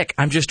I'm thick.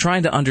 I'm just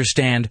trying to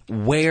understand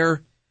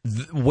where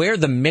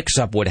the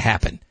mix-up would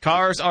happen.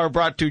 Cars are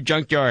brought to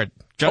junkyard.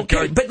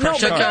 Okay, but no.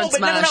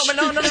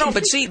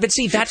 But see,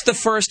 that's the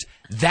first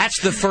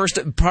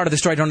part of the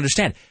story I don't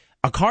understand.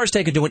 A car is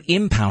taken to an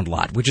impound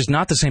lot, which is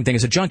not the same thing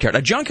as a junkyard.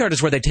 A junkyard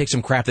is where they take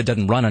some crap that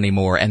doesn't run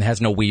anymore and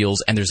has no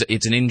wheels, and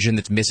it's an engine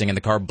that's missing, and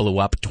the car blew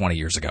up 20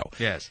 years ago.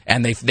 Yes.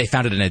 And they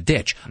found it in a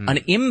ditch. An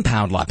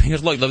impound lot.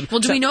 Because look, well,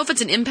 do we know if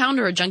it's an impound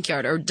or a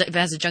junkyard, or if it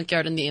has a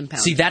junkyard in the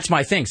impound? See, that's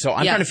my thing. So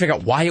I'm trying to figure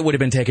out why it would have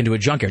been taken to a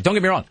junkyard. Don't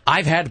get me wrong.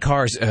 I've had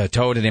cars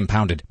towed and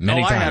impounded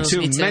many times. I have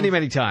too.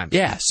 Many times.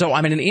 Yeah. So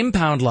I'm in an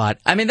impound lot.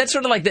 I mean, that's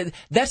sort of like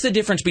that's the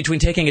difference between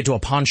taking it to a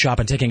pawn shop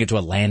and taking it to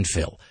a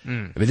landfill. I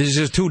mean, this is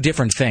just two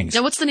different things.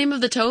 Now, what's the name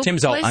of the tow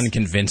Tim's all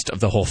unconvinced of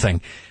the whole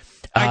thing.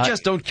 I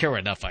just don't care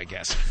enough, I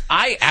guess.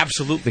 I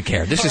absolutely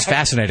care. This is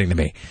fascinating to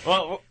me.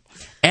 Well,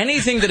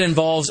 anything that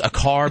involves a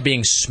car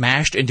being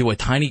smashed into a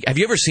tiny... Have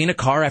you ever seen a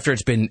car after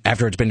it's been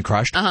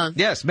crushed? Uh-huh.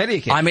 Yes, many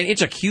occasions. I mean,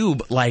 it's a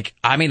cube,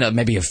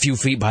 maybe a few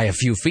feet by a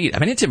few feet. I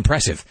mean, it's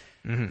impressive.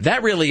 Mm-hmm.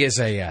 That really is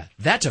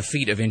that's a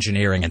feat of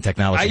engineering and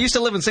technology. I used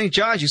to live in St.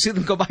 John's. You see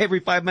them go by every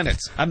 5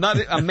 minutes. I'm not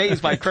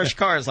amazed by crushed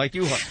cars like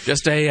you are.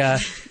 Just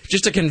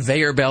a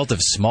conveyor belt of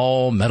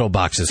small metal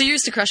boxes. So you're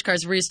used to crushed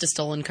cars. We're used to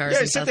stolen cars.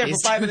 Yeah, in sit there for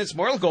Southeast. 5 minutes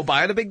more. It'll go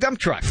by in a big dump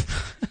truck.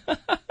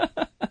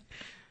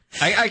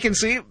 I can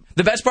see.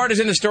 The best part is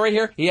in the story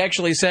here. He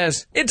actually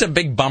says it's a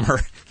big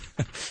bummer.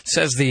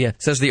 says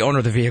the owner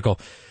of the vehicle.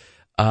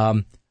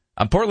 A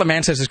Portland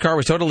man says his car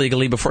was towed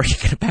illegally before he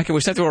got it back. It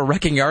was sent to a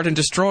wrecking yard and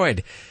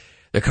destroyed.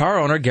 The car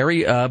owner,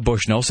 Gary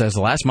Bushnell, says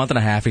the last month and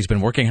a half he's been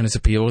working on his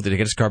appeal to get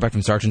his car back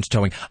from Sergeant's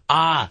Towing.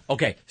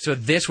 Okay. So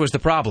this was the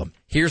problem.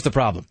 Here's the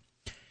problem.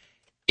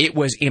 It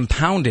was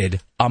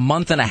impounded a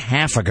month and a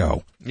half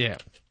ago. Yeah.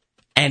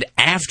 And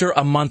after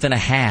a month and a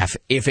half,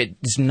 if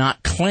it's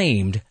not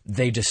claimed,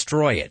 they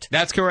destroy it.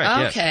 That's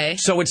correct. Okay.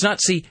 Yes. So it's not,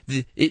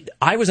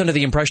 I was under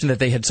the impression that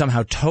they had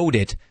somehow towed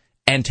it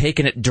and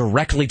taken it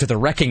directly to the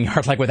wrecking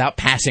yard, like without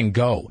passing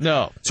go.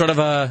 No. Sort of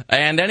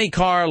and any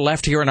car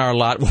left here in our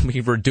lot will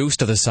be reduced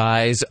to the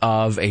size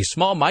of a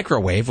small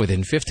microwave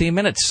within 15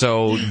 minutes.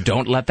 So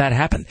don't let that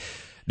happen.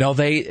 No,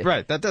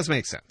 Right, that does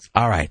make sense.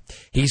 All right.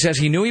 He says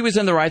he knew he was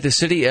in the right, the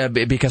city,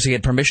 because he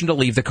had permission to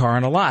leave the car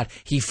in a lot.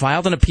 He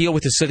filed an appeal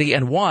with the city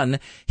and won.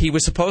 He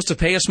was supposed to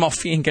pay a small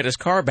fee and get his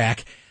car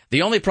back.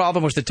 The only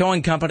problem was the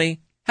towing company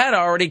had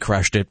already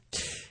crushed it.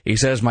 He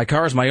says, my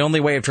car is my only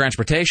way of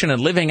transportation,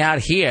 and living out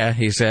here,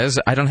 he says,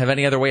 I don't have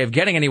any other way of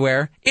getting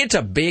anywhere. It's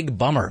a big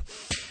bummer.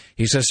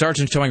 He says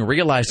Sergeant Towing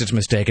realized its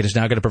mistake and is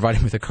now going to provide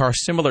him with a car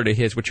similar to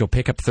his, which he'll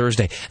pick up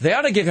Thursday. They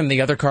ought to give him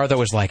the other car,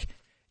 though, as like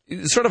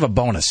sort of a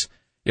bonus.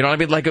 You know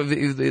what I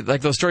mean?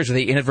 Like those stories where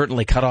they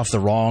inadvertently cut off the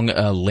wrong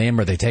limb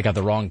or they take out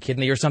the wrong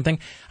kidney or something.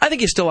 I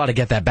think you still ought to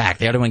get that back.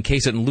 They ought to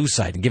encase it in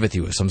lucite and give it to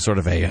you as some sort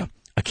of a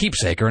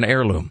keepsake or an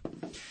heirloom.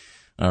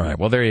 All right.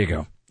 Well, there you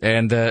go.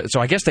 And so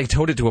I guess they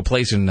towed it to a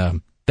place in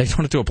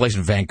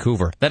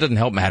Vancouver. That doesn't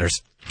help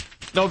matters.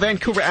 No,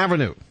 Vancouver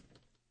Avenue.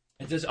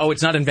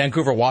 It's not in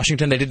Vancouver,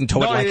 Washington. They didn't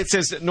tow it. No, it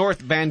says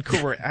North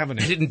Vancouver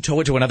Avenue. They didn't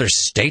tow it to another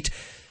state.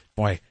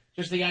 Boy,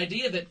 just the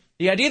idea that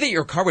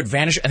your car would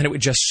vanish and then it would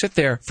just sit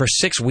there for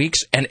 6 weeks,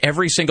 and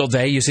every single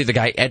day you see the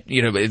guy,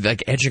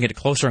 edging it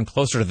closer and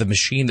closer to the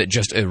machine that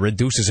just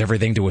reduces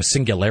everything to a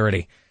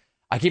singularity.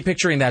 I keep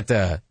picturing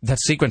that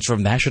sequence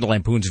from National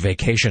Lampoon's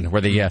Vacation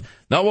where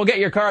no, we'll get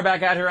your car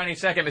back out here any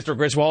second, Mr.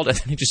 Griswold. And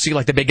then you just see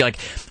like the big,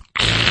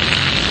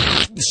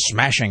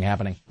 smashing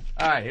happening.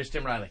 All right, here's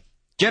Tim Riley.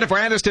 Jennifer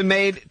Aniston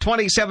made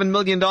 $27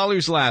 million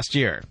last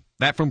year.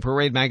 That from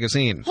Parade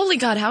Magazine. Holy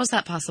God, how is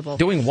that possible?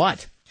 Doing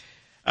what?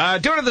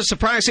 Doing the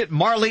surprise hit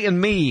Marley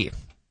and Me.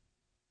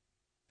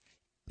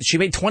 She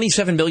made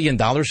 $27 million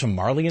from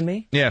Marley and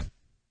Me? Yeah.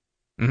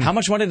 How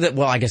much money did that?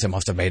 Well, I guess it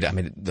must have made,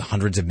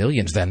 hundreds of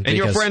millions then. And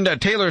your friend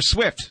Taylor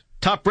Swift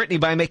topped Britney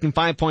by making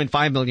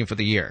 $5.5 million for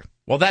the year.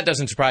 Well, that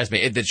doesn't surprise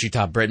me that she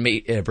topped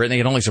Britney.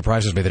 It only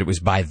surprises me that it was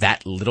by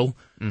that little,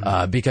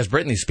 because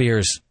Britney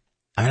Spears,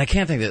 I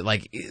can't think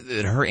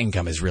that her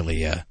income is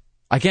really,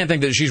 I can't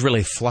think that she's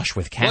really flush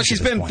with cash. Well,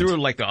 she's been through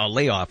a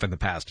layoff in the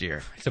past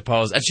year, I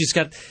suppose. And she's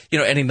got,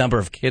 any number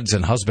of kids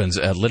and husbands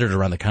littered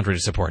around the country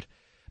to support.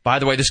 By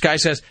the way, this guy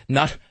says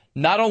not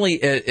only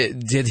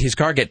did his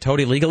car get towed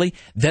illegally,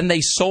 then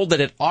they sold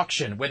it at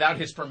auction without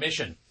his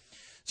permission.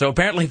 So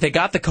apparently they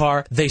got the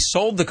car, they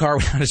sold the car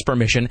without his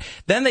permission,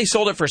 then they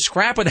sold it for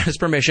scrap without his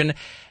permission,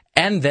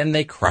 and then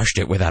they crushed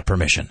it without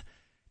permission.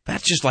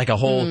 That's just like a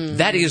whole,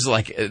 that is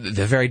like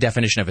the very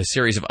definition of a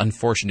series of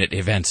unfortunate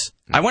events.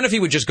 I wonder if he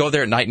would just go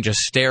there at night and just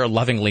stare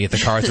lovingly at the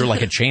car through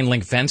like a chain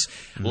link fence,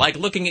 like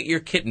looking at your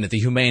kitten at the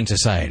Humane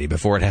Society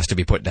before it has to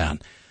be put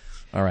down.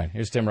 All right,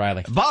 here's Tim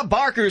Riley. Bob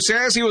Barker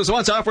says he was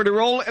once offered a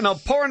role in a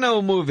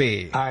porno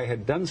movie. I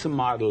had done some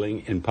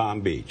modeling in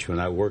Palm Beach when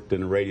I worked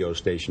in a radio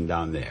station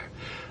down there.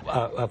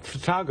 A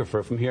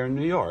photographer from here in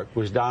New York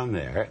was down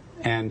there,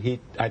 and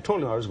I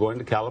told him I was going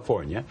to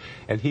California,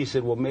 and he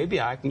said, well,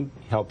 maybe I can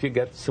help you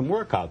get some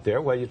work out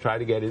there while you try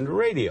to get into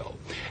radio.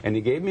 And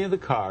he gave me the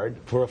card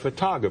for a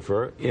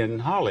photographer in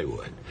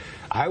Hollywood.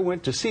 I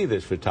went to see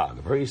this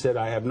photographer. He said,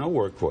 I have no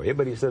work for you,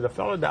 but he said, a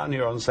fellow down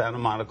here on Santa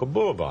Monica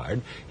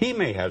Boulevard, he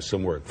may have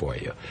some work for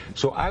you.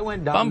 So I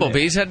went down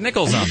Bumblebees there. had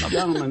nickels on them.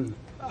 Gentlemen,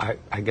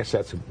 I guess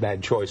that's a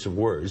bad choice of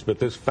words, but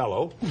this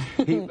fellow,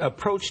 he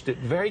approached it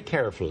very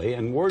carefully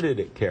and worded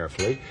it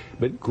carefully,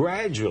 but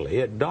gradually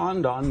it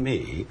dawned on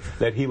me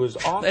that he was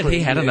offering that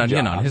he had an me a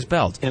onion job on his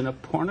belt in a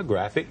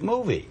pornographic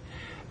movie.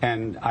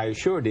 And I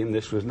assured him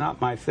this was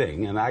not my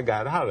thing, and I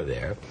got out of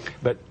there.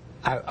 But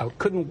I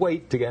couldn't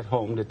wait to get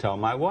home to tell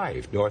my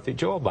wife, Dorothy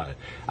Jo, about it.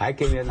 I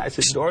came in and I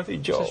said, Dorothy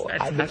Jo,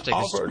 I've been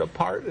offered a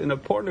part in a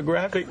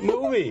pornographic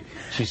movie.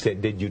 She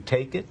said, did you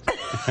take it?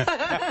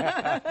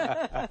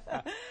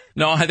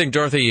 No, I think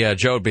Dorothy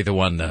Jo would be the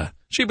one,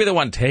 she'd be the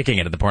one taking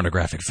it in the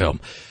pornographic film.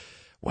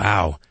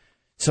 Wow.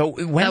 So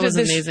when did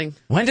amazing.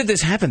 When did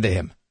this happen to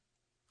him?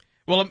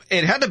 Well,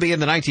 it had to be in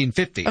the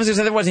 1950s. I was going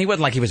to say, he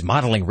wasn't like he was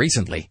modeling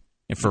recently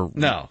for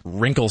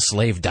Wrinkle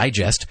Slave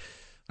Digest.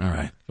 All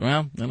right.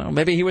 Well,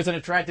 maybe he was an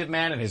attractive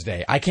man in his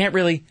day. I can't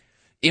really,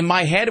 in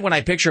my head, when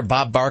I picture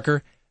Bob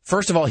Barker,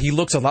 first of all, he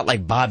looks a lot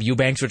like Bob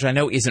Eubanks, which I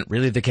know isn't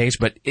really the case,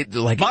 but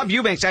Bob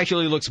Eubanks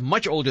actually looks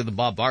much older than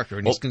Bob Barker,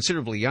 and he's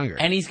considerably younger.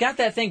 And he's got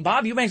that thing,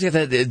 Bob Eubanks got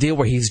that deal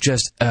where he's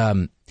just,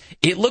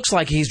 it looks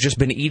like he's just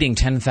been eating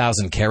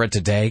 10,000 carrots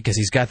a day, because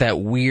he's got that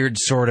weird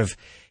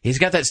he's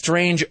got that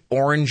strange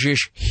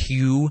orangish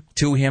hue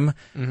to him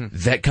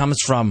that comes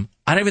from,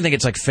 I don't even think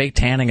it's like fake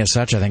tanning as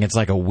such. I think it's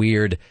like a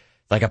weird,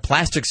 like a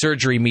plastic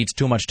surgery meets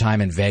too much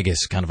time in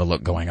Vegas kind of a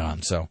look going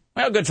on. So,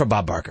 well, good for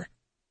Bob Barker.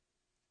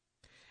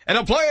 An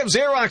employee of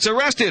Xerox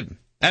arrested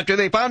after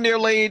they found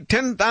nearly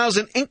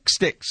 10,000 ink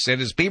sticks at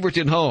his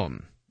Beaverton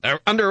home.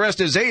 Under arrest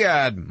is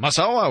Zayad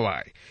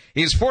Masawawai.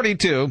 He's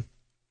 42,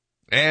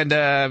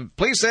 and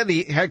police said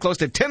he had close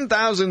to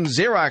 10,000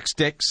 Xerox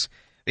sticks.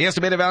 The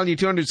estimated value,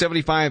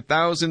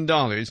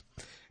 $275,000.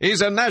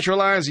 He's a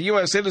naturalized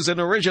U.S. citizen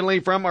originally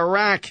from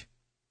Iraq,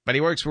 but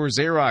he works for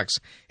Xerox.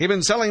 He'd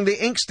been selling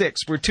the ink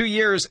sticks for 2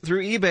 years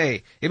through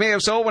eBay. He may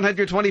have sold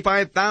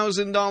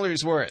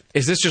 $125,000 worth.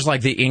 Is this just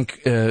like the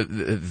ink,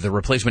 the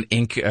replacement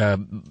ink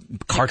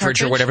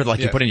cartridge or whatever,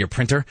 like you put in your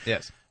printer?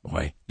 Yes.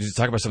 Boy, you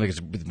talk about something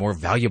that's more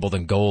valuable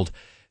than gold.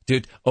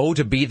 Dude,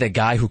 to be the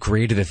guy who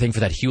created the thing for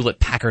that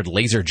Hewlett-Packard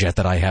laser jet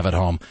that I have at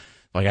home.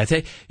 Like I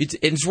say,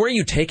 it's where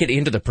you take it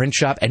into the print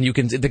shop and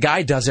the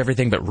guy does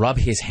everything but rub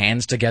his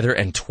hands together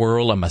and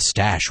twirl a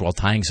mustache while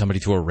tying somebody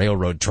to a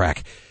railroad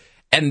track.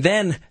 And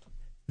then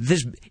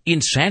this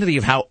insanity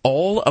of how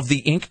all of the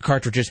ink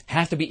cartridges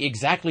have to be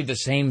exactly the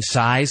same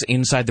size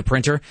inside the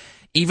printer,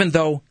 even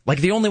though, like,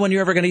 the only one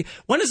you're ever going to...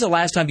 When is the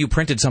last time you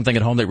printed something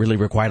at home that really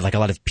required, like, a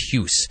lot of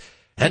puce?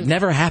 That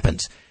never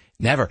happens.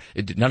 Never.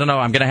 No,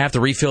 I'm going to have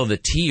to refill the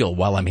teal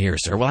while I'm here,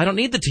 sir. Well, I don't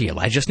need the teal.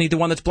 I just need the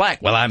one that's black.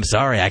 Well, I'm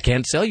sorry. I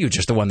can't sell you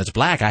just the one that's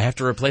black. I have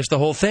to replace the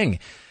whole thing.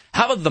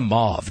 How about the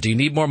mauve? Do you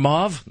need more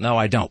mauve? No,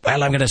 I don't.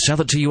 Well, I'm going to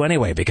sell it to you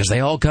anyway because they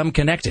all come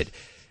connected.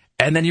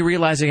 And then you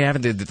realize you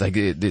have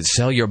to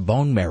sell your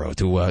bone marrow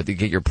to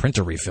get your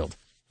printer refilled.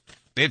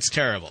 It's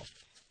terrible.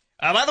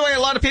 By the way, a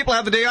lot of people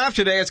have the day off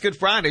today. It's Good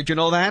Friday. Did you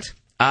know that?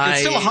 It's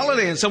still a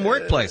holiday in some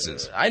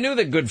workplaces. I knew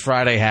that Good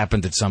Friday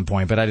happened at some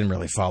point, but I didn't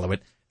really follow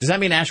it. Does that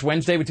mean Ash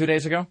Wednesday was 2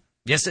 days ago?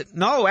 Yes.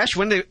 No, Ash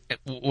Wednesday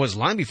was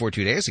long before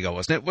 2 days ago,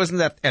 wasn't it? Wasn't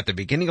that at the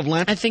beginning of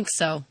Lent? I think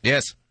so.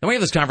 Yes. And we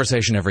have this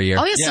conversation every year.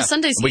 Oh, yes, so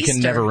Sunday's we Easter. We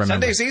can never remember.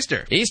 Sunday's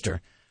Easter.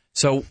 Easter.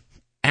 So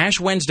Ash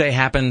Wednesday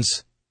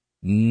happens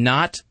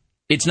not...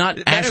 It's not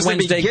that Ash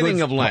Wednesday,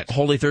 of Lent.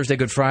 Holy Thursday,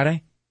 Good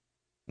Friday?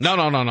 No.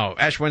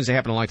 Ash Wednesday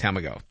happened a long time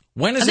ago.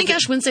 When is I think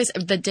Ash Wednesday's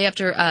the day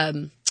after,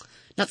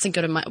 not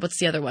Cinco de Mayo. What's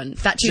the other one?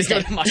 Fat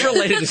Tuesday. It's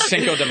related to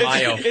Cinco de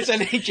Mayo. It's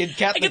an ancient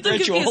Catholic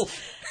ritual.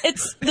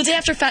 It's the day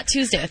after Fat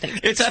Tuesday, I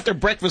think. It's after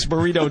breakfast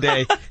burrito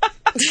day.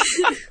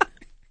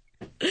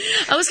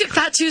 I was getting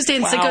Fat Tuesday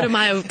and Cinco de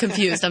Mayo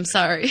confused. I'm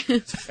sorry.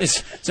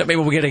 So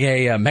maybe we'll get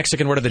a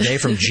Mexican word of the day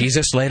from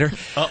Jesus later.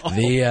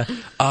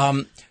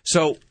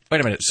 So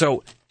wait a minute.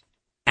 So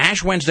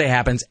Ash Wednesday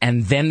happens,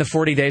 and then the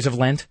 40 days of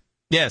Lent.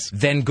 Yes.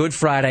 Then Good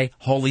Friday,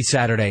 Holy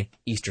Saturday,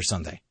 Easter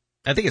Sunday.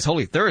 I think it's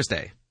Holy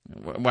Thursday.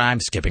 Well, I'm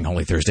skipping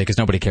Holy Thursday because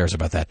nobody cares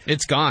about that.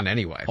 It's gone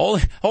anyway.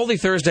 Holy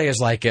Thursday is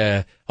like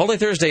the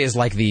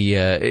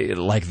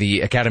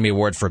Academy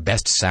Award for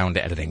Best Sound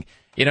Editing.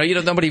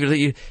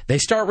 They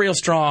start real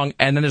strong,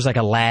 and then there's like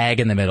a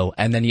lag in the middle,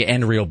 and then you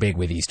end real big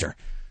with Easter.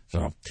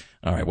 So,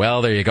 all right,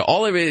 well, there you go.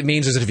 All it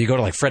means is that if you go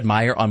to like Fred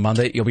Meyer on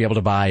Monday, you'll be able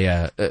to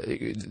buy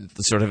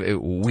sort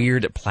of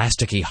weird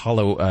plasticky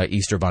hollow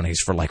Easter bunnies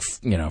for like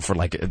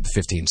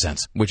 15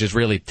 cents, which is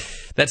really,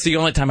 that's the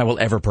only time I will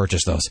ever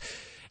purchase those.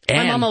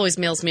 My mom always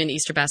mails me an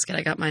Easter basket.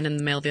 I got mine in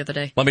the mail the other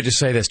day. Let me just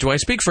say this. Do I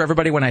speak for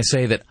everybody when I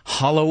say that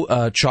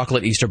hollow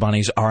chocolate Easter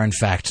bunnies are, in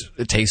fact,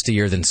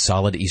 tastier than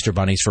solid Easter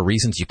bunnies for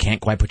reasons you can't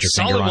quite put your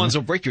finger on? Solid ones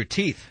will break your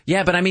teeth.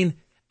 Yeah, but I mean,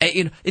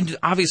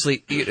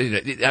 obviously,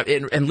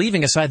 and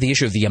leaving aside the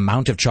issue of the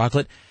amount of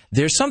chocolate,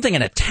 there's something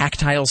in a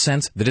tactile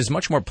sense that is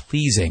much more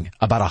pleasing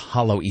about a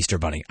hollow Easter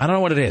bunny. I don't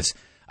know what it is.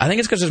 I think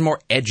it's because there's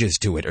more edges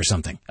to it or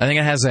something. I think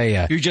it has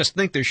a... you just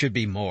think there should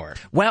be more.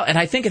 Well, and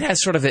I think it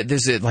has sort of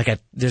there's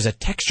a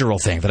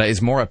textural thing that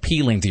is more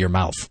appealing to your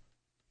mouth.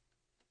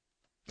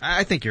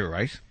 I think you're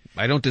right.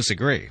 I don't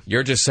disagree.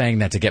 You're just saying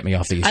that to get me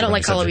off the Easter I don't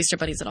bunny like hollow subject. Easter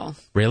bunnies at all.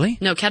 Really?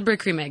 No, Cadbury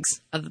cream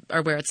eggs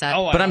are where it's at.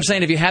 But I'm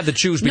saying if you had to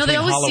choose between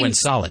hollow and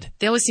solid.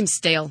 They always seem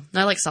stale.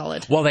 I like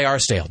solid. Well, they are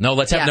stale. No,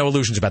 let's have no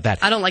illusions about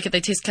that. I don't like it.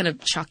 They taste kind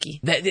of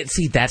chalky.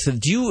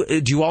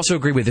 Do you also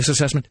agree with this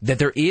assessment that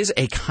there is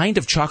a kind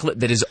of chocolate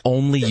that is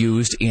only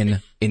used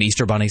in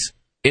Easter bunnies?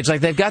 It's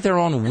like they've got their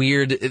own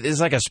weird, it's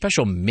like a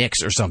special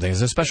mix or something. It's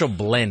a special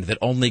blend that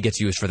only gets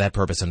used for that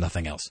purpose and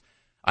nothing else.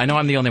 I know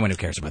I'm the only one who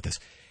cares about this.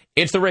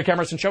 It's the Rick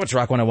Emerson Show. It's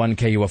Rock 101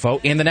 KUFO.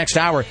 In the next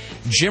hour,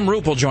 Jim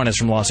Roop will join us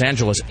from Los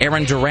Angeles.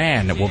 Aaron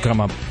Duran will come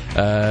up.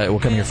 Will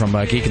come here from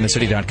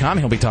geekinthecity.com.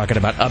 He'll be talking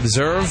about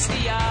Observe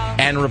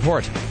and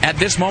Report. At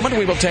this moment,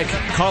 we will take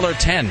caller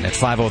 10 at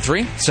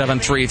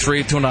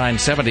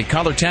 503-733-2970.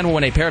 Caller 10 will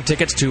win a pair of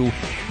tickets to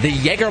the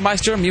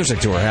Jägermeister Music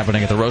Tour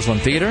happening at the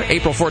Roseland Theater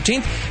April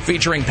 14th,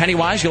 featuring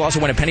Pennywise. You'll also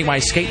win a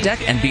Pennywise skate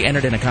deck and be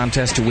entered in a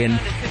contest to win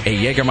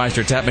a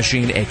Jägermeister tap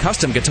machine, a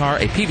custom guitar,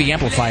 a PV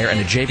amplifier, and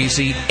a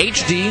JVC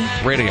HD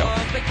radio.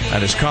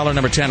 That is caller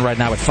number 10 right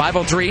now at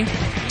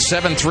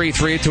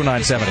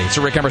 503-733-2970. It's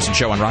the Rick Emerson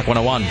Show on Rock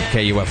 101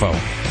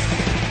 KUFO.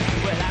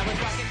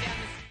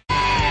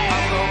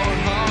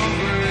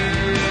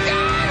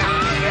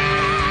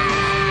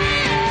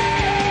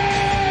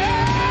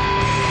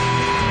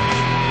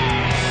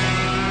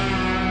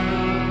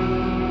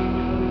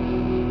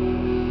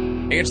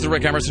 It's the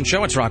Rick Emerson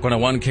Show. It's Rock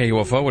 101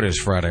 KUFO. It is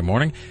Friday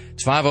morning.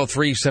 It's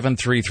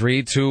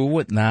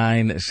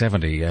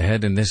 503-733-2970.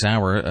 Ahead in this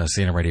hour,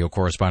 CNN radio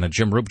correspondent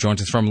Jim Roop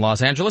joins us from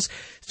Los Angeles.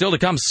 Still to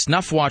come,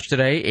 Snuff Watch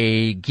today,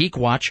 a Geek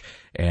Watch,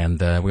 and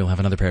we'll have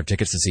another pair of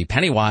tickets to see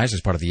Pennywise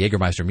as part of the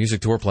Jägermeister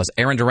Music Tour, plus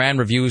Aaron Duran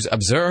reviews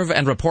Observe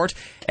and Report,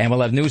 and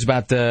we'll have news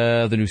about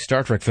the new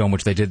Star Trek film,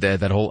 which they did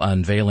that whole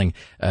unveiling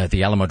at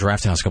the Alamo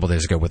Draft House a couple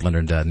days ago with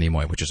Leonard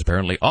Nimoy, which is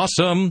apparently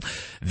awesome.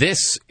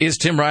 This is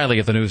Tim Riley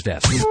at the news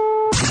desk.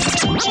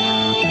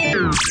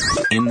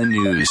 In the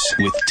news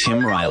with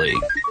Tim Riley.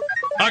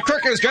 A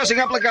crook is dressing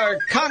up like a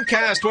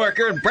Comcast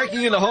worker and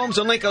breaking into homes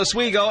in Lake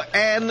Oswego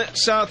and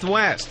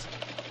Southwest.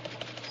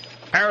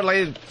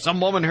 Apparently,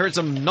 some woman heard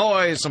some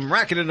noise, some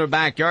racket in her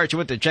backyard. She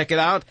went to check it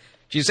out.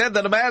 She said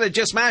that a man had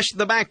just smashed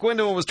the back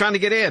window and was trying to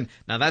get in.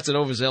 Now, that's an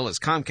overzealous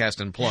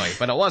Comcast employee,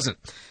 but it wasn't.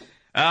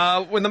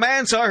 When the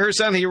man saw her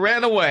son, he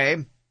ran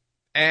away.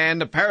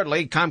 And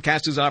apparently,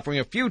 Comcast is offering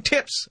a few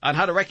tips on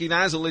how to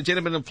recognize a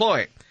legitimate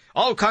employee.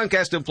 All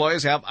Comcast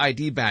employees have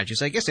ID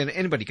badges. I guess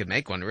anybody could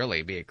make one,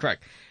 really, be a crook.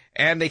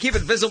 And they keep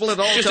it visible at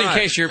all times. Just in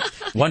case you're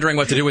wondering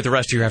what to do with the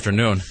rest of your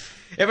afternoon.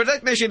 If a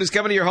technician is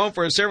coming to your home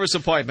for a service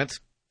appointment,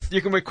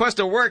 you can request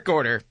a work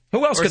order.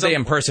 Who else could they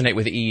impersonate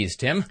with ease,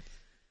 Tim?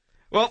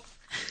 Well,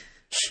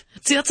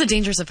 see, that's the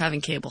dangers of having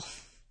cable.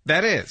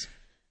 That is.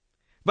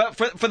 But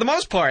for the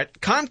most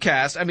part,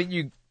 Comcast, I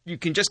mean, you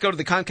can just go to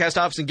the Comcast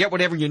office and get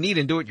whatever you need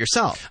and do it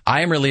yourself.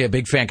 I am really a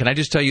big fan. Can I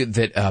just tell you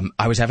that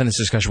I was having this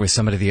discussion with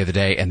somebody the other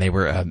day, and they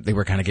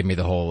were kind of giving me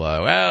the whole,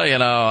 I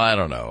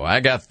don't know. I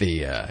got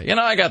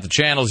the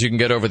channels you can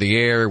get over the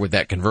air with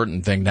that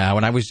converting thing now.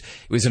 And it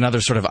was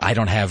another sort of I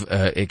don't have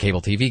a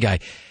cable TV guy,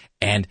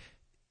 and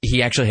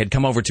he actually had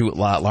come over to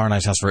Laura and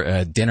I's house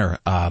for dinner.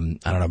 I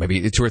don't know,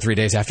 maybe 2 or 3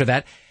 days after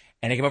that.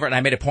 And he came over, and I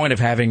made a point of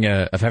having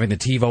the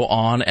TiVo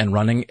on and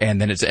running,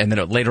 and then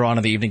later on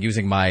in the evening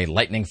using my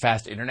lightning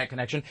fast internet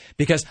connection,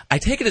 because I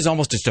take it as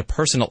almost just a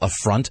personal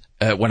affront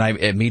when I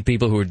meet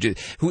people who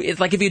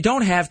like if you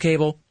don't have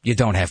cable, you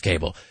don't have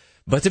cable.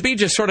 But to be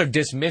just sort of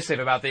dismissive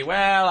about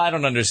I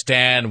don't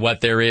understand what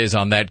there is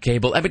on that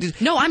cable. I mean,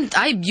 no,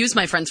 I use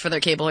my friends for their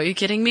cable. Are you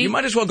kidding me? You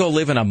might as well go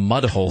live in a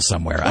mud hole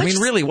somewhere. I mean,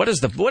 really, what is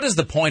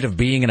the point of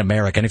being an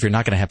American if you're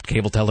not going to have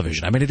cable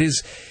television? I mean, it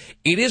is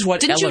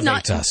what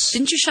elevates us.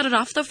 Didn't you shut it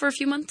off though for a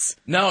few months?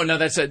 No,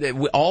 that's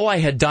all I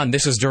had done.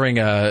 This is during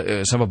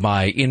some of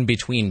my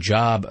in-between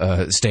job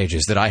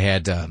stages that I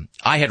had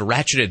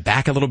ratcheted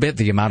back a little bit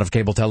the amount of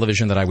cable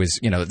television that I was,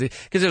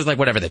 because it was like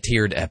whatever the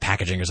tiered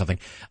packaging or something.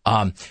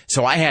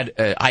 So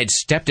I'd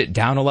stepped it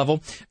down a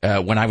level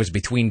when I was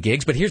between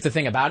gigs. But here's the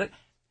thing about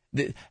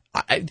it.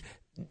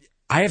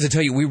 I have to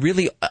tell you, we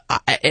really,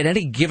 at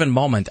any given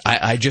moment,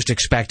 I just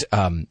expect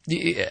the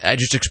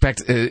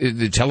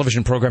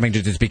television programming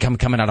to just become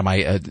coming out of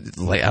my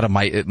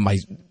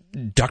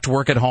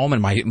ductwork at home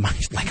and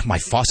my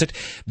faucet,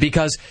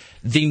 because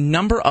the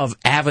number of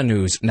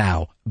avenues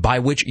now by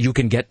which you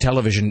can get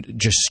television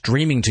just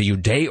streaming to you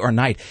day or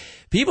night.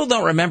 People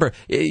don't remember,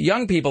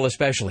 young people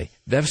especially.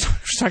 I was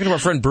talking to our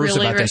friend Bruce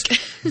about this.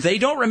 They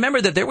don't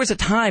remember that there was a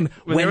time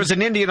when there was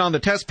an Indian on the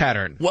test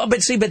pattern. Well, but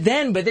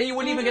then you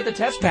wouldn't even get the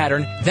test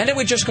pattern. Then it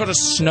would just go to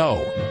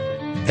snow.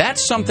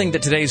 That's something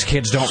that today's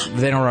kids don't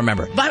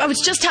remember. But I was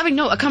just having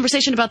a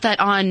conversation about that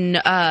on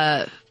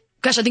I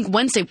think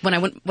Wednesday when I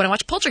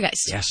watched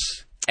Poltergeist. Yes.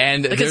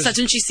 And because that's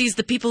when she sees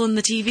the people in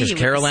the TV. Because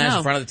Carol Ann's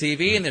in front of the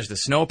TV, and there's the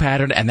snow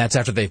pattern, and that's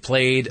after they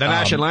played the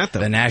national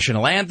anthem. The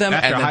national anthem.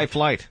 After and High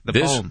Flight, the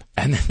poem.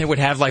 And then they would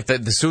have like the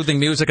soothing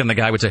music, and the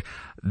guy would say,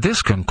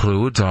 "This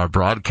concludes our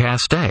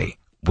broadcast day.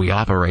 We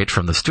operate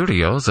from the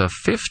studios of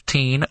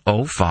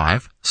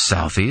 1505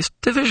 Southeast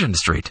Division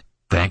Street.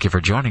 Thank you for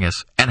joining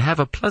us, and have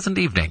a pleasant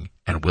evening,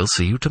 and we'll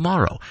see you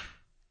tomorrow."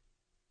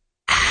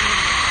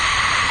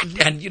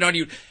 And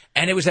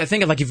and it was that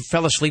thing of like if you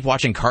fell asleep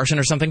watching Carson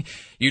or something,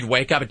 you'd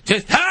wake up and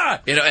just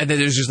and then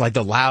there's just like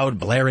the loud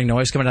blaring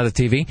noise coming out of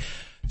the TV.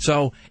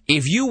 So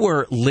if you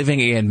were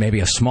living in maybe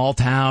a small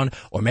town,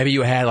 or maybe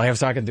you had, like I was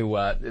talking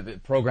to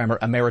programmer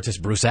emeritus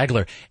Bruce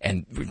Egler,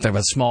 and talking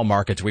about small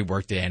markets we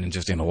worked in and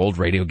just old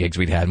radio gigs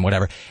we'd had and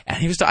whatever. And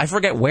he was, I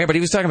forget where, but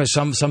he was talking about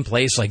some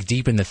place like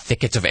deep in the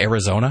thickets of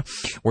Arizona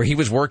where he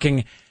was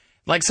working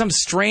like some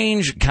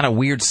strange kind of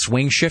weird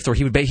swing shift where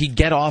he'd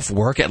get off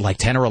work at like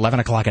 10 or 11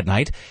 o'clock at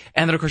night.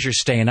 And then, of course, you're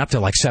staying up till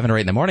like 7 or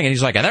 8 in the morning. And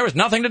he's like, and there was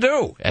nothing to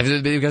do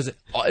because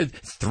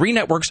 3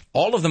 networks,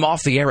 all of them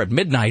off the air at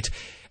midnight.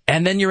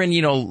 And then you're in,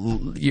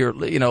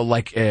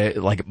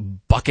 like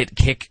Bucket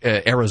Kick,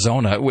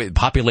 Arizona with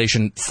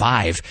population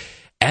 5.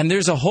 And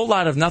there's a whole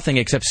lot of nothing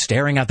except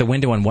staring out the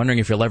window and wondering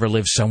if you'll ever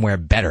live somewhere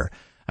better.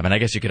 I mean, I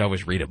guess you could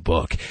always read a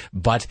book,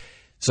 but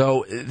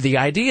so the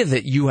idea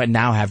that you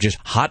now have just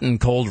hot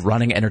and cold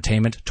running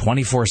entertainment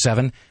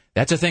 24/7,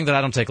 that's a thing that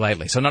I don't take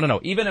lightly. So no.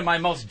 Even in my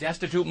most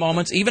destitute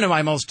moments, even in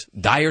my most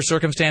dire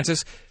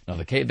circumstances, no,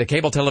 the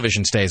cable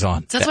television stays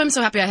on. So that's why I'm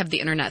so happy I have the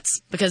internets,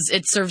 because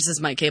it serves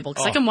as my cable.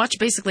 Because I can watch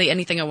basically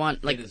anything I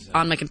want,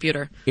 on my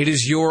computer. It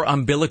is your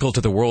umbilical to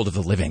the world of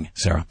the living,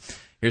 Sarah.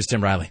 Here's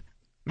Tim Riley.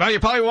 Well,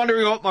 you're probably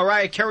wondering what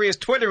Mariah Carey is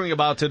twittering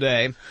about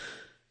today.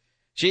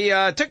 She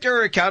took to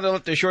her account and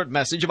left a short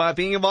message about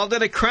being involved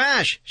in a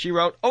crash. She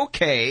wrote,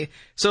 "Okay,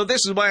 so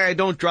this is why I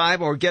don't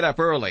drive or get up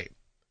early.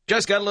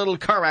 Just got a little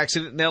car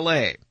accident in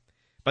L.A."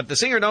 But the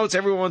singer notes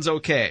everyone's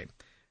okay.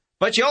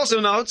 But she also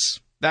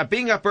notes that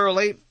being up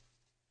early,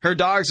 her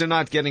dogs are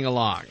not getting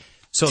along.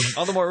 So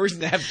all the more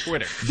reason to have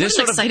Twitter. This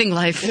is exciting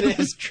life. It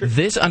is true.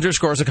 This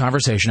underscores a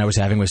conversation I was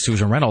having with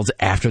Susan Reynolds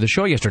after the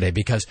show yesterday,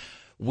 because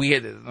we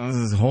had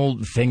this whole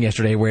thing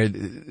yesterday where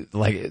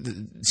like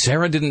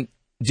Sarah didn't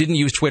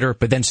use Twitter,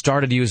 but then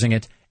started using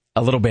it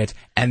a little bit,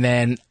 and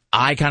then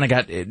I kind of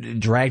got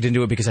dragged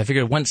into it because I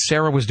figured once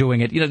Sarah was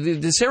doing it,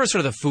 Sarah's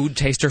sort of the food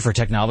taster for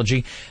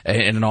technology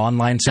in an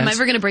online sense. Am I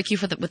ever going to break you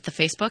with the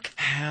Facebook?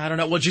 I don't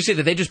know. Well, did you see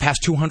that they just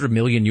passed 200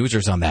 million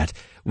users on that,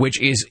 which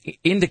is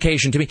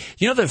indication to me.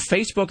 The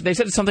Facebook, they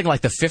said it's something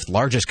like the 5th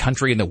largest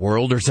country in the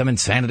world or some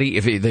insanity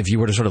if you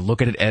were to sort of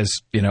look at it as,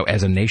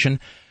 as a nation.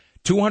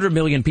 200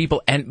 million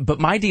people. But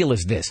my deal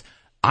is this.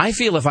 I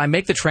feel if I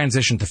make the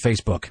transition to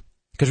Facebook,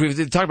 because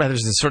we've talked about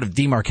there's this sort of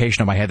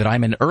demarcation in my head that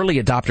I'm an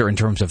early adopter in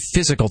terms of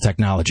physical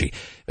technology.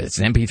 It's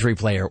an MP3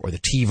 player or the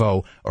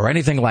TiVo or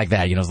anything like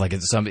that.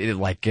 It's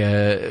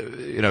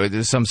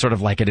some sort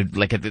of like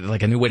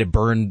a new way to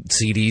burn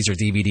CDs or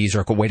DVDs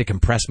or a way to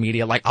compress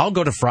media. Like I'll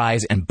go to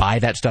Fry's and buy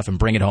that stuff and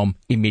bring it home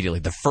immediately,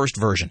 the first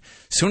version,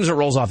 as soon as it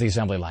rolls off the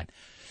assembly line.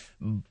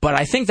 But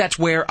I think that's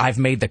where I've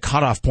made the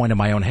cutoff point in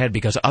my own head,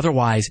 because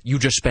otherwise you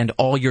just spend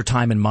all your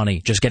time and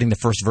money just getting the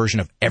first version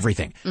of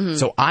everything. Mm-hmm.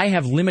 So I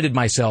have limited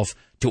myself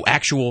to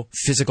actual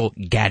physical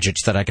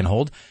gadgets that I can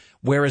hold.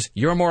 Whereas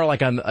you're more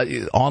like on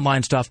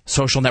online stuff,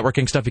 social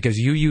networking stuff, because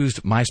you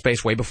used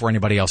MySpace way before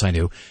anybody else I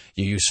knew.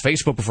 You used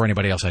Facebook before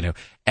anybody else I knew.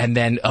 And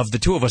then of the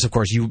two of us, of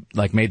course, you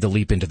made the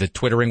leap into the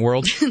Twittering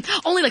world.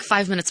 Only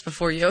 5 minutes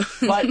before you.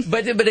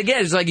 but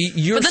again, it's like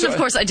you're. But then of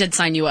course I did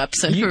sign you up.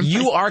 So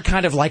you are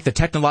kind of like the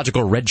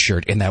technological red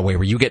shirt in that way,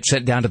 where you get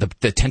sent down to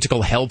the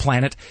tentacle hell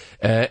planet,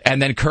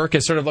 and then Kirk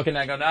is sort of looking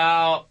at it and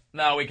go,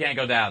 no, we can't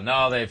go down.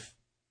 No,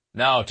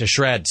 No, to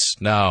shreds.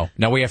 No,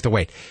 we have to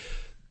wait.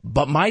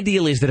 But my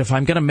deal is that if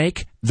I'm going to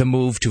make the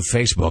move to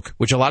Facebook,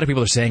 which a lot of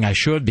people are saying I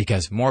should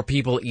because more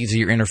people,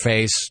 easier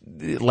interface,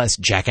 less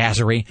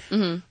jackassery,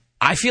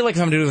 I feel like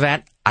if I'm going to do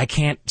that, I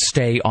can't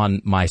stay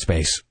on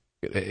MySpace.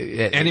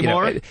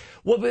 Anymore?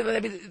 Well,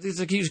 it's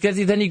like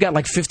then you got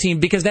like 15,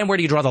 because then where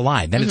do you draw the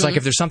line? Then it's like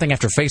if there's something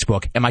after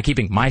Facebook, am I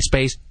keeping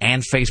MySpace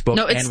and Facebook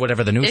and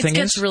whatever the new thing is?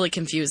 It gets really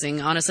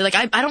confusing, honestly. Like,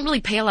 I don't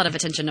really pay a lot of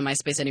attention to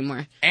MySpace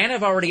anymore. And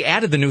I've already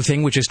added the new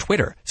thing, which is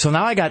Twitter. So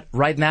now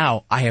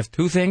I have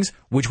 2 things,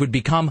 which would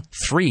become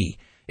 3.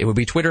 It would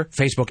be Twitter,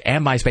 Facebook,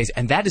 and MySpace.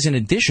 And that is in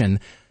addition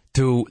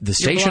to the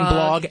station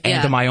blog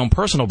and to my own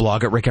personal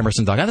blog at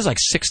rickemerson.com. There's like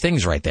 6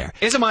 things right there.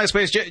 Isn't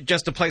MySpace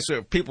just a place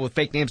for people with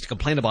fake names to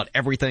complain about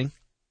everything?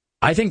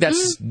 I think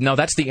that's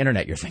that's the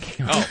internet you're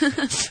thinking of.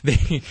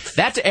 Oh.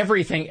 That's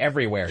everything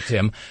everywhere,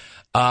 Tim.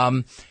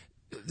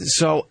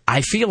 So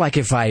I feel like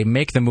if I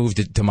make the move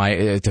to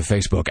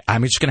Facebook,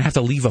 I'm just going to have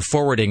to leave a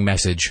forwarding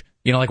message.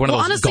 You know, like one of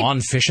those honestly, gone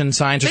fishing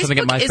signs or something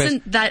at MySpace. Facebook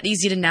isn't that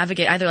easy to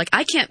navigate either. Like,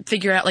 I can't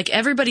figure out, like,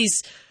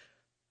 everybody's...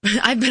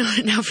 I've been on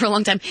it now for a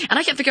long time, and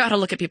I can't figure out how to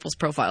look at people's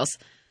profiles.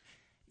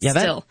 Yeah,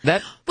 still.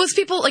 that with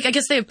people, like, I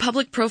guess they have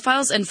public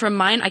profiles, and from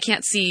mine, I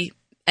can't see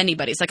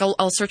anybody's. Like,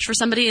 I'll search for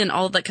somebody, and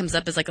all that comes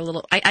up is like a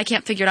little. I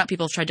can't figure it out.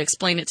 People have tried to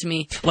explain it to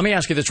me. Let me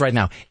ask you this right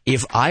now: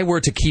 if I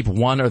were to keep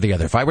one or the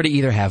other, if I were to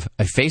either have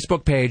a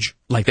Facebook page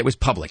like that was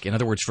public, in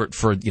other words,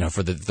 for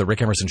the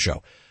Rick Emerson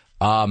show,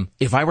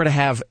 if I were to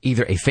have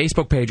either a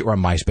Facebook page or a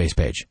MySpace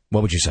page,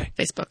 what would you say?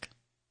 Facebook.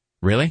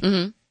 Really?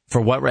 Mm-hmm. For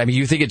what? I mean,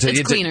 you think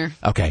it's cleaner.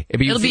 Okay.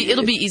 It'll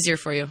be easier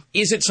for you.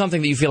 Is it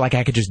something that you feel like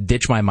I could just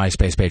ditch my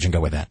MySpace page and go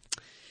with that?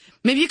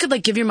 Maybe you could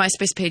like give your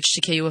MySpace page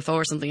to KUFO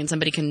or something, and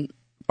somebody can.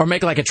 Or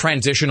make like a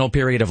transitional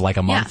period of like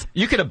a month.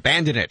 You could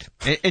abandon it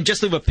and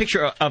just leave a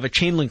picture of a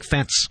chain link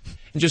fence.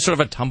 And just sort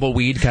of a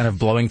tumbleweed kind of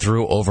blowing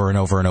through over and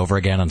over and over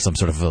again on some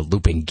sort of a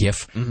looping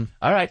GIF. Mm-hmm.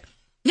 All right.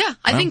 Yeah,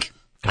 I think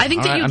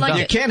that you'd like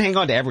it. You can't hang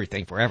on to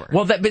everything forever.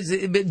 Well, but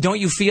don't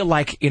you feel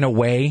like, in a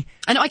way...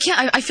 I know, I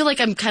can't. I feel like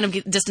I'm kind of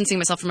distancing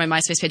myself from my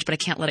MySpace page, but I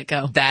can't let it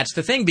go. That's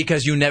the thing,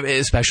 because you never,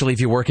 especially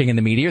if you're working in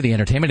the media or the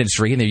entertainment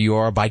industry, and you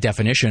are, by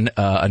definition,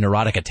 a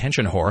neurotic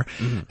attention whore,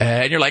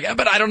 and you're like,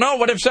 but I don't know,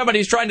 what if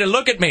somebody's trying to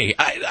look at me?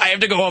 I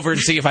have to go over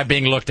and see if I'm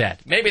being looked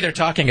at. Maybe they're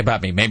talking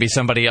about me. Maybe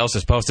somebody else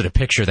has posted a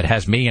picture that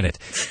has me in it.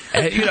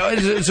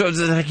 So it's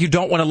like you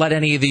don't want to let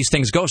any of these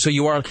things go. So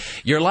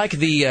you're like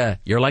the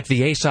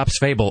Aesop's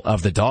fable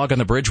of the dog on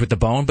the bridge with the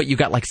bone, but you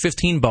got like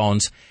 15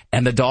 bones,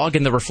 and the dog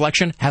in the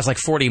reflection has like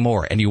 40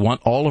 more, and you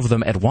want all of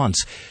them at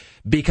once,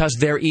 because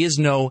there is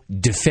no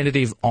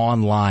definitive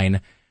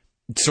online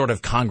sort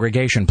of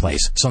congregation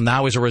place. So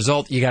now, as a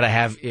result, you got to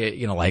have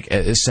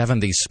 7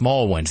 of these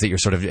small ones that you're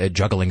sort of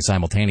juggling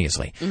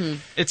simultaneously.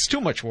 Mm-hmm. It's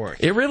too much work.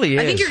 It really is.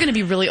 I think you're going to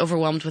be really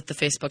overwhelmed with the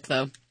Facebook,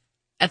 though,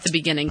 at the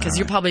beginning, because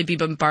you'll probably be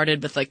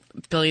bombarded with like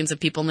billions of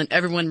people, and then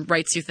everyone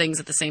writes you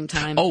things at the same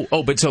time.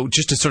 But so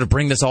just to sort of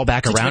bring this all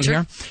back around Twitter?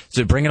 here,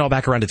 so bring it all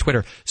back around to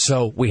Twitter.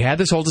 So we had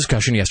this whole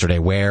discussion yesterday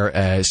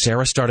where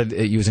Sarah started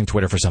using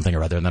Twitter for something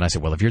or other, and then I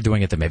said, well, if you're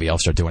doing it, then maybe I'll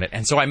start doing it.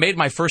 And so I made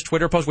my first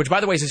Twitter post, which,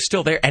 by the way, is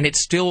still there, and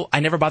it's still,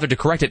 I never bothered to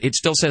correct it. It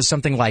still says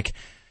something like,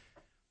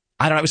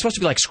 I don't know, it was supposed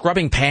to be like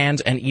scrubbing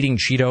pans and eating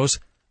Cheetos.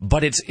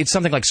 But it's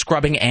something like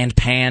scrubbing and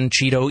pan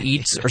Cheeto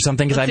eats or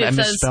something, because I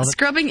misspelled it.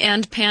 Scrubbing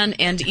and pan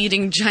and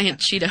eating giant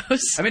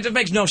Cheetos. I mean, it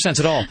makes no sense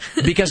at all,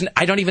 because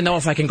I don't even know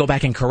if I can go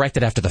back and correct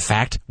it after the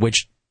fact,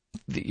 which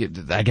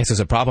I guess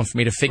is a problem for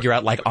me to figure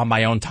out like on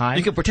my own time.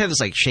 You can pretend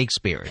it's like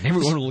Shakespeare, and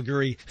everyone will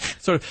agree.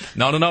 Sort of,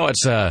 no,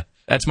 it's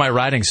that's my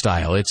writing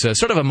style. It's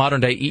sort of a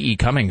modern day E.E.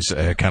 Cummings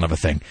kind of a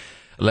thing.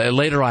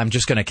 Later, I'm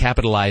just going to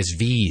capitalize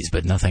V's,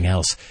 but nothing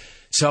else.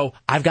 So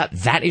I've got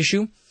that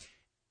issue.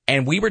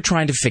 And we were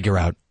trying to figure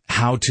out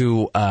how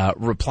to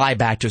reply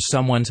back to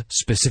someone's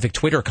specific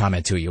Twitter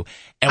comment to you.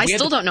 And I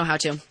still don't know how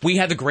to. We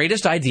had the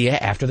greatest idea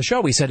after the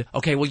show. We said,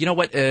 okay, well, you know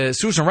what,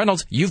 Susan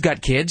Reynolds, you've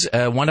got kids.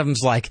 One of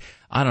them's like,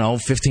 I don't know,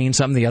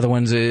 15-something. The other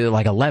one's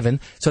like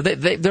 11. So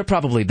they're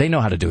probably, they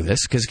know how to do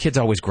this, because kids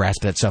always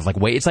grasp that stuff.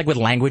 It's like with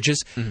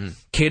languages. Mm-hmm.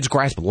 Kids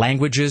grasp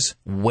languages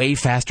way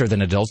faster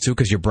than adults do,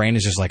 because your brain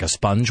is just like a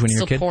sponge when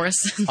you're a kid.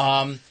 Porous.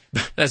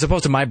 As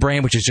opposed to my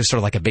brain, which is just sort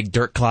of like a big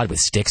dirt clod with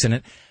sticks in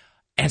it.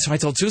 And so I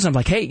told Susan, I'm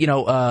like, hey,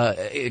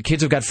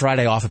 kids have got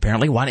Friday off,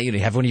 apparently. Why don't you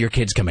have one of your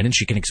kids come in and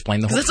she can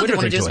explain the whole Twitter thing to us? That's what they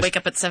want to do, is wake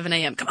up at 7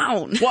 a.m. Come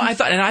on. Well, I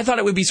thought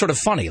it would be sort of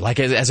funny, like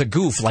as a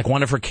goof, like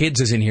one of her kids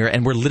is in here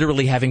and we're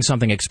literally having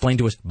something explained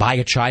to us by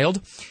a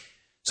child.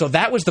 So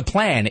that was the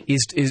plan,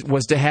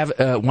 was to have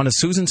one of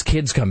Susan's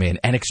kids come in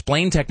and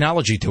explain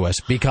technology to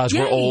us, because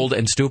we're old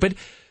and stupid.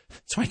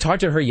 So I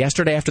talked to her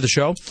yesterday after the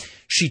show.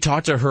 She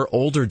talked to her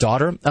older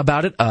daughter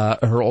about it,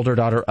 her older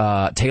daughter,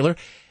 Taylor.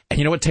 And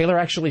you know what Taylor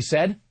actually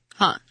said?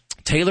 Huh.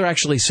 Taylor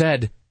actually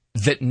said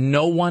that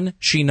no one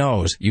she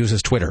knows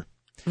uses Twitter.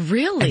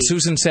 Really? And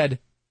Susan said,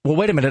 well,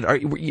 wait a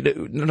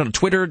minute.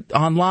 Twitter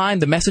online,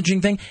 the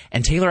messaging thing?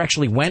 And Taylor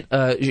actually went,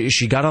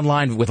 she got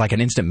online with like an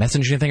instant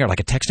messaging thing or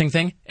like a texting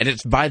thing. And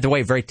it's, by the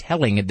way, very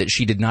telling that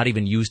she did not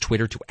even use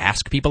Twitter to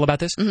ask people about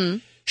this. Mm-hmm.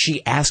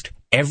 she asked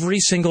every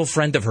single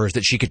friend of hers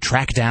that she could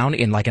track down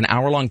in like an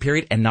hour-long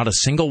period, and not a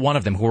single one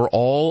of them, who were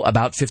all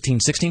about 15,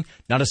 16,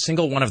 not a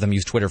single one of them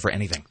used Twitter for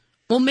anything.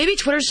 Well, maybe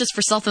Twitter's just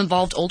for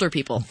self-involved older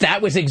people.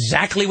 That was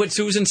exactly what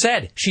Susan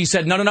said. She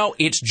said, no,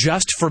 it's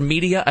just for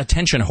media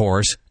attention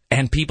whores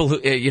and people who,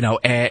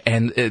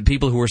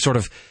 people who are sort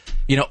of,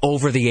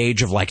 over the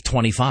age of like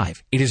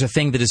 25. It is a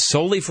thing that is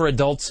solely for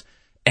adults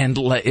and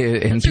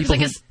people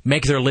who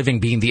make their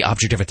living being the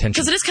object of attention.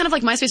 Because it is kind of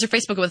like MySpace or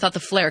Facebook without the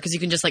flair, because you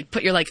can just like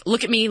put your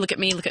look at me, look at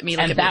me, look at me,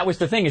 look at me. And that was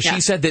the thing. Is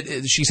she said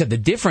the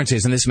difference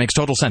is, and this makes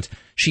total sense.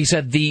 She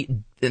said the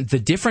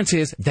difference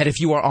is that if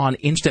you are on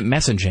instant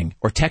messaging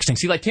or texting,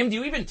 see, like Tim, do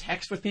you even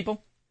text with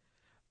people?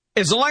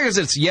 As long as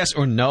it's yes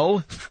or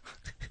no.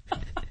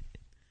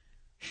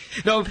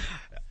 No.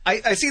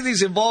 I see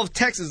these involved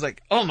texts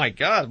like, oh my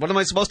God, what am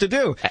I supposed to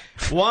do?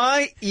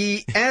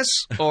 Y-E-S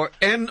or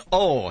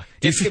N-O.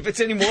 If it's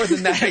any more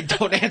than that, I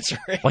don't answer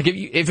it. Like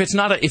if it's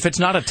not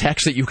a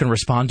text that you can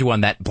respond to on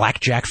that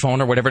blackjack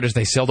phone or whatever it is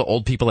they sell to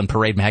old people in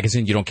Parade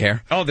magazine, you don't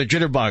care? Oh, the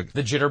jitterbug.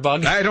 The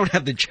jitterbug? I don't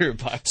have the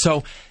jitterbug.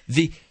 So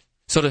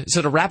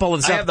to wrap all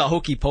of this up, I have the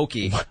hokey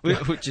pokey,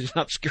 which is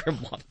an obscure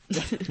one.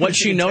 What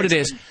she noted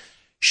is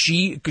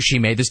she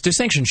made this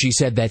distinction. She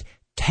said that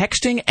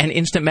texting and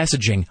instant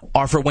messaging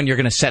are for when you're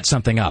going to set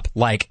something up.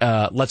 Like,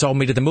 let's all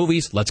meet at the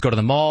movies. Let's go to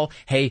the mall.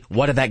 Hey,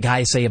 what did that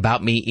guy say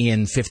about me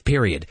in fifth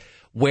period?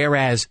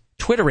 Whereas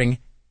Twittering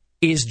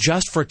is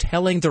just for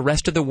telling the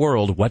rest of the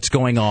world what's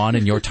going on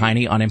in your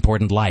tiny,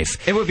 unimportant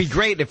life. It would be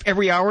great if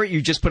every hour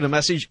you just put a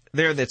message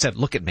there that said,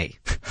 look at me.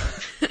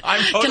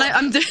 Let's do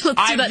that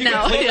now.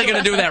 I'm completely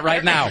going to do that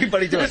right now.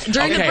 Everybody do it.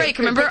 During the break,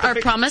 remember our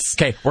promise?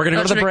 Okay, we're going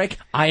to go to the break.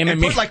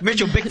 Put like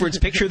Mitchell Bickford's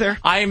picture there.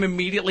 I'm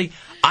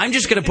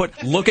just going to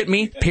put look at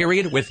me,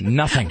 period, with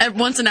nothing.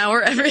 Once an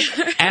hour, every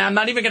And I'm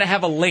not even going to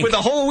have a link. For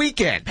the whole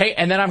weekend. Hey,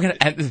 and then I'm going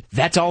to,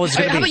 that's all it's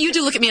going to be. How about you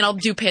do look at me and I'll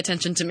do pay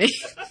attention to me?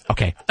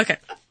 Okay. Okay.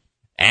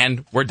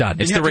 And we're done.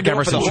 It's the Rick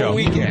Emerson Show.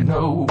 Weekend.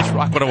 It's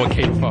Rock 101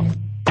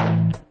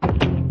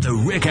 KFO. The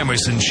Rick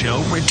Emerson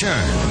Show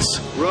returns.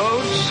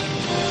 Roads?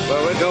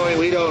 Where we're going,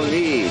 we don't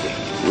need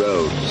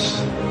roads.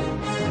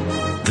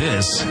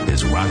 This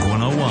is Rock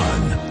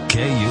 101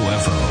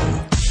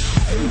 KUFO.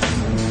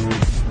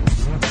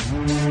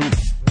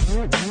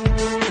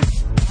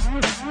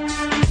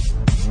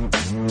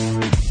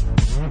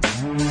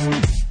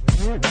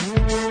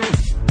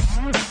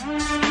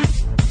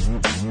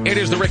 It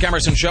is the Rick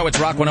Emerson Show. It's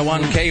Rock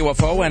 101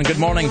 KUFO, and good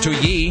morning to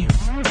ye.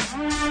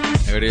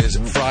 It is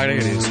Friday.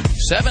 It is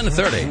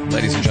 7:30,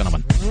 ladies and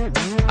gentlemen.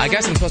 I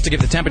guess I'm supposed to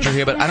give the temperature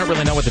here, but I don't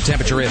really know what the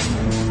temperature is.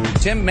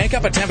 Tim, make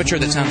up a temperature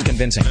that sounds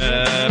convincing.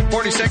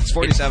 46,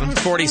 47.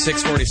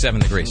 46, 47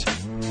 degrees,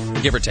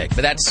 give or take.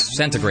 But that's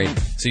centigrade,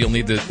 so you'll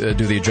need to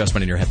do the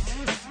adjustment in your head.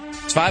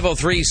 It's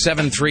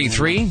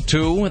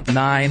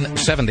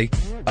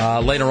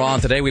 503-733-2970. Later on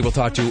today, we will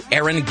talk to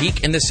Aaron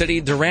Geek in the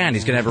City, Duran.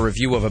 He's going to have a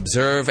review of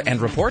Observe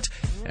and Report.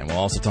 And we'll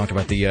also talk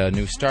about the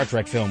new Star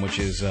Trek film, which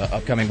is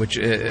upcoming, which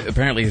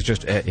apparently is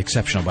just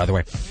exceptional, by the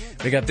way.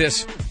 We got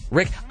this.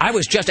 Rick, I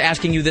was just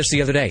asking you this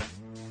the other day.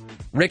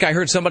 Rick, I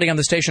heard somebody on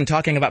the station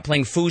talking about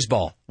playing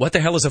foosball. What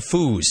the hell is a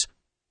foos?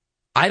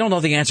 I don't know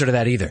the answer to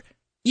that either.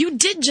 You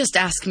did just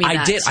ask me that.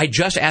 I did. I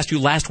just asked you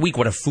last week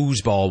what a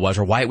foosball was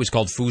or why it was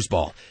called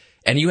foosball.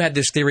 And you had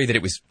this theory that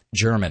it was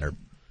German or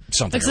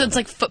something. Because it's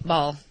like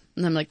football.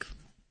 And I'm like,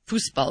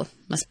 foosball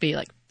must be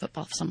like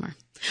football somewhere.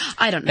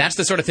 I don't know. That's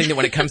the sort of thing that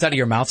when it comes out of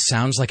your mouth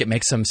sounds like it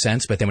makes some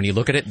sense, but then when you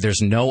look at it,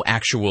 there's no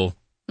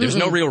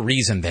real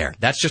reason there.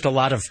 That's just a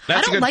lot of...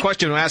 That's a good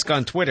question to ask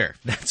on Twitter.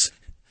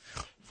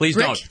 Please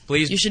Rick, don't.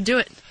 Please. You should do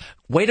it.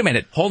 Wait a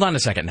minute. Hold on a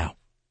second now.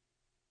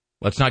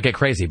 Let's not get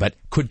crazy, but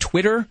could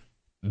Twitter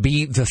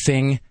be the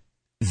thing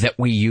that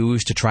we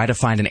use to try to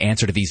find an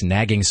answer to these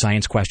nagging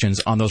science questions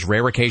on those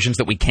rare occasions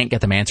that we can't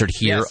get them answered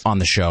here on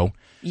the show?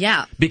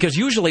 Yeah. Because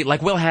usually,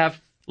 like, we'll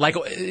have some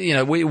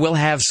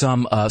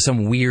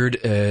weird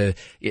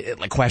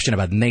like question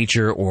about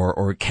nature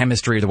or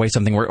chemistry or the way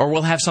something works, or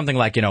we'll have something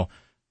like,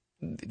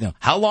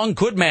 how long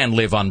could man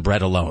live on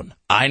bread alone?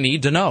 I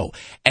need to know.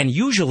 And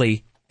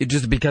usually,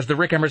 just because the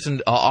Rick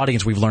Emerson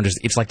audience we've learned is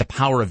it's like the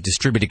power of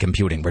distributed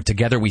computing, where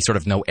together we sort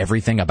of know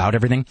everything about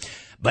everything.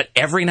 But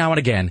every now and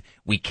again,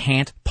 we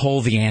can't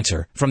pull the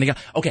answer from the...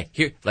 Okay,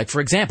 here, like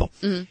for example,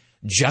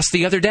 just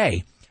the other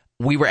day,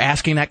 we were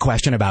asking that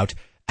question about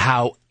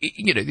how,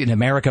 in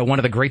America, one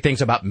of the great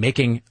things about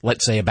making,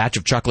 let's say, a batch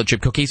of chocolate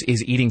chip cookies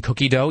is eating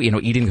cookie dough,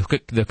 eating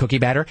the cookie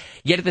batter.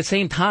 Yet at the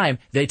same time,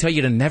 they tell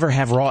you to never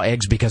have raw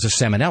eggs because of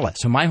salmonella.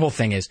 So my whole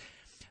thing is,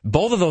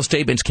 both of those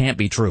statements can't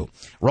be true.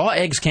 Raw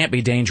eggs can't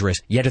be dangerous,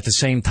 yet at the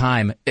same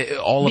time,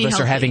 all of us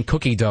are having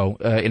cookie dough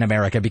in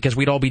America because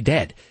we'd all be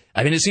dead.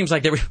 I mean, it seems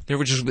like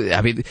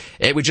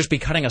it would just be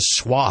cutting a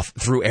swath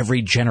through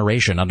every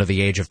generation under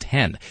the age of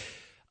 10.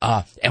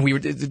 And we were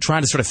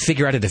trying to sort of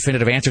figure out a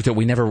definitive answer to it.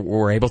 We never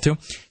were able to.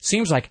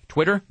 Seems like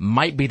Twitter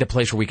might be the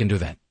place where we can do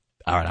that.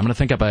 All right, I'm going to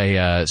think up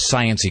a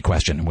science-y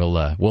question.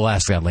 We'll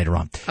ask that later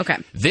on. Okay.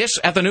 This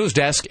at the news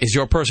desk is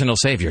your personal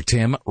savior,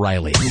 Tim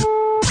Riley.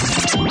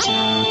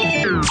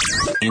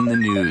 In the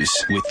news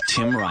with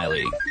Tim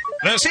Riley.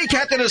 The sea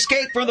captain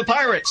escaped from the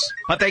pirates,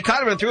 but they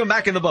caught him and threw him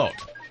back in the boat.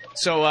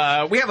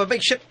 So we have a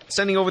big ship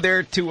sending over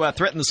there to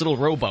threaten this little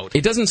rowboat.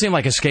 It doesn't seem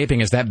like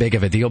escaping is that big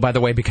of a deal, by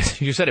the way,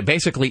 because you said it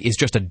basically is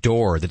just a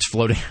door that's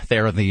floating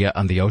there on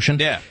the ocean.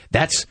 Yeah.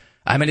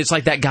 It's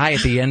like that guy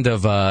at the end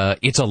of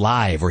It's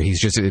Alive, where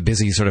he's just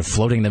busy sort of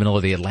floating in the middle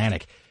of the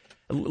Atlantic.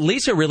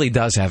 Lisa really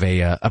does have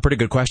a pretty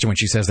good question when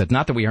she says that,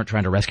 not that we aren't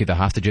trying to rescue the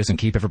hostages and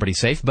keep everybody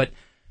safe, but...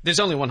 There's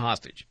only one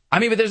hostage.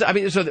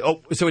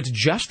 So it's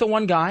just the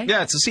one guy?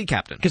 Yeah, it's the sea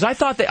captain. Because I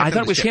thought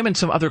it was him and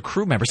some other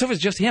crew members. So if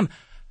it's just him,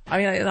 I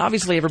mean,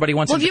 obviously everybody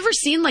wants. Well, have you ever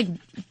seen like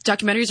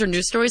documentaries or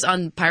news stories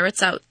on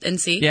pirates out in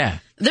sea? Yeah,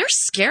 they're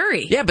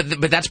scary. Yeah,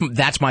 but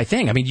that's my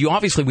thing. I mean,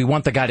 we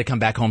want the guy to come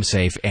back home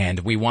safe, and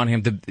we want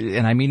him to.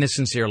 And I mean this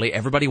sincerely.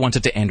 Everybody wants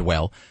it to end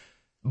well,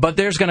 but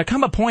there's going to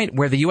come a point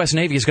where the U.S.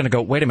 Navy is going to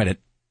go, wait a minute.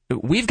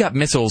 We've got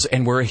missiles,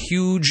 and we're a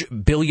huge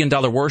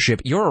billion-dollar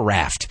warship. You're a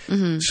raft.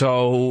 Mm-hmm.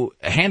 So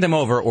hand them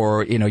over,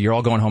 or you're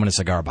all going home in a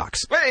cigar box.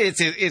 Well,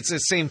 it's the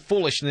same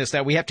foolishness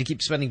that we have to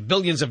keep spending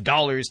billions of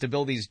dollars to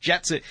build these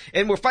jets,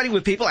 and we're fighting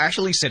with people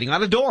actually sitting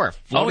on a door,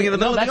 floating in the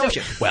middle of the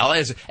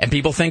ocean. And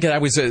people think that I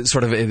was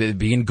sort of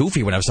being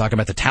goofy when I was talking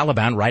about the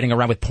Taliban riding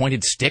around with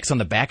pointed sticks on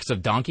the backs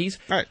of donkeys.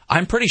 Right.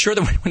 I'm pretty sure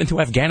that when we went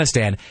into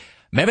Afghanistan,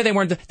 maybe they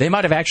weren't. They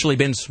might have actually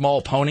been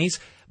small ponies.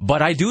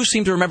 But I do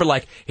seem to remember,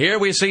 like, here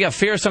we see a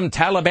fearsome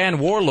Taliban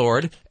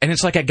warlord, and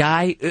it's like a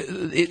guy.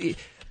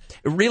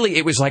 Really,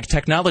 it was like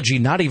technology,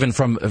 not even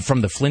from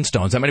the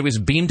Flintstones. I mean, it was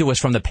beamed to us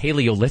from the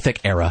Paleolithic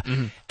era,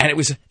 and it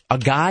was a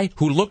guy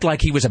who looked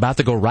like he was about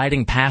to go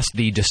riding past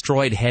the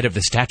destroyed head of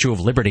the Statue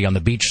of Liberty on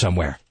the beach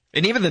somewhere.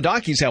 And even the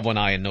donkeys have one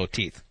eye and no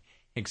teeth.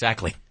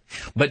 Exactly.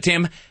 But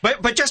Tim,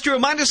 but just to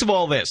remind us of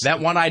all this, that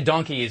one-eyed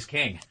donkey is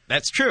king.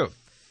 That's true.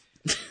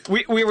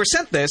 We were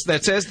sent this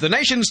that says the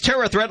nation's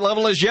terror threat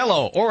level is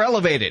yellow or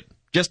elevated,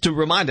 just to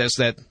remind us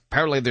that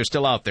apparently they're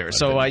still out there.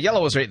 So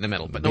yellow is right in the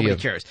middle, but nobody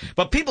cares.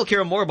 But people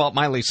care more about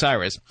Miley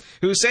Cyrus,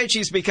 who said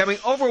she's becoming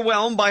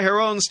overwhelmed by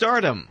her own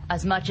stardom.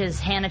 As much as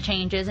Hannah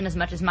changes and as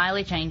much as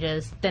Miley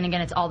changes, then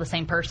again, it's all the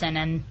same person.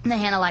 And the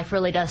Hannah life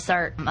really does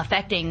start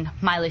affecting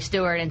Miley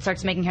Stewart and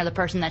starts making her the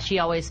person that she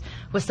always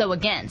was so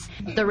against.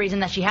 The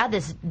reason that she had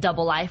this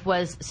double life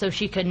was so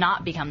she could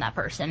not become that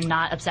person,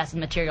 not obsessed with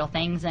material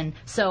things and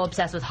so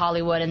obsessed with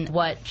Hollywood and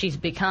what she's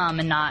become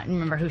and not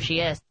remember who she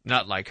is.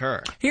 Not like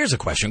her. Here's a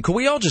question. Could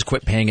we all just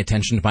quit paying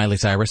attention to Miley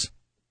Cyrus?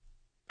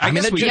 I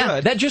mean,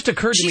 that just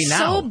occurred to me now.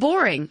 She's so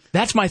boring.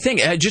 That's my thing.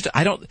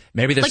 I don't.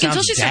 Maybe this sounds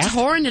until she starts daft.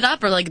 whoring it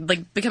up or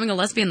like becoming a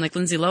lesbian like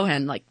Lindsay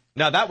Lohan. Like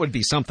now, that would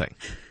be something.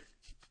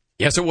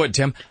 Yes, it would,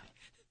 Tim.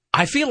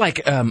 I feel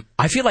like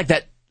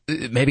that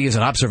maybe is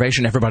an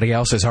observation everybody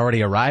else has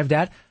already arrived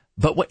at.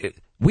 But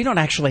we don't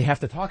actually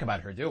have to talk about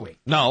her, do we?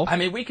 No. I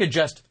mean, we could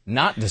just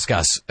not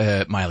discuss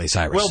Miley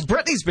Cyrus. Well,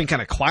 Britney's been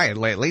kind of quiet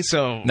lately,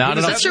 so no.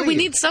 I'm sure we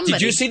need somebody.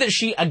 Did you see that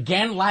she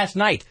again last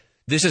night?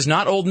 This is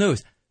not old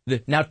news.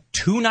 Now,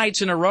 2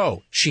 nights in a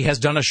row, she has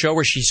done a show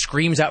where she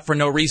screams out for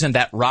no reason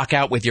that rock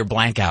out with your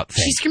blank out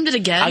thing. She screamed it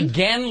again?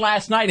 Again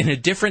last night in a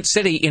different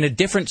city, in a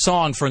different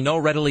song for no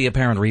readily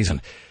apparent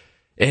reason.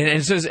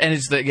 And somebody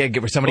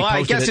well, I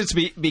posted guess it. it's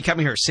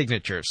becoming her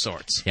signature of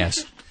sorts.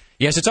 Yes.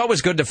 Yes, it's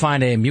always good to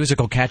find a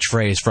musical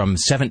catchphrase from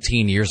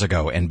 17 years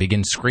ago and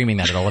begin screaming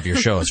that at all of your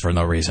shows for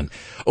no reason.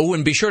 Oh,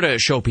 and be sure to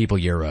show people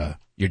your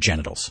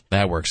genitals.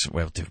 That works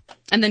well, too.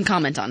 And then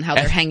comment on how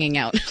they're hanging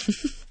out.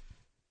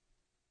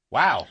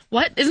 Wow.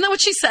 What? Isn't that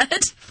what she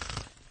said?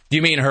 Do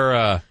you mean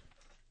her,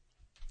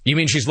 you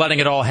mean she's letting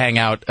it all hang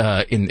out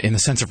in the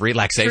sense of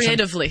relaxation?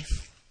 Creatively.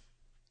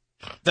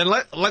 Then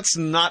let's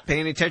not pay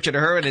any attention to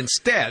her, and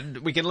instead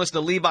we can listen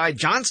to Levi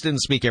Johnston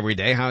speak every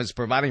day how he's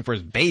providing for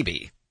his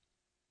baby.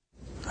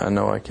 I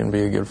know I can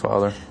be a good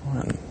father,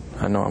 and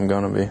I know I'm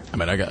going to be. I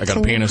mean, I got can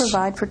a penis. Can you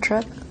provide for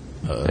Trip?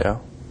 Yeah.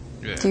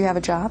 Do you have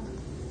a job?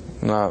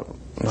 Not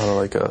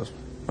like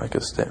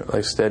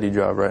a steady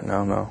job right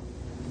now, no.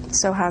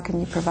 So how can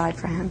you provide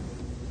for him?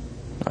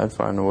 I'd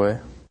find a way.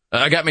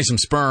 I got me some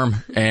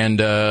sperm,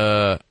 and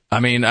I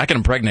mean, I can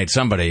impregnate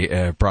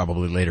somebody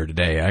probably later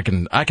today.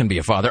 I can be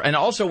a father. And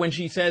also, when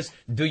she says,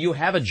 "Do you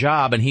have a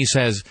job?" and he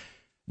says,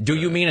 "Do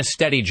you mean a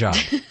steady job?"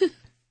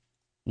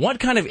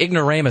 What kind of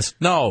ignoramus?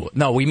 No,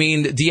 we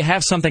mean, do you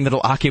have something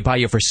that'll occupy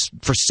you for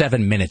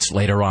 7 minutes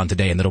later on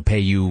today and that'll pay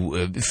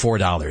you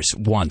 $4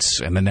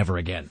 once and then never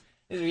again?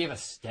 Do you have a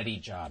steady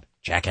job,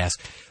 jackass?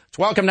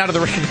 So welcome now to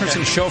the Rick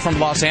Emerson Show from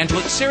Los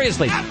Angeles.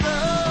 Seriously,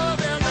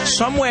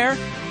 somewhere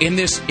in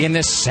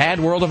this sad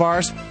world of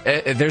ours,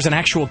 there's an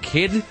actual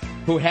kid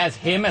who has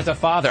him as a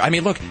father. I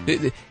mean, look,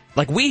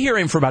 like we hear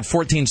him for about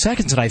 14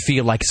 seconds and I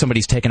feel like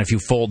somebody's taken a few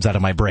folds out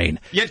of my brain.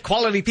 Yet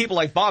quality people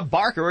like Bob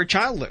Barker are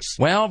childless.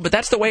 Well, but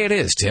that's the way it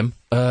is, Tim.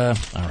 All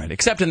right.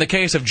 Except in the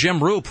case of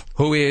Jim Roop,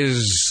 who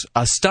is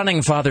a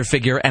stunning father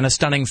figure and a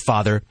stunning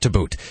father to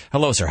boot.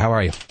 Hello, sir. How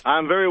are you?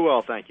 I'm very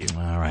well, thank you.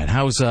 All right.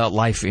 How's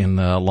life in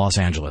Los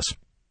Angeles?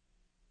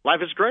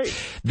 Life is great.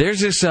 There's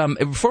this,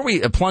 before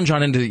we plunge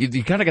on into,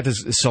 you kind of got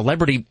this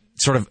celebrity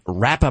sort of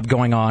wrap-up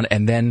going on,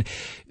 and then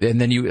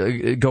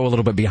you go a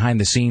little bit behind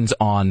the scenes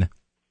on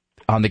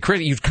the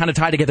Chris. You've kind of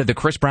tied together the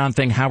Chris Brown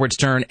thing, Howard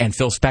Stern, and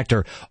Phil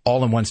Spector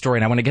all in one story,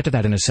 and I want to get to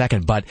that in a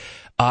second. But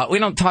we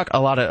don't talk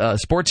a lot of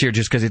sports here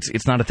just because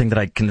it's not a thing that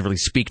I can really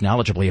speak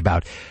knowledgeably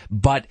about.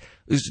 But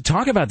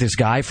talk about this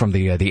guy from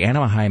the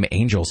Anaheim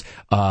Angels,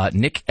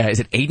 Nick, is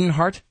it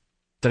Adenhart?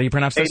 Did you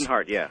pronounce this?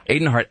 Adenhart, yeah.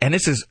 Adenhart. And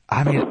this is,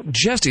 I mean,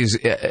 just is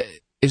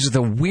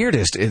the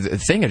weirdest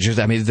thing. It's just,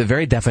 I mean, the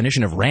very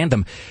definition of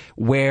random,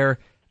 where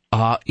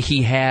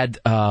he had,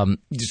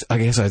 just, I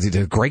guess,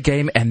 a great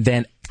game, and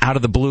then out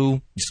of the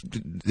blue,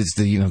 it's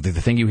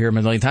the thing you hear a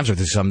million times, or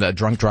there's some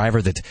drunk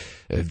driver that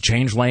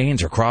changed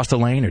lanes or crossed a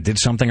lane or did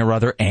something or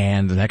other,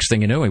 and the next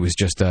thing you knew, it was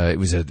just it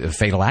was a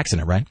fatal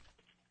accident, right?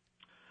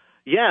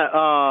 Yeah,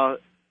 I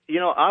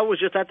was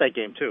just at that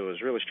game too. It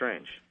was really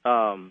strange.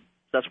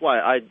 That's why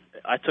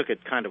I took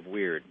it kind of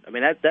weird. I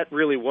mean, that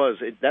really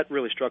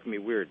struck me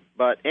weird.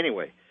 But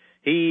anyway,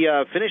 he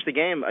finished the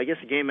game. I guess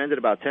the game ended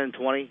about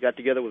 10:20. Got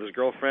together with his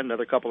girlfriend,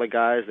 another couple of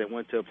guys. They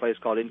went to a place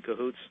called In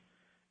Cahoots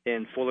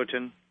in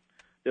Fullerton.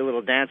 Did a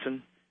little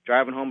dancing.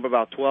 Driving home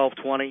about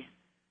 12:20.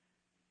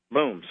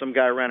 Boom! Some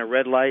guy ran a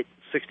red light,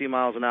 60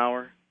 miles an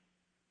hour.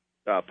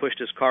 Pushed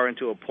his car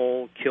into a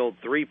pole, killed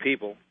 3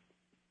 people.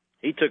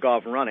 He took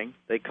off running.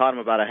 They caught him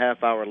about a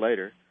half hour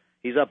later.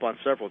 He's up on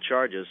several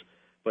charges.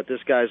 But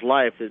this guy's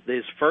life,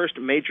 his first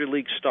major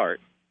league start,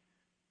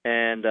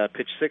 and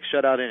pitched 6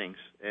 shutout innings,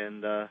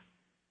 and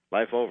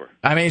life over.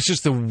 I mean, it's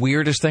just the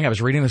weirdest thing. I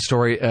was reading the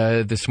story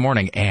this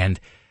morning, and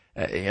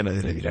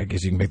I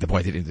guess you can make the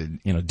point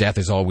that death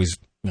is always,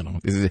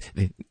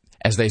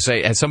 as they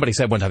say, as somebody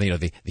said one time,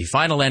 the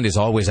final end is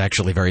always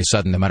actually very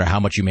sudden, no matter how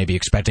much you may be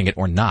expecting it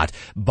or not.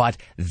 But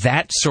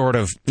that sort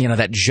of,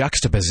 that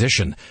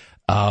juxtaposition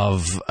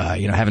of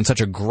having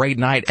such a great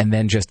night and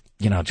then just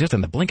in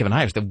the blink of an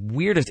eye, it's the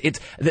weirdest. It's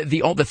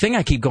the thing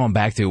I keep going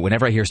back to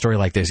whenever I hear a story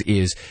like this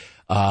is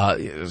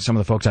some of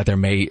the folks out there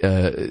may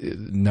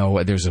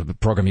know there's a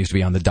program used to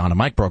be on the Don and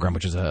Mike program,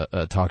 which is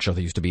a talk show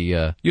that used to be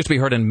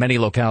heard in many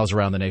locales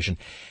around the nation,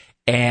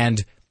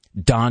 and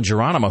Don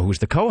Geronimo, who's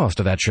the co-host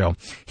of that show,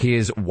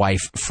 his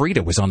wife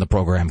Frida was on the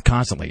program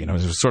constantly. It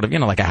was sort of,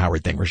 like a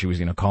Howard thing where she was,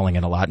 calling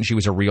in a lot, and she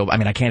was a real,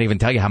 I can't even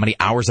tell you how many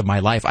hours of my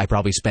life I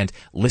probably spent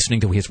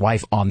listening to his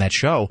wife on that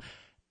show.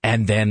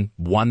 And then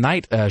one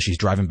night, she's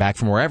driving back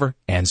from wherever,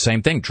 and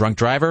same thing, drunk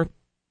driver,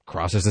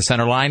 crosses the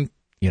center line,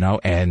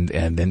 and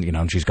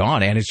then, she's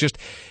gone. And it's just,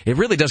 it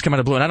really does come out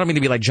of the blue. And I don't mean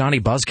to be like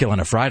Johnny Buzzkill on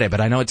a Friday, but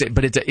I know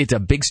it's a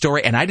big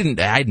story, and I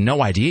had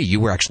no idea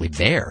you were actually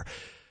there.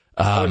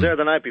 I was there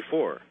the night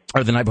before.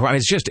 Or the night before. I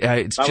mean,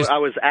 I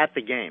was at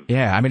the game.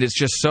 Yeah, I mean, it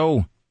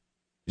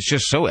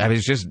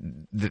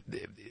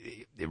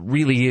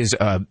really is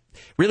a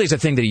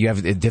thing that you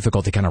have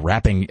difficulty kind of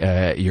wrapping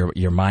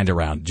your mind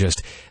around.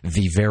 Just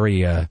the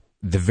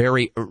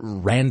very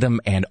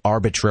random and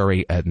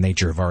arbitrary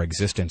nature of our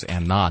existence,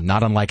 and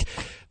not unlike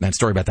that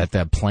story about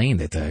that plane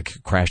that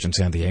crashed in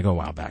San Diego a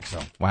while back.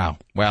 So, wow.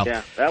 Well,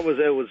 yeah, it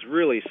was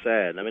really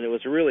sad. I mean, it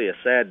was really a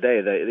sad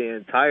day. The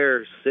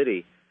entire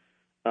city.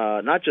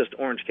 Not just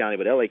Orange County,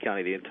 but L.A.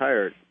 County, the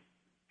entire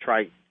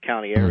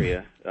Tri-County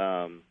area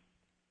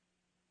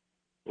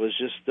was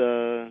just,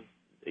 kind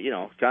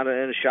of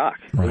in a shock.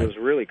 Right. It was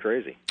really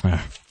crazy.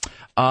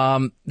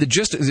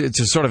 Just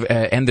to sort of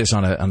end this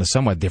on a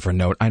somewhat different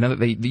note, I know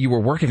that you were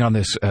working on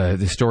this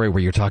story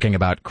where you're talking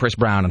about Chris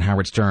Brown and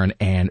Howard Stern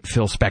and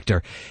Phil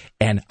Spector,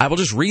 and I will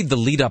just read the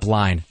lead-up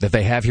line that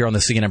they have here on the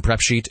CNN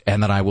prep sheet,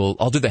 and then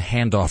I'll do the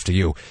handoff to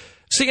you.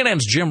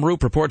 CNN's Jim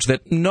Roop reports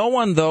that no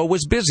one, though,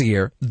 was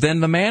busier than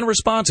the man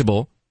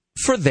responsible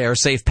for their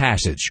safe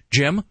passage.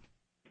 Jim?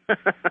 The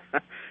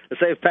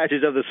safe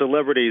passage of the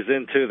celebrities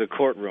into the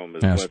courtroom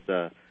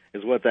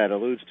is what that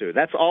alludes to.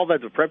 That's all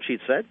that the prep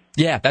sheet said?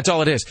 Yeah, that's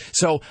all it is.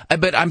 So,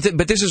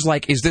 but this is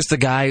like, is this the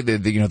guy,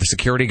 the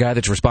security guy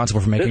that's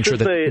responsible for making sure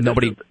that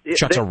nobody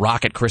chucks a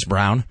rock at Chris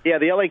Brown? Yeah,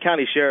 the L.A.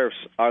 County sheriffs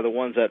are the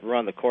ones that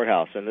run the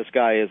courthouse, and this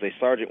guy is a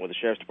sergeant with the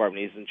sheriff's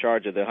department. He's in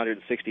charge of the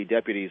 160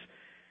 deputies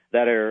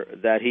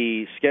that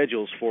he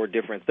schedules for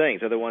different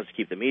things. They're the ones to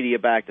keep the media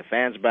back, the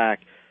fans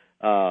back.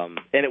 And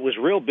it was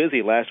real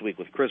busy last week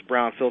with Chris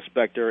Brown, Phil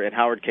Spector, and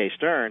Howard K.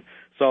 Stern.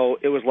 So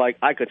it was like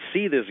I could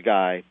see this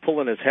guy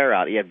pulling his hair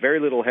out. He had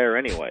very little hair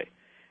anyway.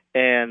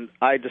 And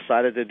I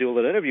decided to do a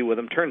little interview with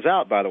him. Turns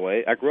out, by the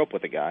way, I grew up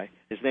with a guy.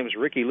 His name is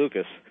Ricky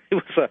Lucas. He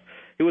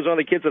was one of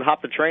the kids that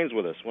hopped the trains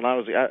with us when I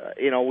was,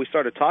 we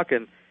started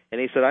talking, and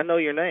he said, "I know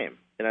your name."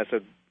 And I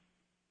said,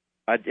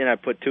 I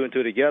put 2 and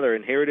 2 together,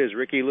 and here it is,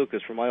 Ricky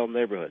Lucas from my old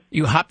neighborhood.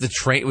 You hopped the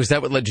train? Was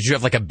that what? Did you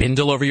have like a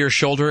bindle over your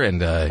shoulder? And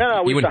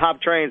no, we used to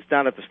hop trains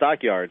down at the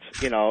stockyards,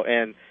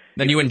 and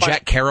then you and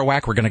Jack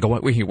Kerouac were going to go.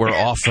 We're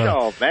off.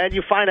 No, man,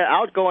 you find an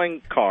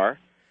outgoing car,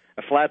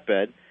 a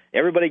flatbed.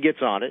 Everybody gets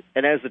on it,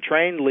 and as the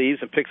train leaves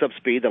and picks up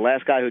speed, the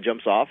last guy who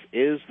jumps off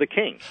is the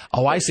king.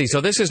 Oh, I see.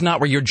 So this is not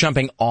where you're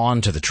jumping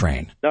onto the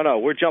train. No,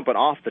 we're jumping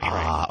off the train.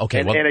 Ah, okay.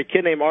 And a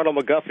kid named Arnold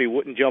McGuffey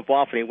wouldn't jump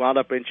off, and he wound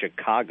up in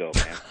Chicago,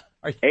 man.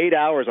 8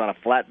 hours on a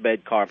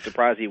flatbed car. I'm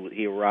surprised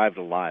he arrived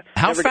alive.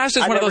 How fast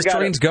does one of those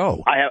trains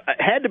go? I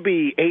had to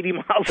be 80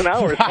 miles an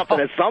hour or something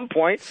at some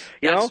point.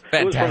 That's fantastic.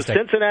 It was from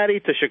Cincinnati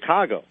to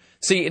Chicago.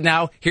 See,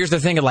 now, here's the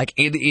thing, like,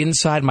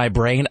 inside my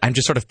brain, I'm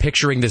just sort of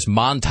picturing this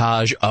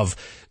montage of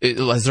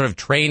sort of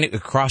train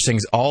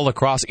crossings all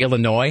across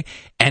Illinois,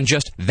 and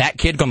just that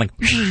kid going like,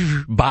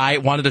 by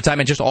one at a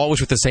time, and just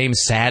always with the same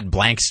sad,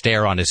 blank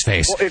stare on his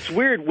face. Well, it's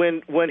weird,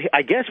 when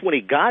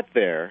he got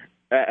there,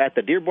 at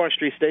the Dearborn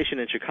Street Station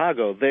in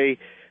Chicago,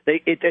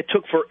 it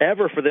took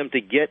forever for them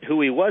to get who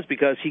he was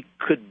because he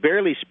could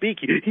barely speak.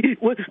 He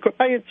was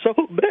crying so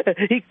bad.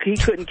 He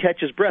couldn't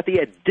catch his breath. He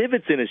had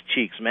divots in his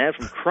cheeks, man,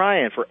 from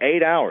crying for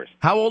 8 hours.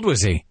 How old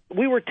was he?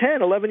 We were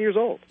 10, 11 years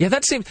old. Yeah,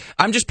 that seems...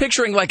 I'm just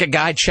picturing like a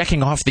guy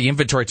checking off the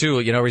inventory, too.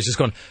 You know, where he's just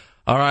going,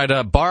 all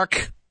right,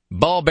 bark,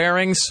 ball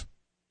bearings,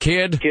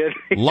 kid.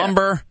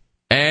 Lumber,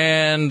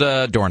 and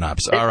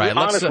doorknobs. All right.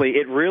 Honestly,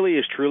 it really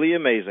is truly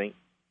amazing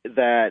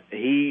that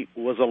he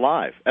was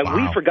alive. And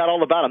we forgot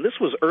all about him. This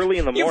was early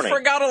in the morning. You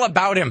forgot all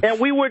about him. And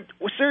we were,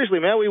 seriously,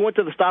 man, we went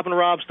to the Stop and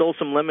Rob, stole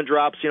some lemon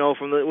drops, we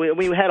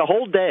had a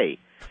whole day.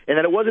 And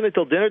then it wasn't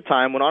until dinner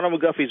time when Arnold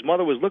McGuffey's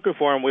mother was looking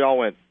for him, we all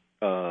went,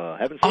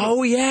 haven't seen him.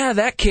 Oh, yeah,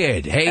 that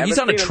kid. Hey, he's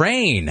on a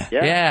train.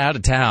 Yeah, out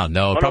of town.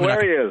 No, probably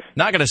not. He is.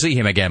 Not going to see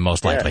him again,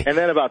 most likely. And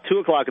then about 2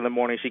 o'clock in the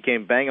morning, she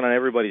came banging on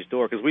everybody's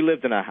door because I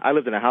lived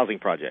in a housing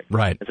project.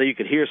 Right. And so you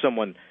could hear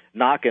someone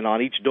knocking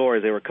on each door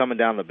as they were coming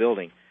down the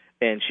building.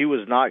 And she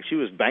was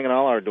banging on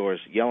all our doors,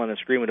 yelling and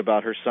screaming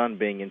about her son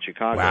being in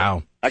Chicago.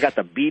 Wow. I got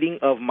the beating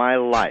of my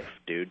life,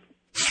 dude.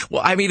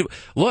 Well, I mean,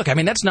 look,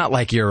 that's not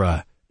like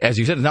you're, as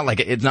you said,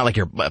 it's not like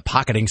you're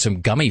pocketing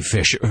some gummy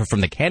fish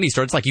from the candy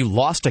store. It's like you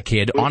lost a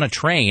kid on a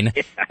train,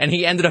 and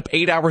he ended up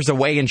 8 hours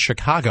away in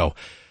Chicago.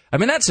 I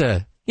mean, that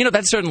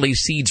certainly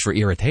seeds for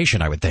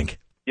irritation, I would think.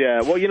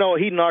 Yeah, well,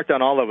 he knocked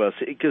on all of us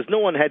because no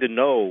one had to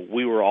know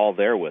we were all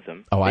there with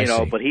him. Oh, I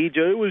see. But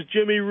it was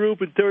Jimmy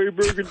Roop and Terry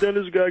Berg and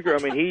Dennis Geiger. I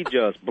mean, he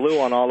just blew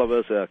on all of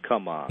us.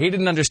 Come on. He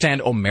didn't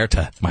understand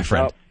Omerta, my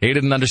friend. No. He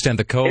didn't understand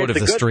the code of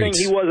the streets. It's a good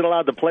thing he wasn't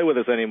allowed to play with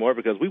us anymore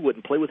because we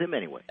wouldn't play with him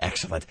anyway.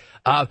 Excellent.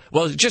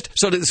 Well, just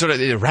so to sort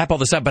of wrap all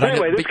this up. But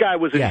anyway, this guy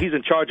he's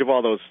in charge of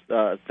all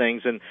those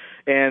things, and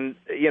in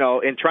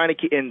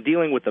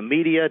dealing with the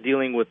media,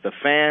 dealing with the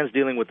fans,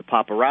 dealing with the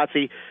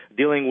paparazzi,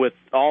 dealing with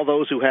all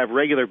those who have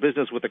regular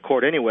business with the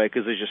court anyway,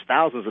 because there's just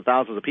thousands and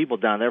thousands of people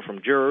down there,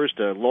 from jurors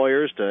to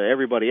lawyers to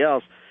everybody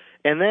else.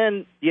 And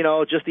then,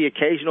 just the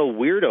occasional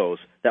weirdos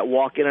that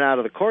walk in and out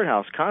of the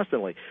courthouse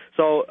constantly.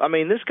 So, I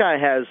mean, this guy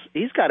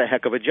he's got a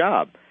heck of a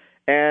job.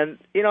 And,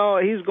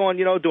 he's going,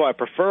 do I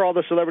prefer all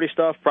the celebrity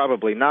stuff?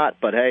 Probably not.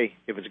 But, hey,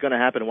 if it's going to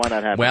happen, why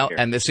not happen Well, here?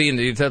 and as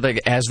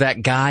that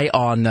guy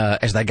on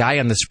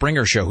the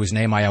Springer show, whose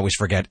name I always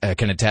forget,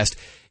 can attest.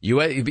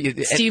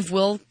 Steve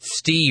Will.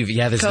 Steve,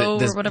 yeah,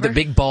 the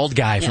big bald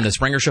guy from the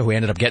Springer show who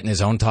ended up getting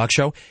his own talk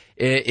show.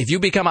 If you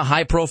become a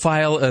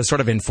high-profile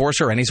sort of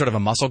enforcer, any sort of a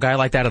muscle guy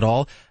like that at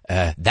all,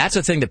 that's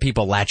a thing that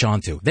people latch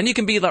onto. Then you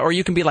can be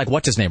like,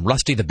 what's his name,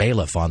 Rusty the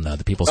Bailiff on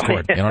the People's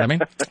Court. You know what I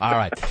mean? All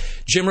right,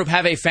 Jim Roop,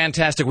 have a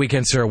fantastic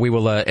weekend, sir. We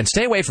will and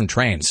stay away from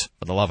trains,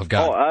 for the love of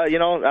God.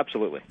 Oh,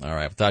 absolutely. All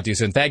right, we'll talk to you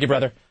soon. Thank you,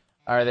 brother.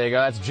 All right, there you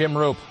go. That's Jim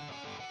Roop.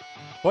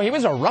 Boy, he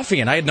was a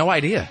ruffian. I had no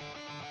idea.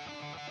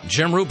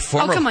 Jim Roop,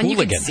 former come on,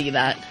 hooligan. You can see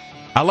that.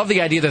 I love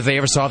the idea that if they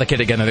ever saw the kid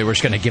again, and they were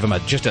just going to give him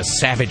just a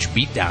savage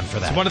beatdown for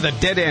that. It's one of the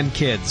dead-end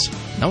kids.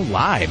 No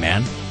lie,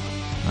 man.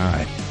 All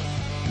right.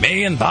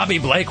 Me and Bobby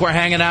Blake were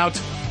hanging out.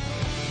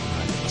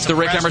 It's the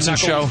Rick Emerson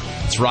Show.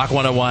 It's Rock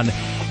 101.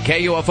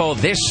 KUFO,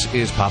 this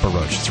is Papa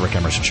Roach. It's the Rick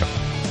Emerson Show.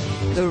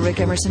 The Rick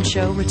Emerson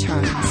Show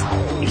returns.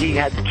 He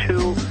had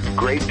two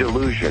great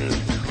delusions.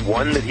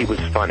 One, that he was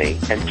funny,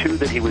 and two,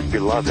 that he was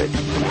beloved.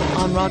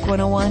 On Rock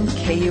 101,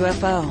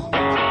 KUFO.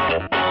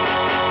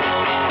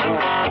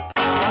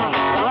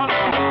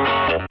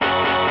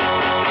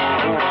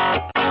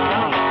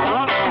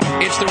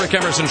 It's the Rick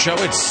Emerson Show.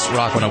 It's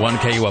Rock 101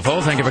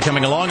 KUFO. Thank you for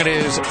coming along. It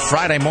is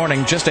Friday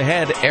morning. Just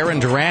ahead, Aaron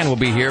Duran will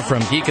be here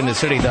from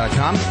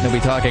geekinthecity.com. They'll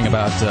be talking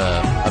about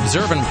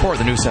Observe and Report,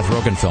 the new Seth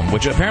Rogen film,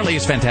 which apparently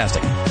is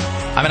fantastic.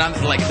 I mean,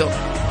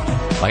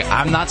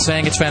 I'm not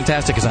saying it's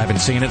fantastic because I haven't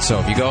seen it. So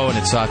if you go and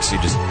it sucks, you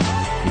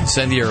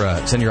send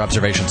your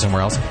observations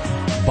somewhere else.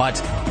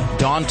 But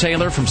Dawn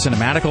Taylor from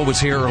Cinematical was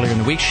here earlier in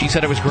the week. She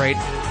said it was great.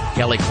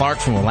 Kelly Clark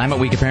from Willamette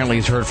Week apparently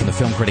has heard from the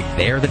film critic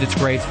there that it's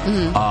great.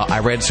 Mm-hmm. I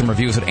read some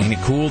reviews at Ain't It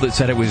Cool that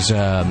said it was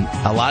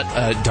a lot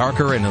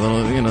darker and a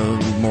little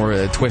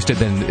more twisted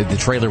than the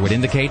trailer would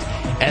indicate.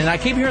 And I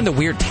keep hearing the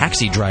weird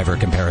Taxi Driver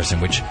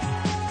comparison, which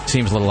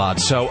seems a little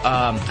odd. So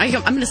I'm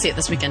going to see it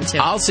this weekend too.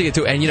 I'll see it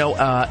too.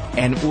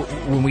 And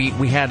when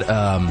we had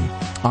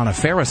Anna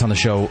Faris on the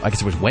show, I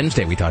guess it was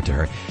Wednesday, we talked to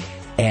her,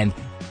 and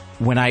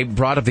when I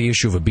brought up the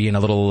issue of it being a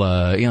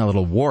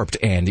little warped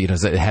and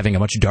having a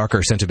much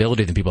darker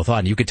sensibility than people thought,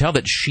 and you could tell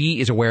that she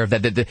is aware of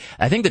that.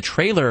 I think the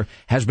trailer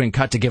has been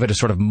cut to give it a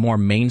sort of more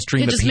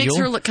mainstream appeal. It just makes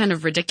her look kind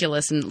of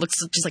ridiculous and looks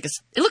just like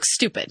it looks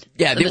stupid.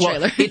 Yeah, the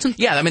trailer.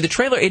 I mean, the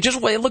trailer it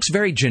looks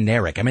very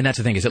generic. I mean, that's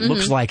the thing is it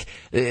looks like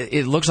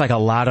a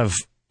lot of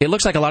It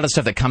looks like a lot of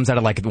stuff that comes out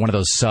of like one of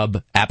those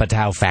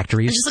sub-Apatow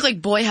factories. It just looks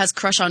like boy has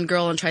crush on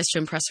girl and tries to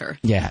impress her.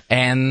 Yeah,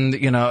 and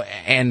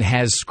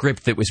has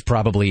script that was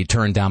probably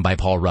turned down by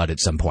Paul Rudd at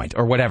some point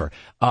or whatever.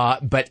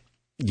 But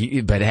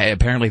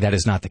apparently that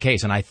is not the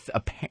case.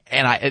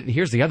 And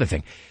here's the other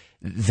thing.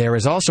 There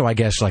is also, I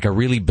guess, like a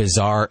really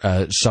bizarre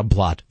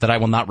subplot that I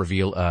will not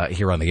reveal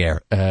here on the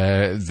air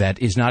that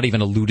is not even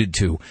alluded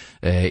to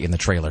in the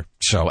trailer.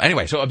 So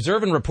anyway,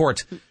 observe and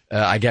report,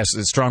 I guess,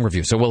 a strong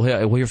review. So we'll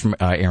hear from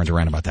Aaron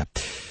Duran about that.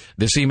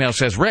 This email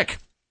says, Rick,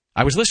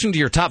 I was listening to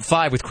your top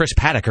 5 with Chris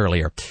Paddock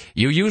earlier.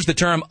 You used the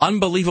term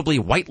unbelievably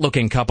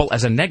white-looking couple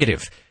as a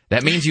negative.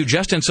 That means you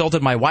just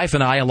insulted my wife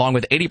and I along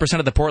with 80%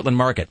 of the Portland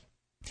market.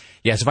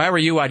 Yes, if I were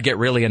you, I'd get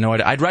really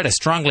annoyed. I'd write a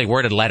strongly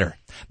worded letter.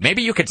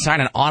 Maybe you could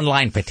sign an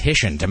online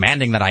petition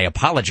demanding that I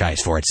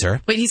apologize for it,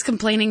 sir. Wait, he's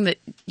complaining that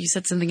you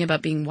said something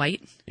about being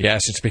white?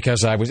 Yes, it's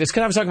because I was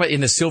talking about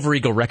in the Silver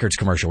Eagle Records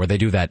commercial where they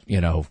do that,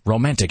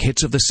 romantic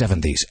hits of the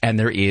 70s. And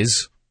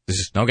this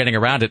is no getting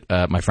around it,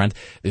 my friend.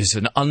 This is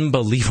an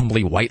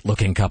unbelievably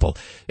white-looking couple.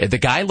 The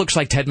guy looks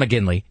like Ted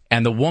McGinley,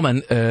 and the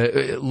woman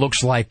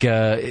looks like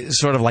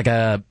sort of like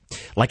kind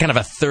of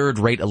a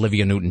third-rate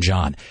Olivia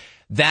Newton-John.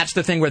 That's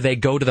the thing where they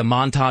go to the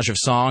montage of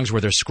songs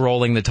where they're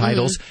scrolling the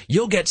titles. Mm-hmm.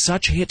 You'll get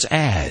such hits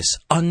as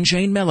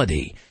Unchained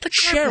Melody,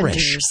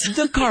 Cherish,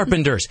 The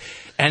Carpenters.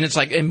 And it's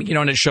like, and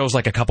it shows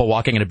like a couple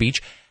walking on a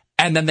beach.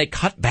 And then they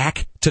cut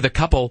back to the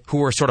couple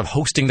who are sort of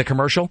hosting the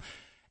commercial.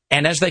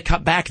 And as they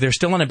cut back, they're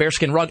still on a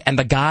bearskin rug. And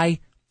the guy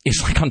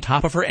is like on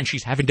top of her and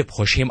she's having to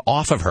push him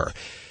off of her.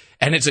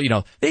 And it's,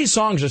 these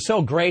songs are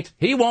so great,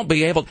 he won't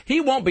be able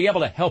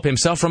to help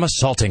himself from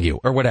assaulting you,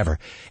 or whatever.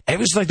 It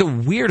was like the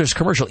weirdest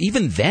commercial.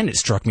 Even then, it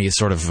struck me as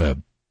sort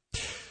of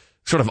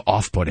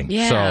off-putting.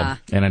 Yeah.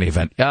 So, in any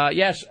event.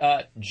 Yes,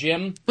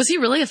 Jim. Was he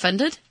really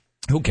offended?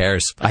 Who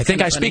cares? I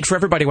think I speak for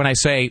everybody when I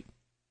say,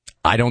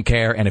 I don't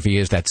care, and if he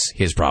is, that's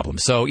his problem.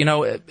 So,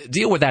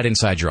 deal with that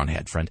inside your own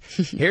head, friend.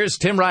 Here's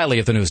Tim Riley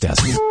at the news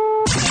desk.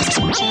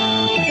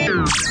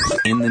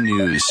 In the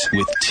news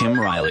with Tim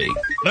Riley.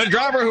 The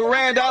driver who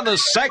ran down the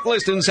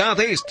cyclist in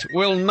Southeast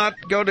will not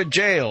go to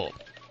jail.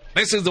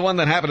 This is the one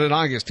that happened in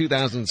August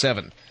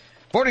 2007.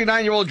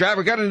 49-year-old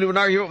driver got into an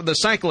argument with the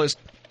cyclist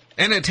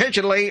and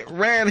intentionally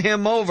ran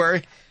him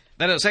over.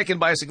 Then a second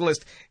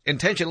bicyclist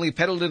intentionally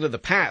pedaled into the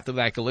path of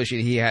that collision.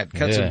 He had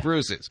cuts and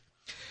bruises.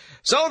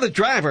 So the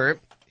driver,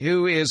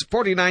 who is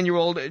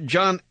 49-year-old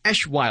John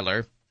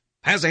Eschweiler,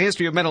 has a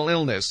history of mental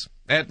illness.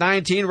 At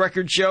 19,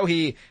 records show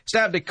he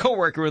stabbed a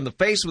coworker in the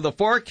face with a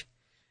fork.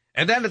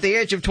 And then at the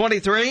age of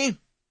 23,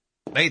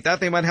 they thought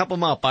they might help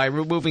him out by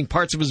removing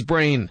parts of his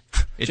brain.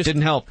 It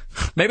didn't help.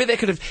 Maybe they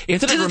could have...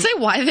 Did it say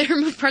why they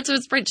removed parts of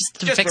his brain?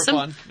 Just to fix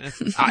him?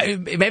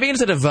 Fun. Maybe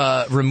instead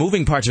of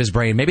removing parts of his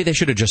brain, maybe they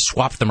should have just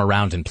swapped them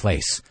around in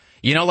place.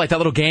 Like that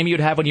little game you'd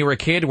have when you were a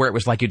kid where it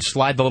was like you'd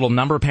slide the little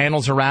number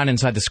panels around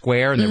inside the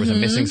square and there was a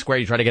missing square.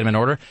 You try to get them in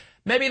order.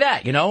 Maybe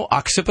that,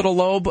 occipital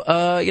lobe,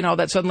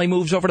 that suddenly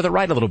moves over to the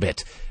right a little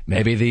bit.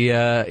 Maybe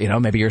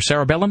maybe your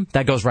cerebellum,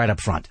 that goes right up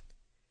front.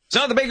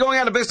 So the big going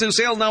out of business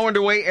sale now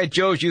underway at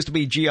Joe's, used to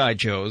be G.I.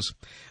 Joe's.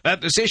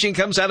 That decision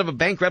comes out of a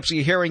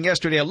bankruptcy hearing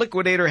yesterday. A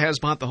liquidator has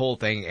bought the whole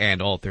thing,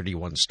 and all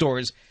 31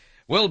 stores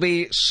will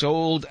be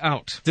sold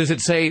out. Does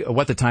it say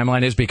what the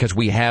timeline is? Because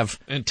we have...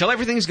 Until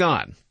everything's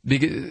gone.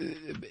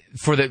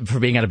 For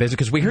being out of business.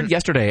 Because we heard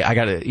yesterday, I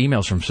got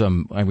emails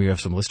from we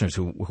have some listeners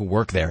who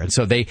work there. And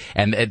so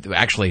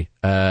actually,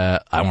 I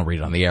won't read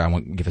it on the air. I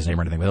won't give his name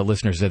or anything. But the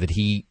listener said that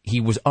he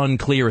was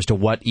unclear as to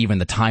what even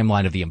the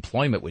timeline of the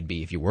employment would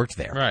be if you worked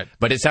there. Right.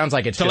 But it sounds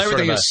like it's Until just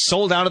everything is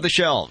sold out of the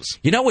shelves.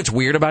 You know what's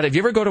weird about it? If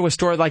you ever go to a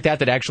store like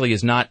that actually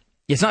is not...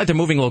 It's not like they're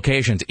moving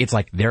locations. It's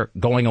like they're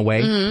going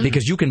away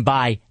because you can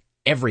buy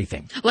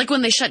everything. Like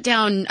when they shut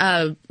down,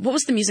 what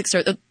was the music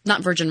store?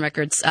 Not Virgin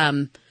Records.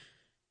 All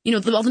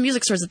the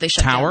music stores that they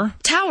shut down.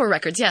 Tower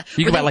Records, yeah.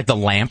 You can buy like the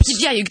lamps.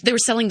 Yeah, they were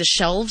selling the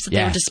shelves that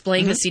they were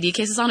displaying the CD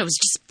cases on. It was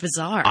just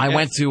bizarre. I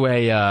went to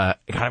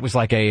it was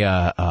like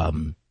a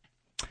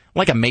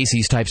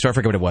Macy's type store. I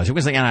forget what it was. It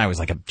was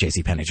like a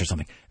JCPenney's or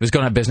something. It was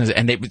going out of business,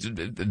 and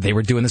they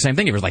were doing the same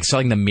thing. It was like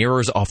selling the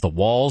mirrors off the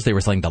walls. They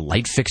were selling the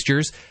light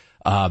fixtures.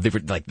 They were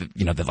like,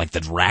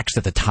 the racks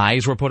that the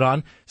ties were put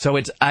on. So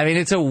it's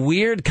a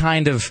weird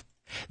kind of,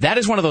 that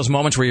is one of those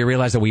moments where you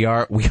realize that we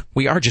are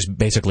just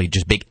basically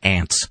just big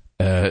ants,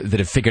 that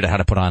have figured out how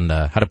to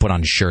put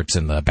on shirts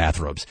in the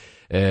bathrobes.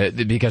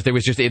 Because there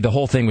was just, the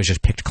whole thing was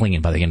just picked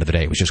clean by the end of the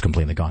day. It was just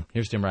completely gone.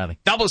 Here's Tim Riley.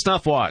 Double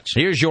snuff watch.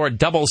 Here's your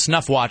double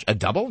snuff watch. A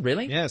double?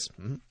 Really? Yes.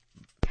 Mm-hmm.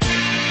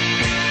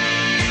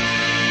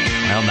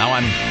 Well,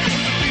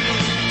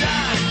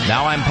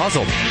 now I'm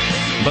puzzled.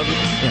 But,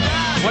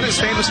 one is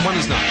famous, one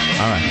is not.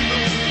 All right.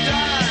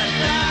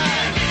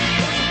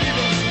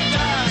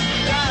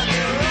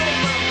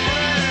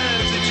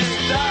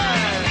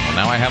 Well,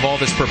 now I have all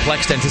this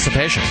perplexed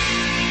anticipation.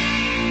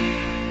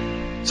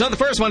 So the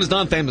first one is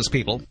non-famous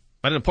people,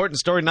 but an important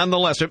story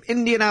nonetheless from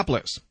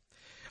Indianapolis.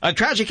 A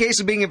tragic case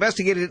is being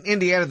investigated in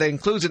Indiana that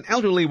includes an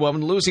elderly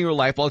woman losing her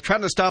life while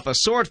trying to stop a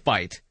sword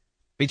fight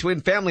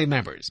between family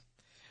members.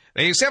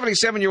 The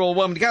 77-year-old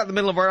woman got in the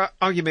middle of an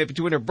argument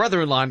between her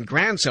brother-in-law and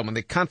grandson when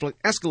the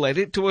conflict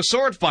escalated to a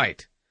sword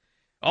fight.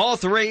 All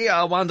three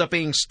wound up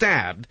being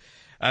stabbed.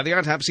 The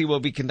autopsy will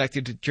be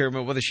conducted to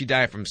determine whether she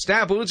died from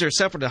stab wounds or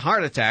suffered a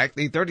heart attack.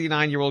 The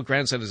 39-year-old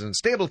grandson is in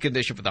stable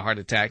condition for the heart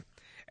attack,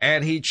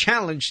 and he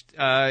challenged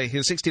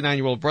his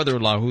 69-year-old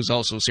brother-in-law, who's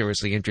also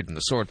seriously injured in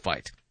the sword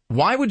fight.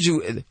 Why would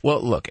you?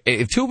 Well, look,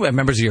 if two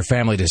members of your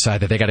family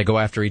decide that they got to go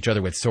after each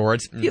other with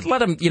swords, you let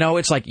them.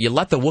 It's like you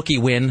let the Wookiee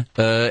win,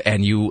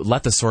 and you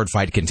let the sword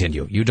fight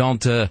continue. You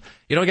don't get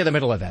in the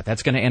middle of that.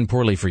 That's going to end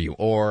poorly for you,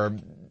 or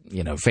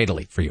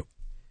fatally for you.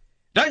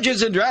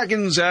 Dungeons &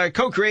 Dragons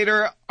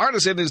co-creator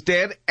Artisan is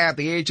dead at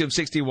the age of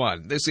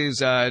 61. This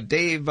is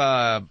Dave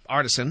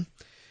Artisan,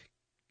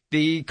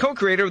 the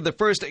co-creator of the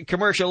first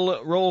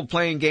commercial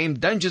role-playing game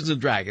Dungeons &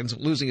 Dragons,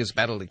 losing his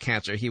battle to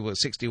cancer. He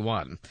was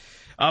 61.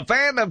 A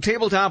fan of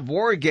tabletop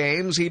war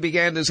games, he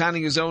began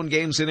designing his own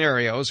game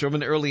scenarios from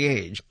an early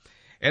age.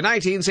 In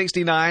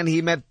 1969,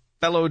 he met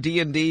fellow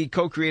D&D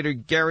co-creator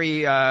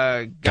Gary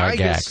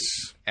Gygax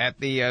at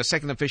the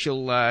second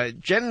official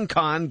Gen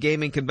Con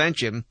gaming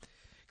convention.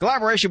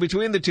 Collaboration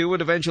between the two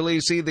would eventually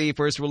see the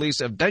first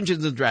release of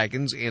Dungeons &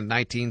 Dragons in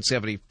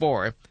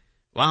 1974.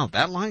 Wow,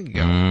 that long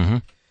ago. Mm-hmm.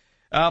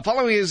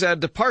 Following his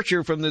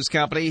departure from this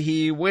company,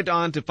 he went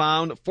on to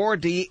found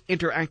 4D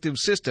Interactive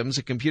Systems,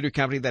 a computer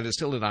company that is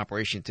still in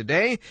operation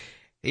today.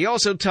 He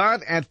also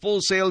taught at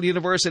Full Sail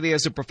University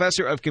as a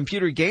professor of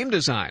computer game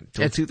design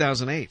until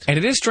 2008. And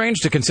it is strange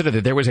to consider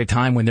that there was a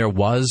time when there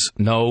was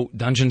no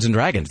Dungeons &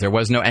 Dragons. There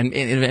was no...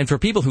 And for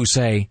people who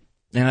say...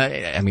 And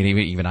I mean,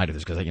 even I do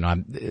this because,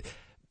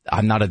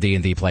 I'm not a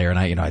D&D player, and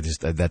I just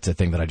that's a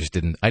thing that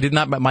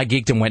my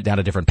geekdom went down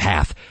a different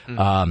path.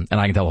 And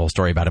I can tell a whole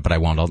story about it, but I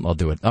won't. I'll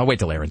do it. I'll wait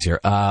till Aaron's here.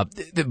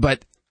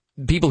 But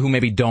people who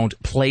maybe don't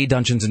play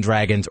Dungeons and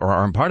Dragons or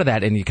aren't part of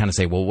that, and you kind of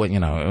say, well,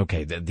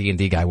 okay, the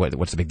D&D guy,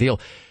 what's the big deal?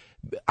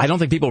 I don't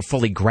think people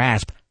fully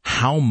grasp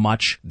how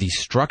much the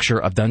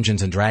structure of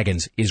Dungeons and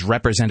Dragons is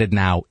represented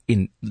now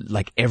in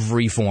like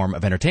every form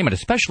of entertainment,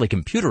 especially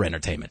computer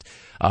entertainment.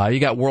 You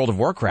got World of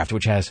Warcraft,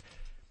 which has...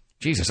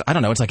 Jesus, I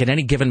don't know. It's like at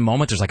any given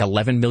moment, there's like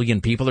 11 million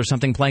people or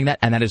something playing that,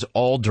 and that is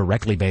all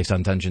directly based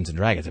on Dungeons and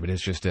Dragons. I mean,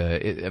 it's just,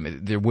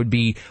 there would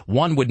be,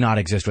 one would not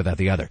exist without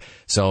the other.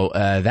 So,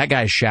 that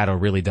guy's shadow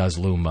really does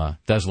loom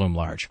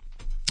large.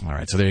 All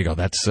right, so there you go.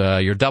 That's,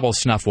 your double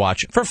snuff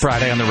watch for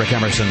Friday on the Rick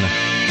Emerson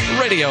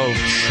Radio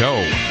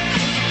Show.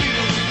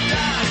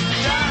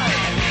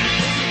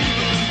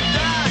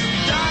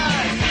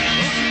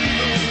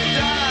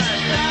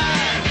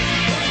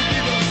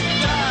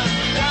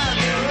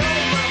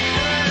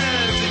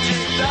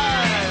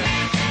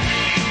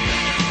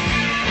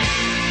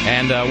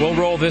 And we'll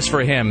roll this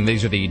for him.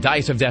 These are the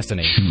Dice of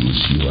Destiny.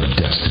 Choose your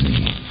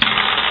destiny.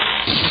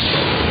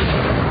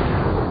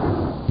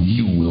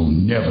 You will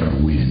never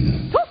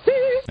win.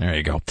 There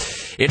you go.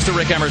 It's the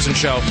Rick Emerson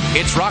Show.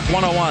 It's Rock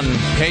 101,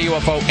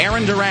 KUFO.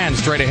 Aaron Duran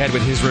straight ahead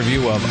with his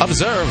review of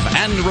Observe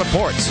and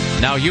Report.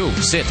 Now you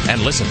sit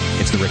and listen.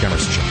 It's the Rick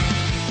Emerson Show.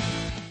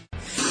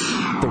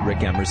 The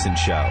Rick Emerson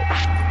Show.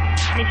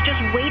 And it's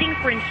just waiting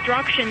for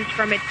instructions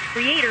from its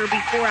creator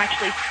before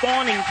actually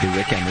spawning. The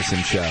Rick Emerson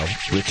Show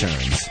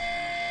returns.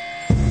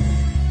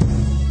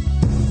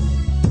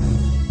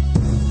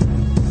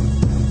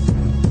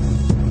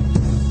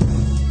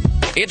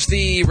 It's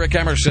the Rick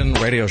Emerson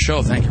Radio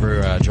Show. Thank you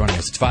for joining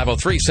us. It's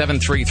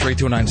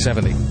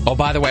 503-733-2970. Oh,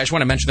 by the way, I just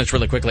want to mention this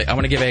really quickly. I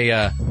want to give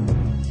I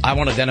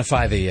won't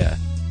identify the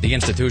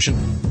institution,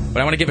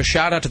 but I want to give a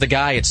shout out to the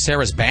guy at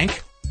Sarah's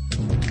Bank.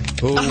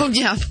 Who,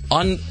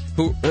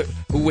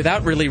 who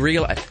without really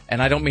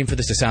and I don't mean for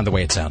this to sound the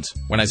way it sounds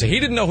when I say he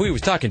didn't know who he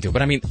was talking to,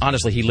 but I mean,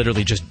 honestly, he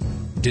literally just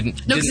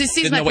didn't. No, because he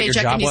sees my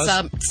paycheck and he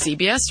saw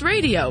CBS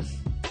Radio.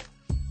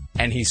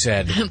 And he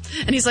said...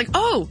 and he's like,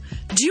 oh,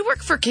 do you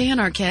work for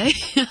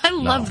KNRK? I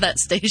love that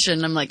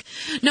station. I'm like,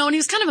 no, and he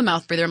was kind of a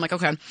mouth breather. I'm like,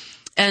 okay.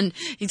 And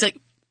he's like,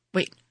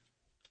 wait,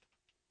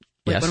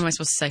 yes? What am I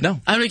supposed to say?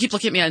 No. I don't know, you keep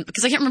looking at me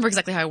because I can't remember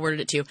exactly how I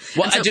worded it to you.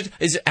 Well,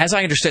 as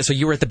I understand, so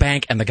you were at the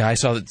bank and the guy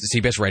saw the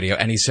CBS Radio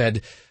and he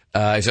said,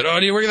 oh,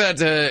 do you work at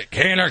that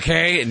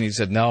KNRK? And he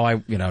said, no,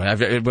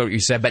 what you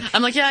said, but...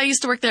 I'm like, yeah, I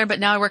used to work there, but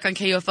now I work on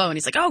KUFO. And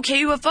he's like, oh,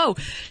 KUFO.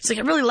 He's like,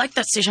 I really like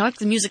that station. I like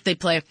the music they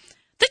play.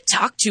 They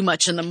talk too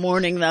much in the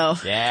morning, though.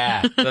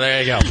 Yeah, so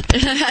there you go.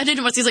 I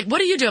didn't want to. He's like, what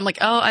do you do? I'm like,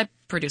 oh, I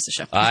produce a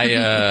show.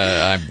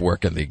 I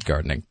work in the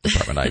gardening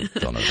department. I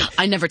don't know that.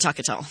 I never talk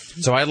at all.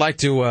 So I'd like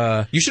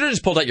to, you should have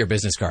just pulled out your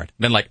business card.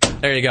 Then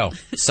there you go.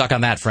 Suck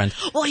on that, friend.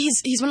 Well,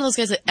 he's one of those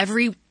guys that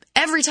every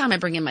time I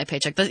bring in my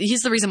paycheck,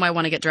 he's the reason why I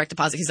want to get direct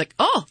deposit. He's like,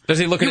 oh, does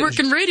he look you work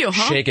in radio,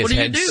 huh? Shake his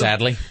head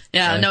sadly?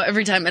 Yeah, no,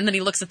 every time. And then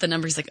he looks at the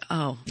number. He's like,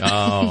 oh.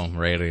 Oh,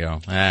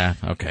 radio.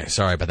 Okay.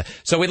 Sorry about that.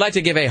 So we'd like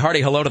to give a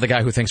hearty hello to the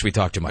guy who thinks we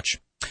talk too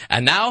much.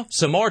 And now,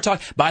 some more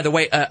talk. By the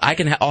way,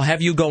 I'll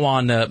have you go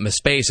on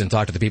MySpace and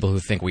talk to the people who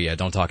think we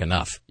don't talk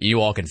enough. You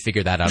all can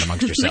figure that out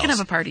amongst yourselves. We can have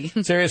a party.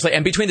 Seriously.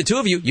 And between the two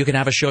of you, you can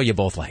have a show you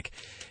both like.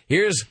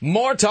 Here's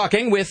more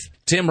talking with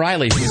Tim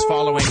Riley. He's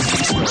following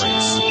these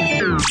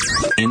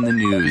stories. In the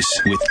news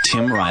with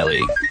Tim Riley.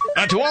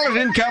 A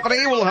Tualatin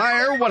company will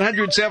hire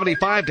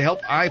 175 to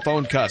help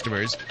iPhone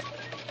customers.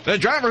 The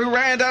driver who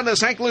ran down the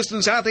St. Louis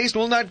Southeast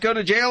will not go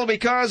to jail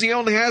because he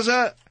only has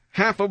a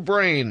half a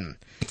brain.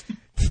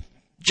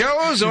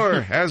 Joe's,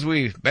 or as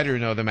we better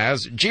know them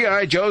as,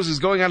 G.I. Joe's, is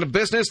going out of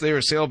business.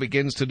 Their sale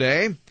begins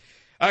today.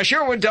 A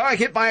Sherwood dog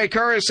hit by a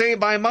car is saved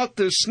by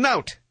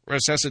mouth-to-snout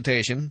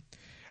resuscitation.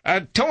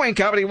 A towing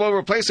company will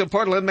replace a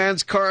Portland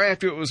man's car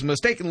after it was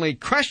mistakenly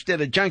crushed at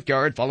a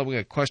junkyard following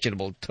a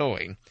questionable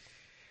towing.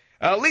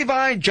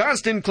 Levi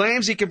Johnston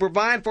claims he can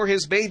provide for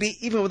his baby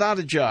even without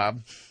a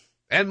job.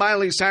 And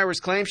Miley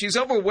Cyrus claims she's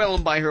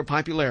overwhelmed by her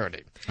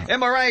popularity. And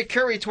Mariah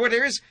Carey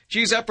twitters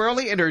she's up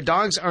early and her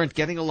dogs aren't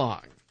getting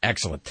along.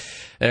 Excellent.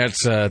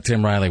 That's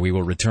Tim Riley. We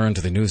will return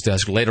to the news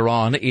desk later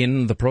on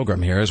in the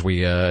program here as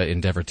we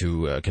endeavor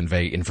to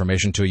convey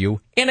information to you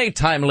in a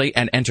timely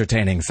and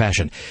entertaining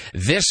fashion.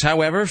 This,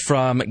 however,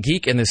 from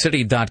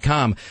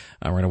geekinthecity.com.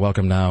 We're going to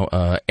welcome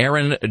now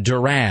Aaron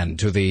Duran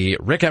to the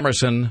Rick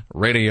Emerson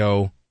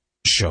radio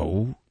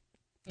show.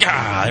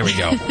 There we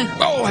go.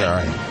 Oh,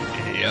 sorry.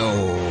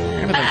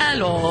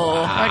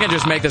 Hello. I can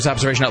just make this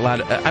observation out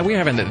loud. We're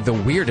having the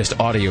weirdest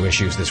audio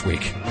issues this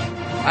week.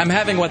 I'm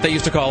having what they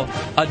used to call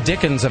a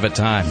Dickens of a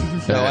time,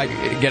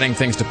 getting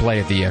things to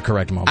play at the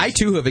correct moment. I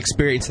too have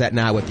experienced that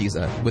now with these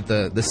with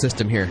the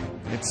system here.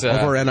 It's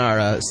over in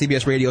our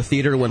CBS Radio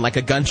Theater when like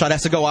a gunshot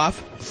has to go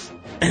off,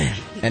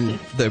 and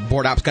the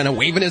board op's kind of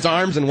waving his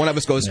arms, and one of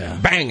us goes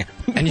bang,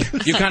 and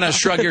you kind of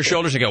shrug your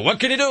shoulders and go,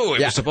 "What can you do?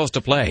 It was supposed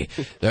to play."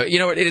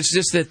 It's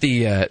just that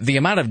the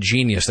amount of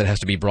genius that has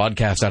to be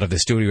broadcast out of the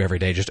studio every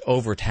day just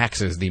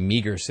overtaxes the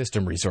meager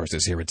system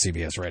resources here at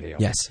CBS Radio.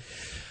 Yes.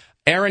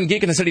 Aaron,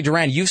 Geek in the City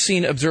Duran, you've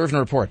seen Observe and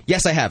Report.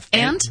 Yes, I have.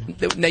 And?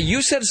 Now,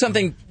 you said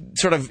something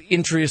sort of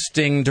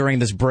interesting during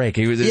this break.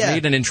 You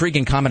made an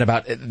intriguing comment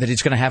about that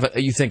it's going to have,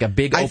 you think, a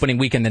big opening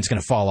weekend that's going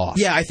to fall off.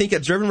 Yeah, I think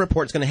Observe and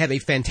Report is going to have a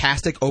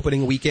fantastic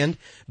opening weekend,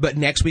 but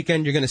next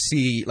weekend you're going to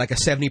see like a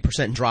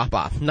 70%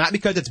 drop-off. Not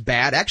because it's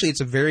bad. Actually,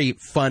 it's a very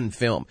fun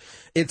film.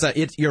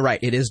 You're right,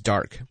 it is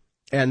dark.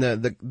 And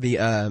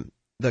the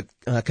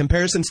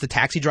comparisons to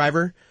Taxi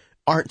Driver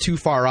aren't too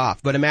far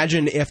off. But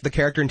imagine if the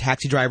character in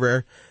Taxi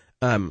Driver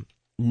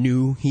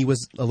knew he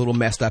was a little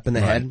messed up in the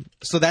head.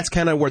 So that's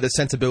kind of where the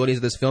sensibilities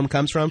of this film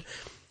comes from.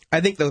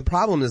 I think the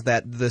problem is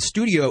that the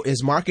studio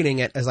is marketing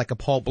it as like a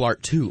Paul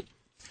Blart 2.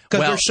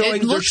 Because they're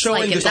showing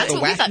just that's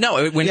like what we thought.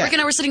 No, Rick and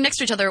I were sitting next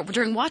to each other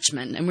during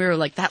Watchmen, and we were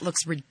like, that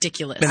looks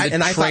ridiculous.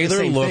 And the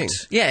trailer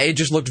looked, it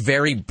just looked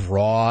very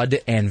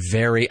broad and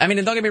very,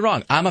 and don't get me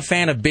wrong, I'm a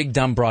fan of big,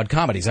 dumb, broad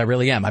comedies. I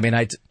really am.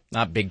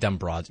 Not big, dumb,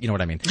 broads, you know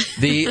what I mean.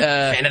 The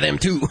fan of them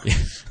too.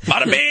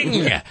 Bada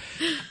bing!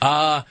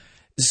 But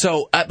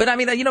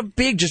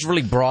big, just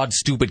really broad,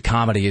 stupid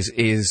comedy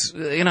is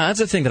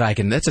that's a thing I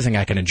can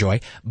enjoy.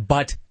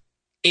 But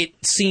it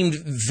seemed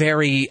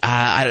very,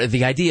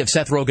 the idea of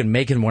Seth Rogen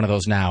making one of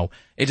those now,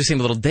 it just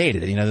seemed a little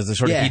dated.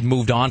 He'd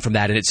moved on from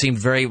that, and it seemed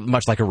very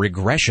much like a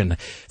regression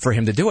for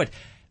him to do it.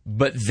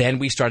 But then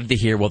we started to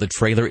hear, the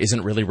trailer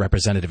isn't really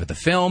representative of the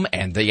film,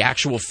 and the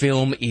actual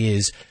film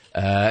is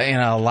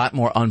a lot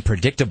more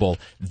unpredictable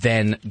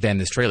than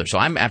this trailer. So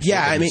I'm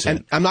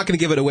absolutely I'm not going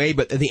to give it away,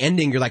 but at the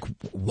ending, you're like,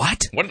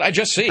 what? What did I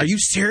just see? Are you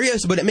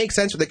serious? But it makes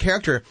sense with the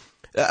character.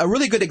 A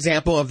really good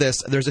example of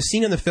this, there's a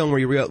scene in the film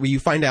where you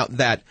find out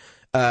that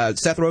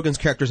Seth Rogen's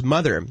character's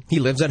mother, he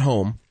lives at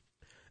home.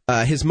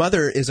 His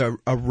mother is a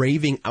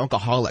raving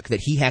alcoholic that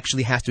he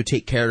actually has to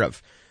take care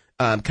of.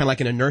 Kind of like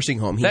in a nursing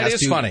home. That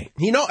is funny.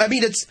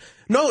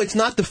 It's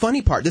not the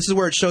funny part. This is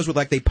where it shows with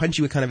they punch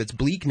you with kind of its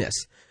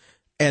bleakness.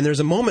 And there's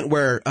a moment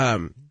where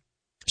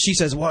she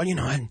says,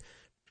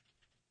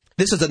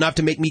 this is enough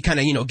to make me kind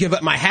of, give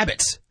up my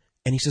habits.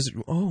 And he says,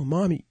 oh,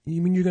 Mom,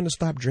 you mean you're going to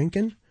stop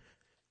drinking?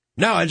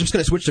 No, I'm just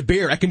going to switch to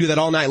beer. I can do that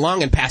all night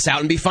long and pass out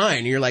and be fine.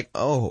 And you're like,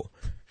 oh,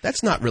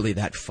 that's not really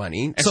that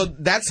funny. So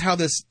that's how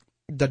the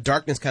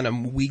darkness kind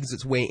of weaves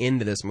its way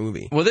into this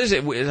movie. Well,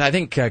 I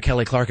think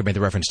Kelly Clark had made the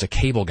reference to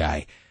Cable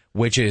Guy,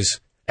 which isn't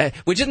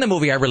the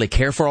movie I really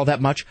care for all that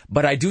much,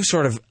 but I do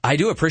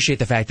appreciate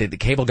the fact that the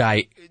Cable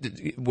Guy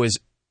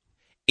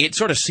it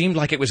sort of seemed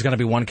like it was going to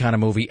be one kind of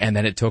movie, and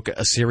then it took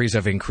a series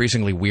of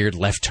increasingly weird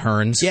left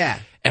turns. Yeah.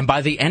 And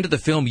by the end of the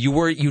film,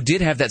 you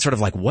did have that sort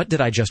of what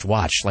did I just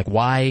watch?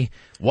 Why?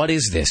 What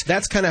is this?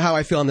 That's kind of how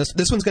I feel on this.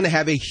 This one's going to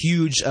have a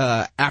huge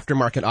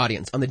aftermarket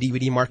audience on the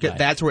DVD market. Right.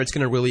 That's where it's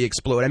going to really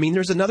explode.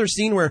 There's another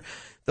scene where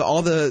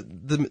all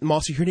the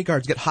mall security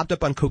guards get hopped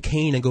up on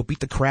cocaine and go beat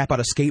the crap out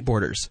of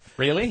skateboarders.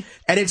 Really?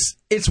 And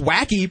it's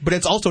wacky, but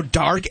it's also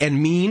dark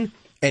and mean.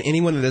 And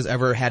anyone that has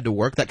ever had to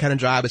work that kind of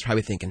job is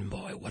probably thinking,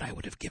 boy, what I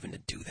would have given to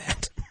do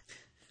that.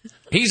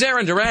 He's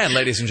Aaron Duran,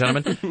 ladies and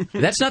gentlemen.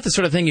 That's not the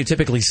sort of thing you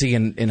typically see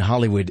in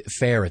Hollywood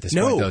fare at this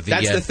point, though.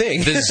 That's the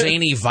thing. The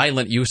zany,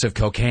 violent use of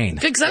cocaine.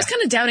 Good, because I was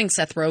kind of doubting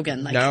Seth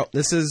Rogen. No,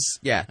 this is,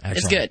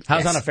 it's good.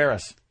 How's Anna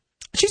Faris?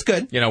 She's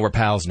good. You know, we're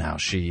pals now.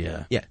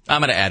 I'm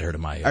going to add her to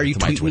my. Are you to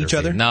my tweeting Twitter each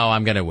other? feed. No,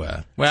 I'm going to.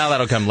 Well,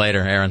 that'll come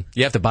later, Aaron.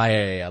 You have to buy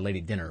a lady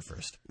dinner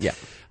first. Yeah.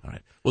 All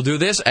right. We'll do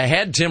this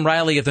ahead. Tim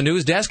Riley at the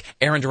news desk.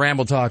 Aaron Duran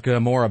will talk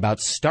more about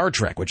Star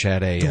Trek, which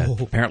had a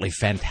apparently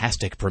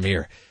fantastic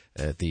premiere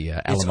at the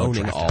Alamo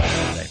Draft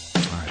House today.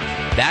 All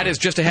right. That is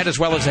just ahead, as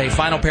well as a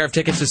final pair of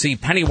tickets to see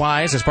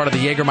Pennywise as part of the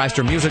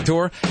Jägermeister music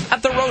tour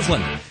at the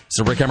Roseland. It's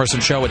the Rick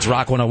Emerson Show. It's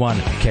Rock 101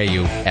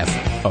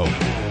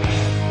 KUFO.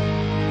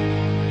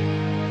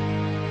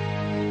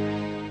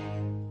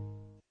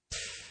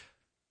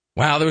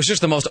 Wow, there was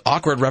just the most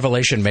awkward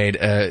revelation made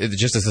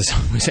just as the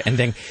song was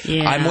ending.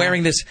 Yeah. I'm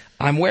wearing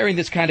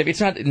this kind of, it's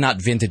not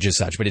vintage as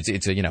such, but it's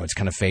it's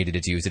kind of faded,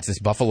 it's used. It's this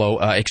Buffalo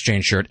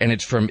Exchange shirt, and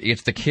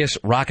it's the Kiss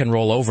Rock and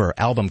Roll Over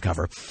album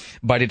cover.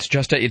 But it's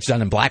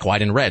done in black,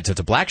 white, and red. So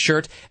it's a black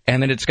shirt,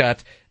 and then it's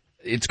got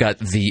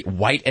the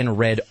white and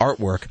red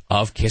artwork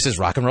of Kiss's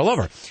Rock and Roll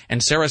Over.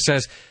 And Sarah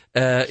says,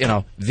 Sarah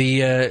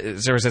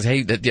says,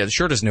 hey, the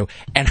shirt is new.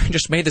 And I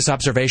just made this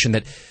observation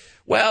that,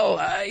 well,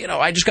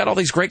 I just got all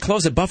these great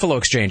clothes at Buffalo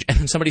Exchange. And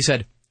then somebody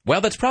said,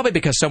 well, that's probably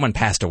because someone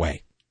passed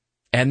away.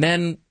 And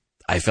then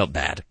I felt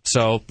bad.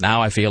 So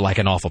now I feel like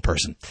an awful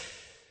person.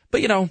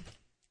 But,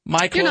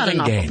 my clothing You're not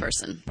an game. awful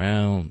person.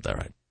 Well, all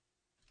right.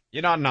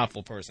 You're not an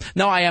awful person.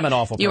 No, I am an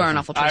awful person. You are an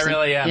awful person. I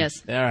really am.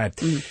 Yes. All right.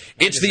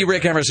 It's the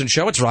Rick Emerson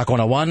Show. It's Rock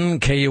 101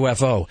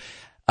 KUFO.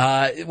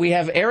 We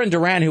have Aaron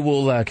Duran, who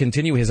will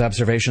continue his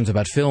observations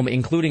about film,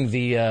 including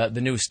the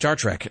new Star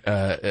Trek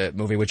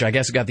movie, which I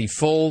guess got the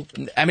full...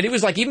 I mean, it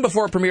was like even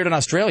before it premiered in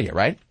Australia,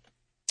 right?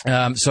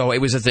 So it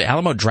was at the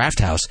Alamo Draft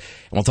House,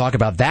 and we'll talk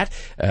about that.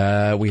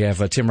 We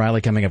have Tim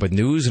Riley coming up with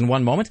news in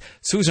one moment.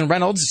 Susan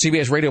Reynolds,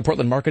 CBS Radio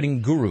Portland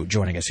marketing guru,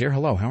 joining us here.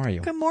 Hello, how are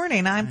you? Good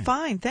morning. I'm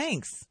fine,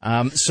 thanks.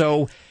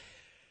 So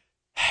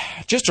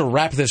just to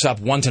wrap this up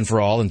once and for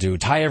all and to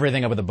tie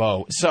everything up with a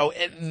bow. So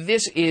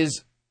this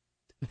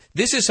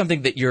is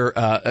something that your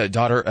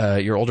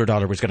your older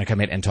daughter was going to come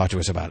in and talk to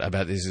us about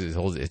this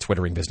whole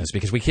Twittering business,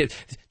 because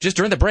just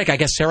during the break, I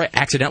guess Sarah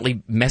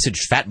accidentally messaged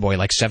Fat Boy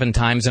like 7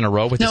 times in a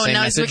row with the same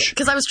message.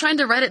 Because I was trying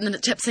to write it and then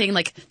it kept saying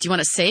like, do you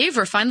want to save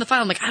or find the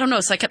file? I'm like, I don't know.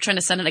 So I kept trying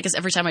to send it. I guess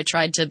every time I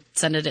tried to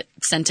sent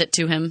it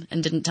to him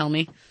and didn't tell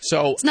me.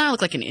 So now I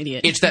look like an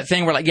idiot. It's that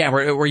thing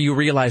where you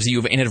realize that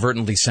you've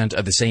inadvertently sent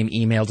the same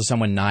email to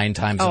someone 9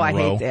 times in a row.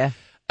 I hate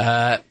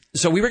that.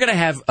 So we were going to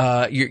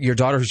have your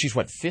daughter, who she's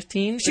what,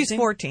 15? She's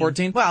 14.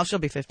 14? Well, she'll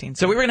be 15.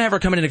 So we were going to have her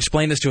come in and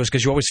explain this to us,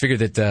 because you always figure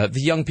that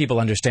the young people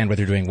understand what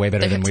they're doing way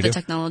better than we do.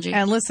 Technology.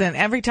 And listen,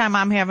 every time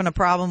I'm having a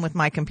problem with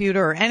my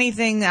computer or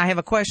anything I have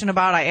a question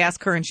about, I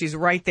ask her, and she's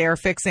right there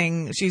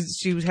fixing. She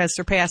has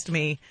surpassed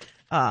me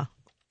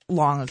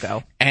long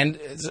ago. And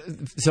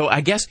so I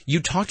guess you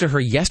talked to her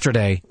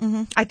yesterday.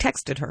 Mm-hmm. I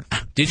texted her.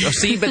 Did you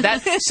see? But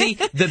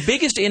the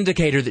biggest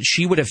indicator that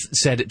she would have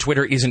said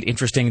Twitter isn't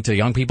interesting to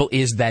young people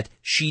is that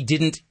she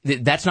didn't.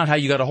 That's not how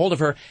you got a hold of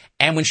her.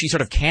 And when she sort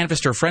of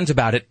canvassed her friends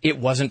about it, it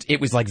wasn't. It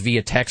was like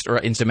via text or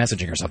instant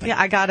messaging or something. Yeah,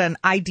 I got an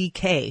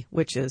IDK,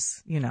 which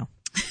is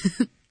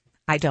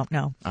I don't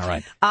know. All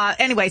right.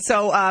 Anyway,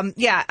 so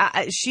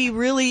she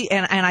really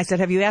and I said,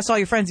 have you asked all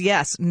your friends?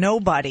 Yes,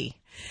 nobody.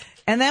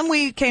 And then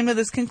we came to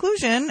this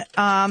conclusion,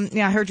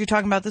 I heard you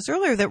talking about this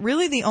earlier, that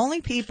really the only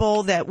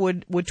people that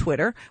would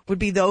Twitter would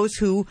be those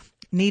who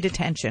need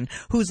attention,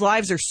 whose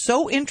lives are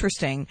so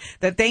interesting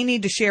that they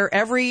need to share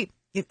every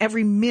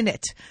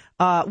minute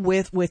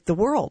with the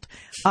world,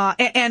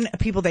 and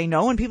people they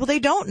know and people they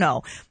don't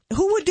know.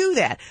 Who would do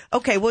that?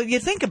 Okay, well, you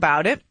think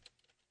about it.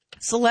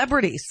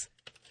 Celebrities.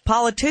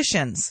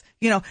 Politicians,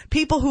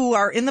 people who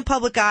are in the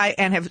public eye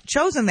and have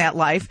chosen that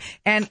life.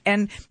 And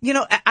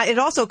it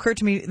also occurred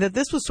to me that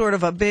this was sort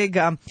of a big,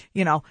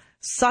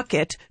 suck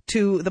it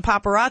to the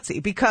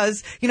paparazzi,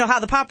 because how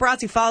the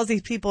paparazzi follows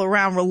these people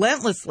around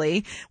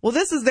relentlessly. Well,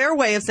 this is their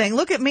way of saying,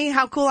 look at me,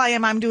 how cool I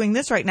am. I'm doing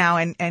this right now.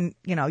 And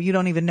you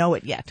don't even know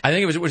it yet. I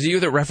think it was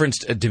you that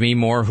referenced Demi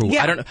Moore, who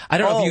I don't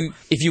know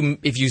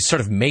if you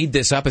sort of made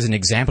this up as an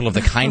example of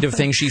the kind of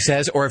thing she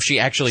says, or if she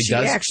actually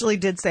does. She actually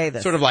did say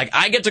this. Sort of like,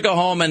 I get to go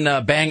home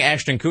and bang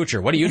Ashton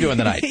Kutcher. What are you doing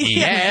tonight?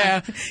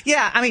 Yeah.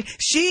 Yeah. I mean,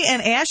 she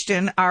and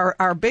Ashton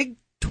are big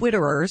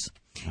Twitterers.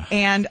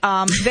 And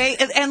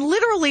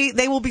literally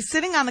they will be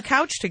sitting on the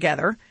couch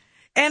together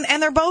and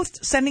they're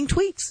both sending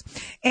tweets.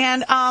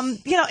 And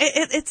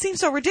it seems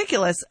so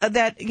ridiculous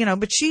that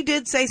but she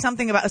did say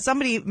something about,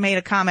 somebody made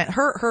a comment.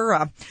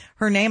 Her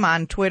name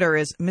on Twitter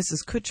is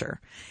Mrs. Kutcher,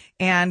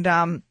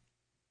 and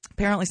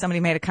apparently somebody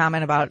made a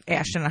comment about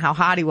Ashton and how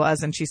hot he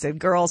was, and she said,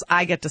 girls,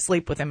 I get to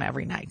sleep with him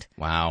every night.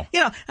 Wow.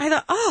 I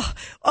thought, oh,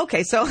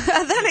 okay, so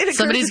then it occurred.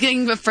 Somebody's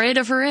getting afraid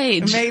of her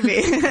age.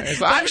 Maybe.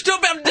 I'm still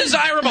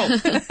desirable.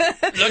 Look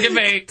at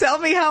me. Tell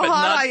me how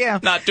hot I am.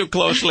 Not too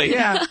closely.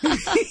 Yeah.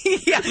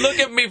 Yeah. Look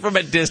at me from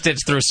a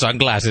distance through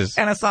sunglasses.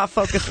 And a soft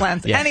focus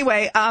lens. Yeah.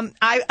 Anyway, I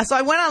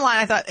went online.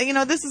 I thought,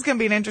 this is going to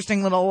be an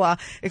interesting little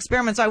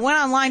experiment. So I went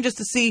online just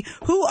to see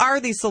who are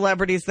these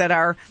celebrities that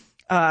are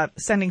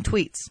sending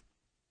tweets.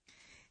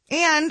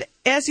 And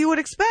as you would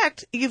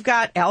expect, you've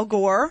got Al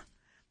Gore,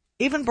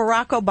 Even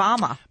Barack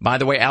Obama. By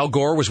the way, Al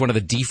Gore was one of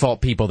the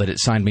default people that it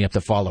signed me up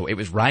to follow. It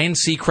was Ryan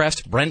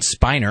Seacrest, Brent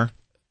Spiner,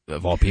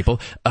 of all people,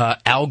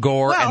 Al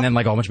Gore, and then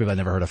like a whole bunch of people I'd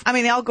never heard of. I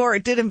mean, Al Gore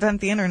did invent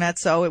the internet,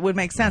 so it would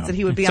make sense that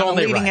he would be on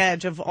the leading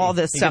edge of all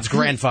this stuff. It's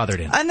grandfathered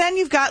in. And then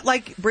you've got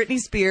like Britney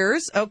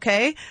Spears,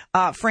 okay,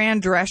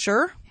 Fran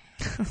Drescher.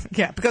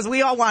 Yeah, because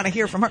we all want to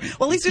hear from her.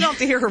 Well, at least we don't have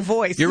to hear her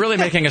voice. You're really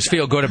making us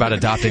feel good about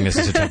adopting this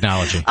as a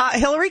technology.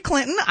 Hillary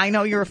Clinton, I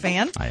know you're a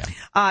fan. I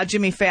am.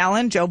 Jimmy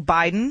Fallon, Joe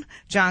Biden,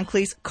 John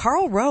Cleese,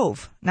 Karl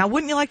Rove. Now,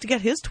 wouldn't you like to get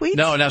his tweets?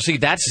 No, see,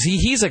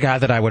 he's a guy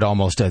that I would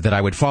almost that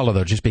I would follow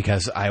though, just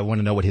because I want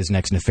to know what his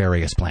next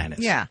nefarious plan is.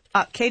 Yeah,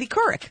 Katie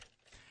Couric.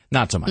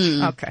 Not so much.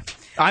 Okay.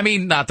 I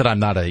mean, not that I'm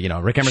not a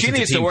Rick Emerson's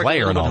a team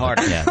player and all that.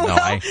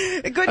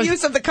 Yeah, no, good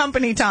use of the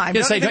company time.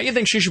 Don't you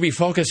think she should be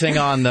focusing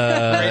on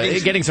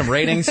getting some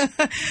ratings?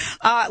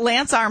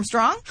 Lance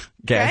Armstrong.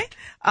 Okay.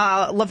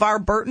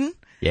 LeVar Burton.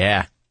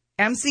 Yeah.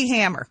 MC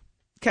Hammer.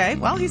 Okay.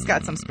 Well, he's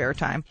got some spare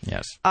time.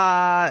 Yes.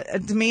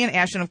 Me and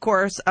Ashton, of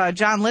course.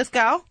 John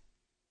Lithgow.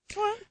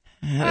 Well,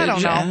 I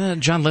don't know.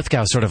 John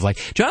Lithgow is sort of like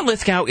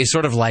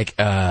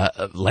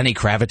Lenny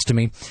Kravitz to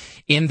me,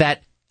 in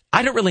that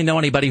I don't really know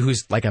anybody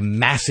who's like a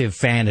massive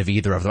fan of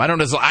either of them.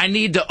 I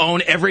need to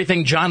own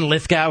everything John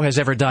Lithgow has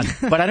ever done.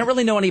 But I don't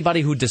really know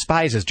anybody who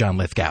despises John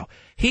Lithgow.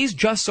 He's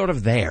just sort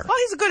of there. Well,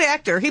 he's a good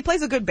actor. He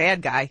plays a good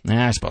bad guy.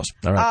 Yeah, I suppose.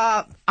 All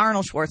right.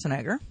 Arnold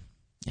Schwarzenegger.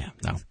 Yeah,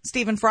 no.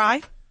 Stephen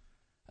Fry.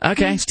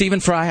 Okay, Stephen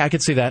Fry. I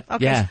could see that.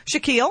 Okay. Yeah.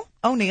 Shaquille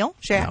O'Neal.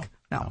 Shaq.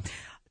 No.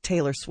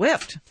 Taylor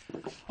Swift.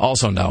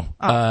 Also no.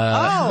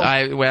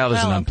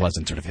 There's an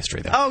unpleasant sort of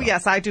history there. Oh,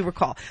 yes, I do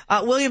recall.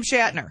 William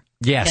Shatner.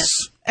 Yes.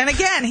 And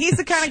again, he's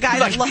the kind of guy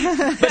that... But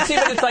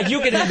it's like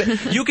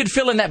you could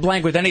fill in that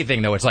blank with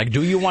anything, though. It's like,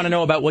 do you want to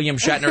know about William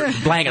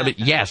Shatner? Blank.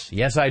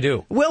 Yes, I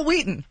do. Will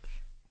Wheaton.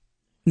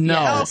 No.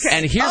 Yes.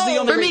 And here's the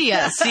only for me,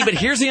 yes. See, but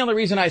here's the only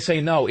reason I say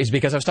no is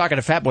because I was talking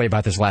to Fat Boy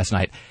about this last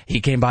night. He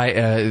came by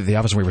the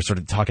office and we were sort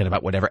of talking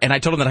about whatever. And I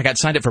told him that I got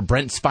signed up for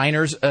Brent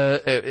Spiner's,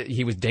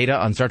 he was Data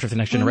on Star Trek The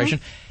Next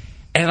Generation.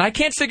 And I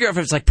can't figure out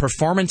if it's like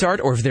performance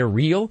art or if they're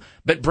real.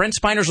 But Brent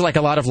Spiner's are like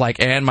a lot of like,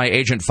 and my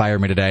agent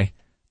fired me today.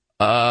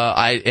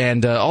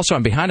 Also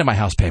I'm behind on my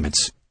house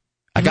payments.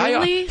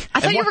 Really? I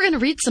thought you were going to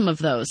read some of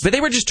those. But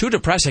they were just too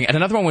depressing. And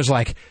another one was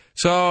like,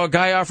 so a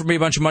guy offered me a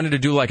bunch of money to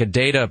do like a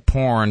Data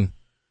porn.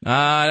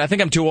 I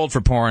think I'm too old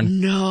for porn.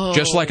 No.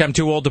 Just like I'm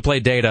too old to play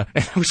Data.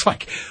 And I was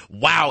like,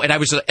 wow. And I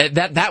was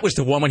that was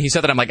the one when he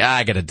said that, I'm like,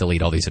 I got to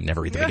delete all these and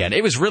never read them again.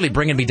 It was really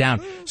bringing me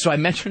down. So I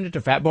mentioned it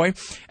to Fat Boy,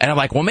 and I'm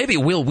like, well, maybe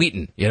Will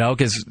Wheaton,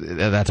 because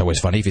that's always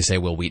funny. If you say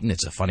Will Wheaton,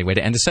 it's a funny way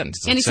to end a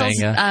sentence. And he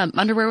sells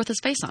underwear with his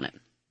face on it.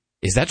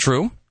 Is that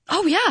true?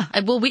 Oh, yeah.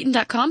 At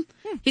willwheaton.com.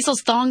 He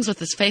sells thongs with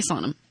his face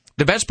on them.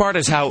 The best part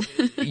is how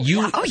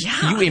you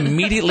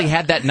immediately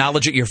had that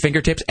knowledge at your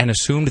fingertips and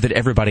assumed that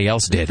everybody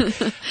else did.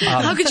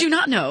 How could you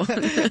not know? So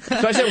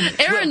I said,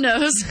 Aaron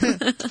knows.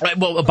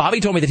 Well, Bobby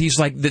told me that he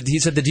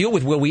said the deal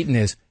with Will Wheaton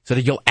is so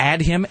that you'll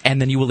add him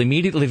and then you will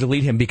immediately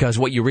delete him because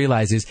what you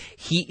realize is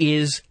he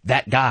is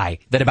that guy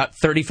that about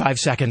 35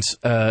 seconds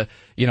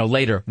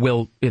later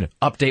will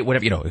update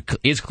whatever,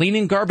 is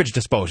cleaning garbage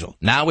disposal,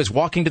 now is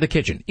walking to the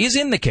kitchen, is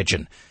in the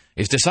kitchen,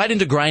 is deciding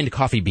to grind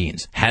coffee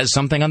beans, has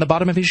something on the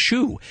bottom of his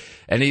shoe.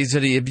 And he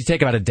said you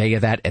take about a day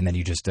of that, and then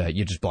you just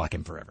block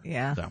him forever.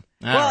 Yeah. So,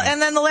 right.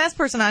 And then the last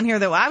person on here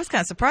that I was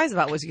kind of surprised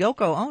about was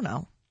Yoko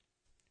Ono.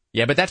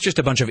 Yeah, but that's just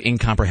a bunch of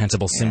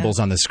incomprehensible symbols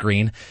on the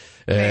screen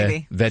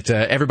that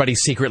everybody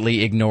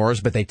secretly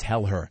ignores, but they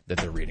tell her that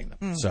they're reading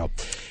them. So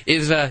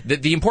is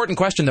the important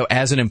question, though,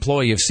 as an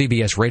employee of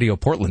CBS Radio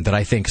Portland that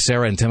I think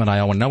Sarah and Tim and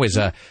I all want to know is,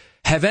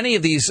 have any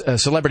of these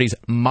celebrities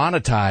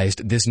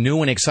monetized this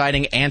new and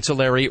exciting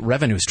ancillary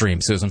revenue stream,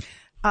 Susan?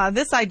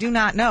 This I do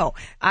not know.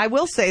 I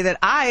will say that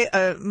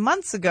I,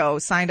 months ago,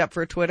 signed up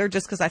for Twitter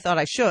just because I thought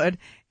I should,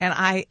 and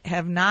I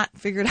have not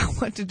figured out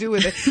what to do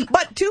with it.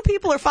 But 2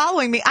 people are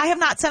following me. I have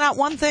not sent out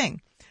one thing.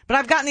 But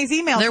I've gotten these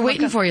emails. They're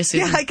waiting for you,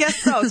 Susan. Yeah, I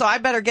guess so. So I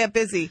better get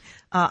busy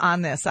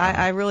on this.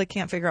 I really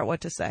can't figure out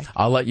what to say.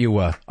 I'll let you...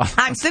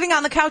 I'm sitting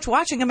on the couch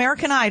watching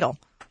American Idol.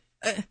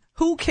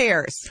 Who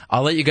cares?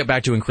 I'll let you get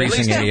back to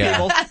increasing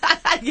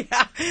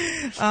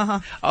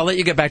I'll let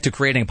you get back to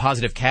creating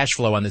positive cash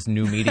flow on this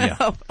new media.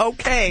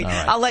 Okay.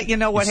 Right. I'll let you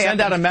know what happens.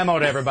 Send out a memo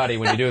to everybody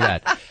when you do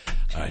that.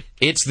 All right.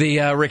 It's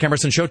the Rick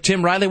Emerson Show.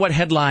 Tim Riley, what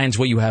headlines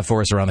will you have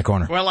for us around the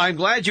corner? Well, I'm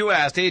glad you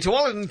asked. A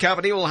Tualatin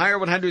company will hire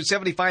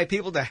 175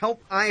 people to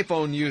help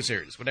iPhone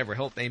users, whatever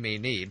help they may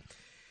need.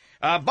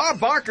 Bob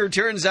Barker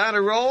turns down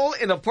a role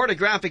in a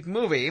pornographic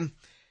movie.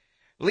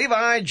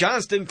 Levi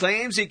Johnston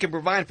claims he can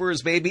provide for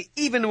his baby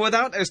even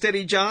without a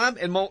steady job.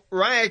 And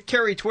Mariah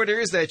Carey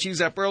twitters that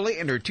she's up early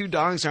and her 2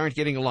 dogs aren't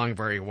getting along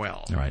very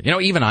well. All right.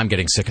 Even I'm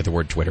getting sick of the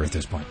word Twitter at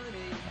this point.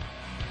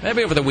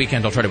 Maybe over the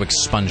weekend I'll try to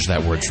expunge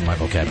that word from my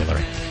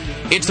vocabulary.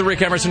 It's the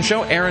Rick Emerson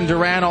Show. Aaron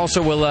Duran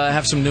also will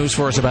have some news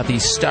for us about the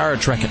Star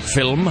Trek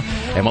film.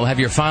 And we'll have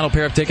your final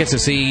pair of tickets to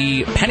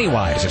see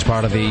Pennywise as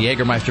part of the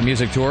Jägermeister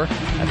Music Tour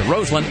at the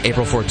Roseland,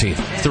 April 14th.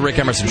 It's the Rick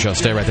Emerson Show.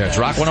 Stay right there. It's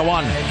Rock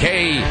 101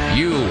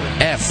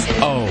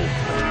 KUFO.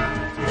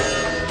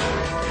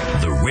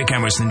 Rick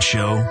Emerson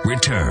Show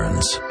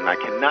returns. And I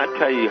cannot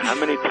tell you how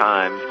many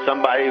times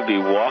somebody will be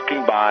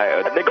walking by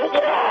and they go,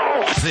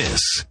 whoa!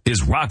 This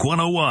is Rock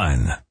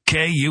 101,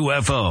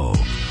 KUFO.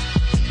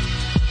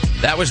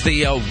 That was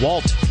the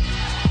Walt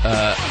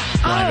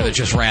liner that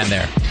just ran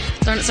there.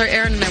 Sorry,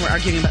 Aaron and I were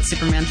arguing about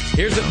Superman.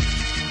 Here's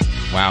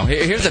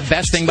the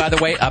best thing, by the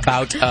way,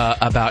 about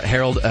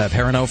Harold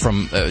Perrineau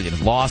from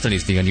Lost, and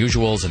he's The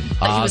Unusuals and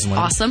Oz. He was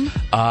awesome.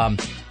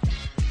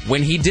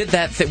 When he did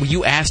that,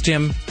 you asked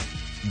him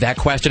that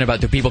question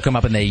about do people come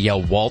up and they yell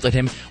Walt at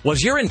him.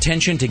 Was your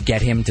intention to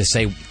get him to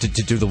say to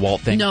do the Walt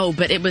thing? No,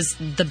 but it was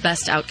the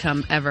best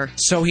outcome ever.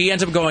 So he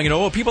ends up going,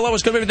 people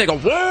always come up and they go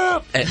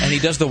Walt, and he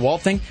does the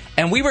Walt thing.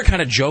 And we were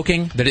kind of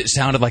joking that it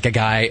sounded like a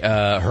guy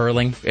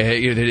hurling.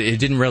 It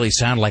didn't really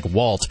sound like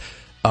Walt.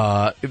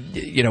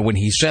 When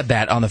he said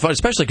that on the phone,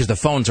 especially because the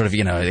phone sort of,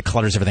 it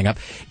clutters everything up.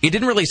 It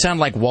didn't really sound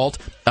like Walt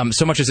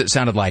so much as it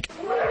sounded like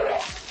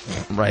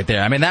right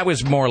there. I mean, that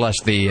was more or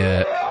less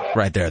the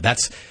right there.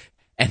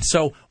 And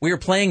so we were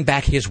playing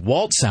back his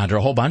Walt sounder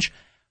a whole bunch.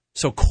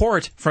 So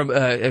Court from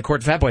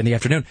Court Fatboy in the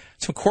afternoon.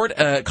 So Court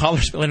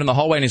callers in the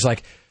hallway and he's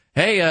like,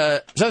 "Hey,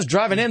 so I was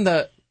driving in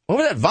what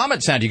was that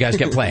vomit sound you guys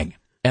kept playing?"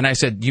 And I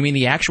said, "You mean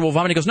the actual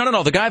vomit?" He goes,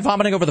 No, the guy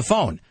vomiting over the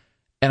phone.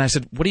 And I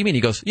said, "What do you mean?"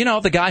 He goes,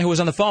 "The guy who was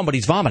on the phone, but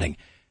he's vomiting."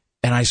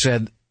 And I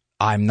said,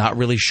 "I'm not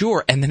really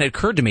sure." And then it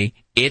occurred to me,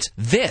 it's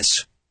this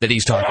that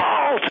he's talking.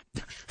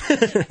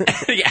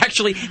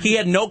 Actually, he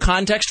had no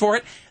context for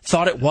it,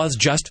 thought it was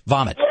just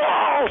vomit.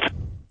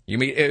 You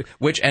mean,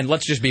 and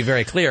let's just be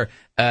very clear,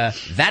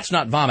 that's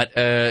not vomit.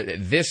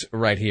 This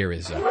right here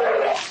is... Well,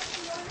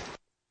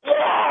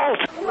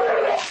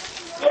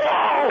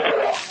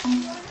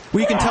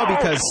 you can tell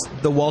because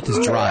the Walt is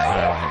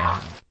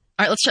dry. All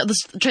right, let's try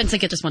and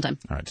sync it just one time.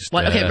 All right, just,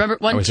 okay, remember,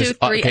 1, 2,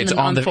 3, and then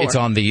on 4. It's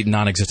on the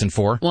non-existent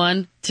 4.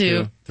 1,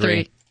 2,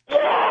 3.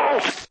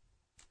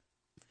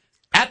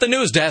 At the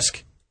news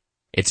desk,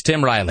 it's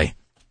Tim Riley.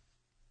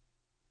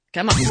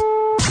 Come on.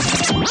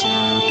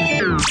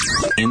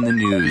 In the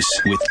news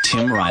with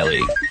Tim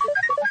Riley.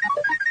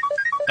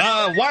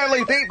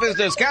 Wiley thief is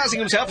disguising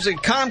himself as a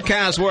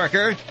Comcast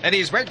worker, and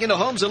he's breaking into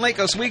homes in Lake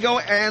Oswego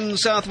and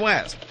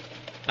Southwest.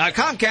 Now,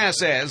 Comcast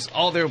says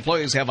all their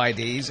employees have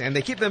IDs, and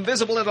they keep them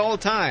visible at all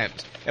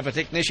times. If a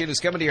technician is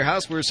coming to your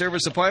house for a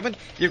service appointment,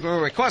 you can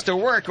request a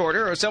work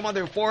order or some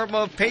other form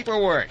of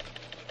paperwork.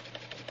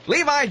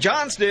 Levi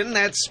Johnston,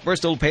 that's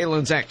Bristol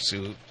Palin's ex,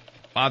 who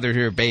fathered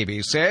her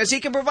baby, says he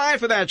can provide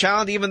for that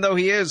child even though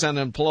he is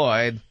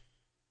unemployed.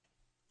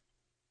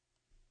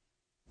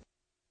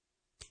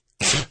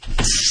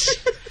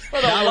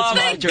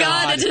 Thank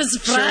God it is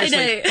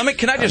Friday.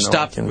 Can I just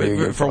stop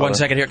for 1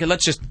 second here?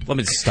 Let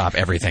me stop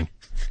everything.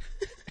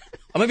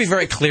 I'm going to be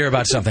very clear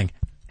about something.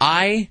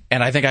 I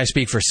think I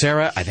speak for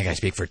Sarah, I think I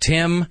speak for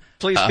Tim.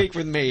 Please speak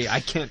for me.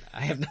 I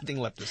have nothing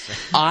left to say.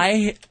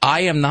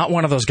 I am not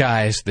one of those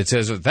guys that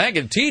says, thank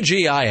you,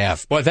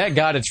 TGIF. Boy, thank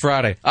God it's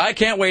Friday. I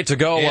can't wait to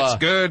go. It's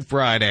Good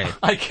Friday.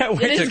 I can't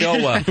wait to go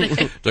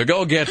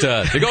get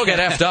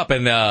effed up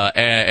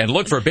and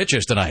look for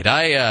bitches tonight.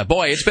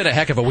 Boy, it's been a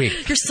heck of a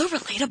week. You're so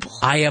relatable.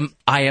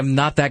 I am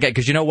not that guy,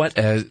 because you know what?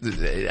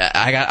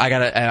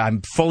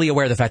 I'm fully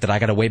aware of the fact that I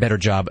got a way better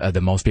job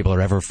than most people are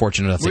ever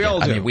fortunate enough to get.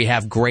 I mean, we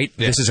have great.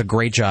 Yeah. This is a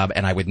great job,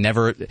 and I would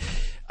never.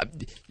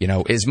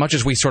 As much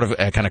as we sort of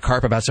kind of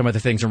carp about some of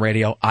the things in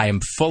radio, I am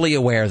fully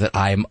aware that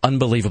I am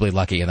unbelievably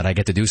lucky and that I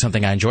get to do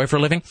something I enjoy for a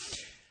living.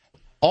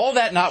 All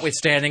that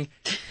notwithstanding,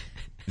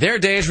 there are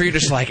days where you're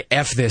just like,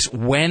 F this.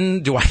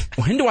 When do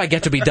I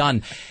get to be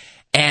done?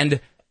 And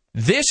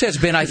this has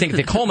been, I think,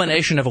 the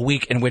culmination of a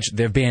week in which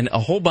there have been a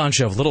whole bunch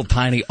of little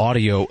tiny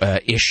audio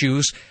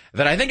issues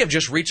that I think have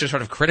just reached a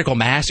sort of critical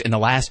mass in the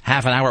last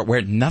half an hour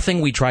where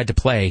nothing we tried to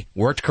play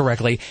worked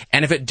correctly.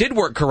 And if it did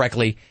work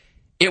correctly,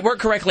 it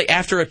worked correctly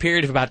after a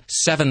period of about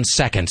 7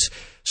 seconds.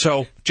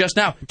 So just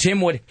now,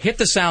 Tim would hit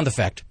the sound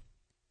effect.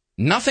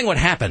 Nothing would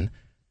happen.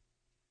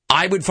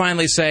 I would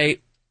finally say,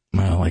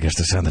 well, I guess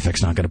the sound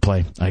effect's not going to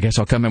play. I guess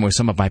I'll come in with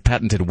some of my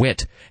patented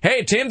wit.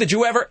 Hey, Tim, did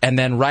you ever? And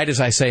then right as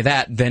I say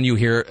that, then you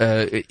hear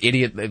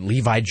idiot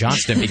Levi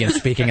Johnston begin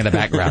speaking in the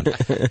background.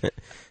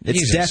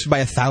 It's death by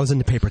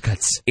 1,000 paper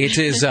cuts. It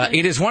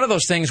is one of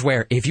those things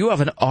where if you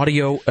have an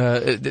audio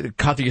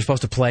cut that you're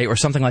supposed to play or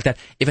something like that,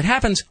 if it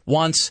happens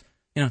once,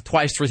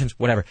 twice, 3 times,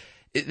 whatever,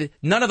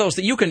 none of those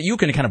that you can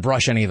kind of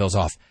brush any of those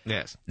off.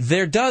 Yes.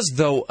 There does,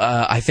 though,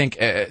 I think,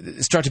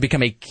 start to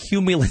become a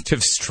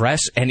cumulative stress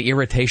and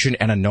irritation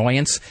and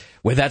annoyance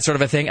with that sort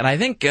of a thing. And I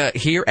think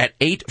here at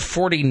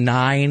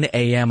 8:49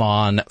 a.m.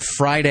 on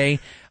Friday,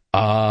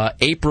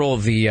 April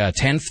the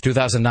 10th,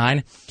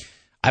 2009,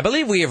 I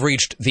believe we have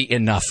reached the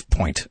enough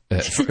point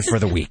for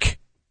the week.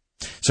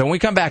 So when we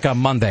come back on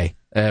Monday,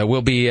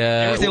 we'll be...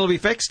 everything will be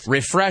fixed?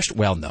 Refreshed?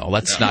 Well, no.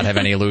 Let's not have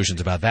any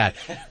illusions about that.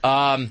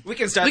 We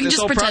can start this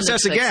whole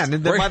process again.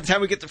 And then by the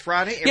time we get to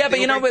Friday... Yeah, but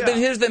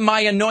here's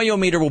my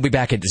annoyo-meter will be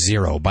back at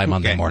 0 by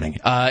Monday morning.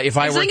 I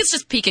think it's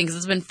just peaking because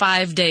it's been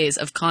 5 days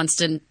of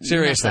constant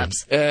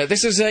mess-ups.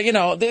 This is,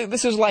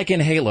 this is like in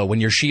Halo when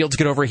your shields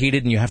get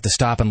overheated and you have to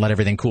stop and let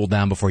everything cool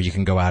down before you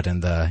can go out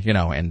and,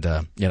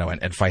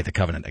 and fight the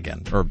Covenant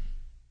again. Or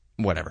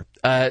whatever.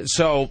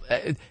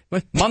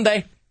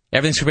 Monday...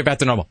 Everything's going to be back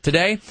to normal.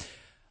 Today,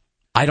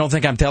 I don't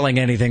think I'm telling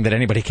anything that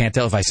anybody can't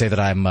tell if I say that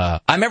I'm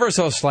ever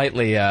so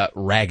slightly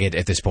ragged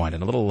at this point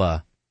and a little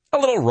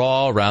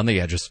raw around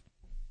the edges.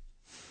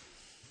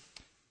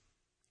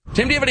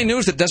 Tim, do you have any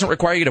news that doesn't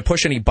require you to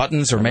push any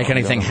buttons or make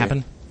anything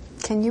happen?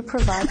 Can you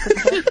provide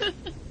for him?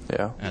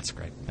 Yeah. That's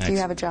great. Thanks. Do you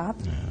have a job?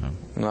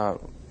 Not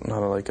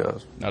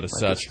as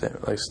such.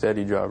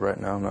 Steady job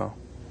right now, no.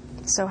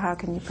 So how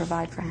can you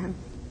provide for him?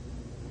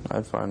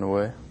 I'd find a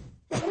way.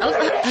 I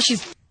love how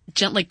she's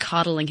gently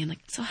coddling him, like,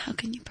 so how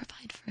can you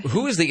provide for him?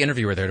 Who is the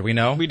interviewer there? Do we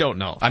know? We don't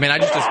know. I mean,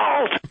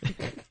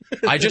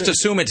 I just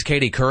assume it's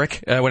Katie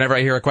Couric whenever I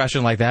hear a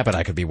question like that, but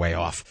I could be way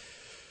off.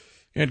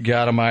 Good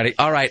God Almighty!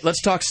 All right,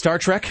 let's talk Star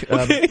Trek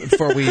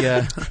before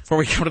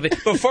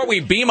we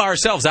beam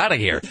ourselves out of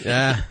here.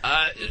 Yeah.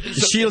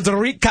 Shields are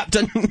weak,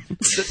 Captain.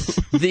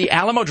 The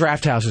Alamo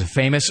Drafthouse is a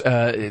famous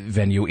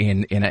venue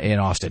in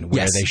Austin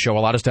where they show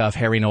a lot of stuff.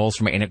 Harry Knowles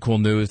from Ain't It Cool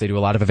News, they do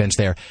a lot of events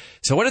there.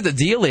 So what the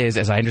deal is,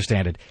 as I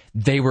understand it,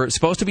 they were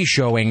supposed to be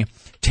showing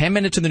 10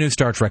 minutes of the new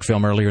Star Trek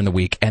film earlier in the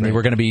week, and they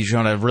were going to be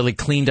showing a really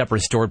cleaned up,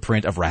 restored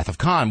print of Wrath of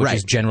Khan, which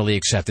is generally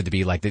accepted to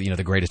be like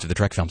the greatest of the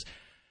Trek films.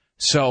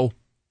 So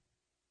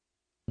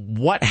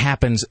what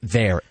happens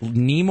there?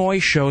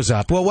 Nimoy shows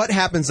up. Well, what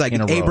happens, like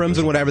Abrams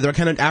and whatever, they're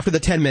kind of, after the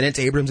 10 minutes,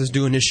 Abrams is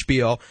doing his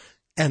spiel,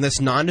 and this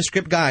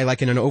nondescript guy,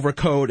 like in an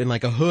overcoat and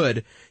like a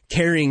hood,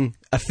 carrying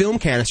a film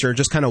canister,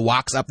 just kind of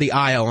walks up the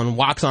aisle and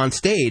walks on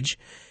stage,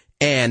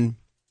 and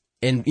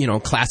in,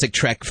 classic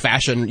Trek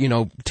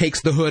fashion,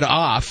 takes the hood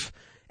off,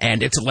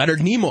 and it's Leonard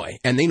Nimoy.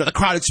 And, the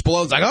crowd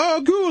explodes like,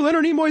 oh, cool,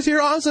 Leonard Nimoy's here,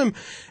 awesome.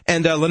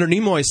 And Leonard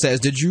Nimoy says,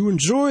 did you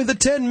enjoy the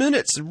 10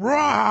 minutes?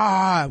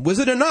 Rah! Was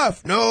it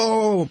enough?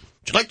 No. Would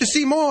you like to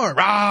see more?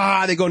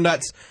 Rah! They go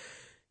nuts.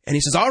 And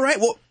he says, all right,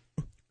 well,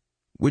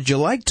 would you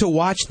like to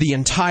watch the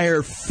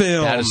entire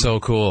film? That is so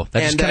cool.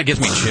 That just kind of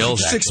gives me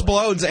chills, just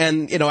explodes.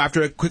 And,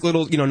 after a quick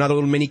little, not a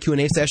little mini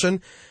Q&A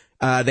session,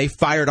 they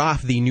fired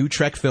off the new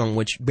Trek film,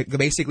 which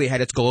basically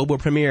had its global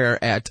premiere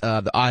at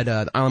the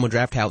Alamo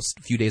Drafthouse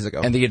a few days ago.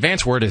 And the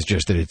advance word is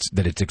just that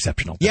it's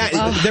exceptional.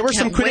 Yeah, there were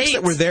some critics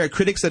that were there,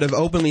 critics that have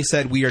openly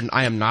said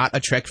I am not a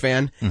Trek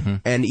fan,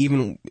 and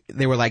even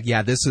they were like,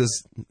 yeah, this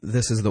is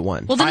the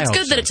one. Well, then it's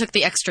good that it took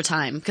the extra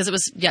time because it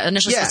was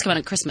initially supposed to come out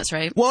at Christmas,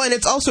 right? Well, and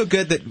it's also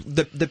good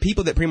that the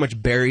people that pretty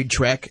much buried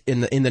Trek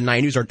in the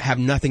 90s have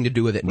nothing to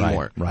do with it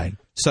anymore. Right.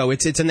 So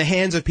it's in the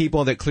hands of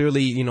people that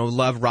clearly,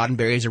 love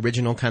Roddenberry's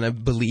original kind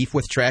of belief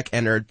with Trek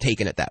and are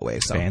taking it that way.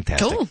 So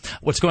fantastic. Cool.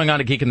 What's going on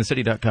at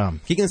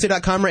geekinthecity.com?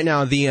 Geekinthecity.com right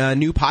now. The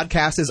new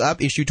podcast is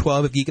up, issue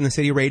 12 of Geek in the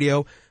City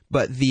Radio.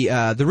 But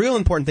the real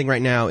important thing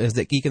right now is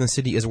that Geek in the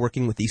City is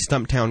working with the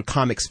Stumptown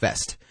Comics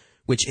Fest,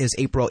 which is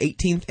April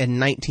 18th and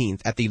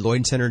 19th at the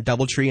Lloyd Center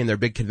Doubletree in their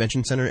big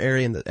convention center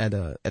area at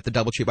the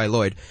Doubletree by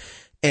Lloyd.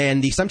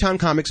 And the Stumptown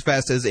Comics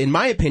Fest is, in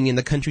my opinion,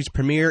 the country's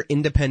premier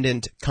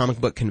independent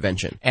comic book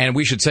convention. And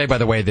we should say, by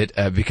the way,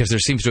 that because there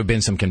seems to have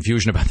been some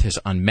confusion about this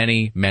on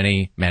many,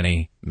 many,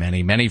 many,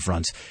 many, many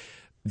fronts.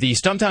 The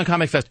Stumptown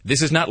Comic Fest,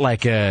 this is not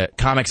like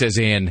comics as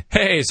in,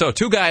 hey, so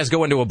two guys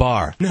go into a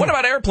bar. No. What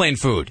about airplane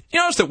food? You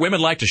notice that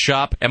women like to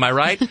shop, am I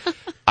right?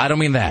 I don't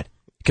mean that.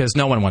 Because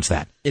no one wants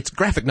that. It's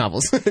graphic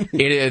novels.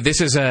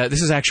 This is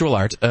actual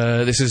art.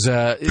 So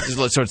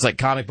it's like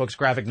comic books,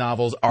 graphic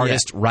novels,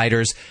 artists,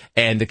 writers,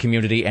 and the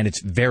community, and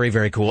it's very,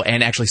 very cool.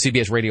 And actually,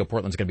 CBS Radio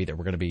Portland's going to be there.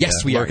 We're going to be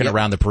lurking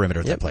around the perimeter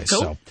of that place. Cool.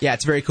 So. Yeah,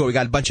 it's very cool. We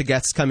got a bunch of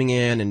guests coming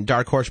in, and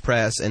Dark Horse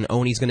Press, and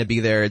Oni's going to be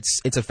there.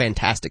 It's a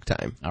fantastic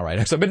time. All right,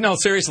 excellent. But no,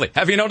 seriously,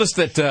 have you noticed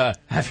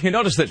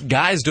that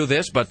guys do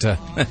this, but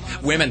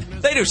women,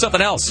 they do something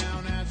else?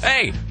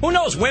 Hey, who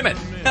knows women?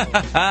 Look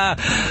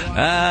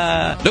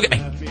at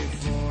me.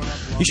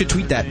 You should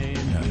tweet that.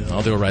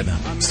 I'll do it right now.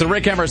 It's the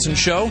Rick Emerson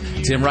Show.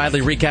 Tim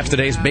Riley recaps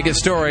today's biggest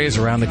stories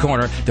around the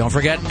corner. Don't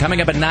forget,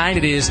 coming up at 9,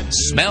 it is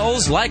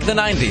Smells Like the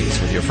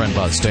 90s with your friend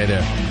Buzz. Stay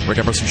there. Rick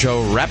Emerson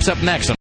Show wraps up next.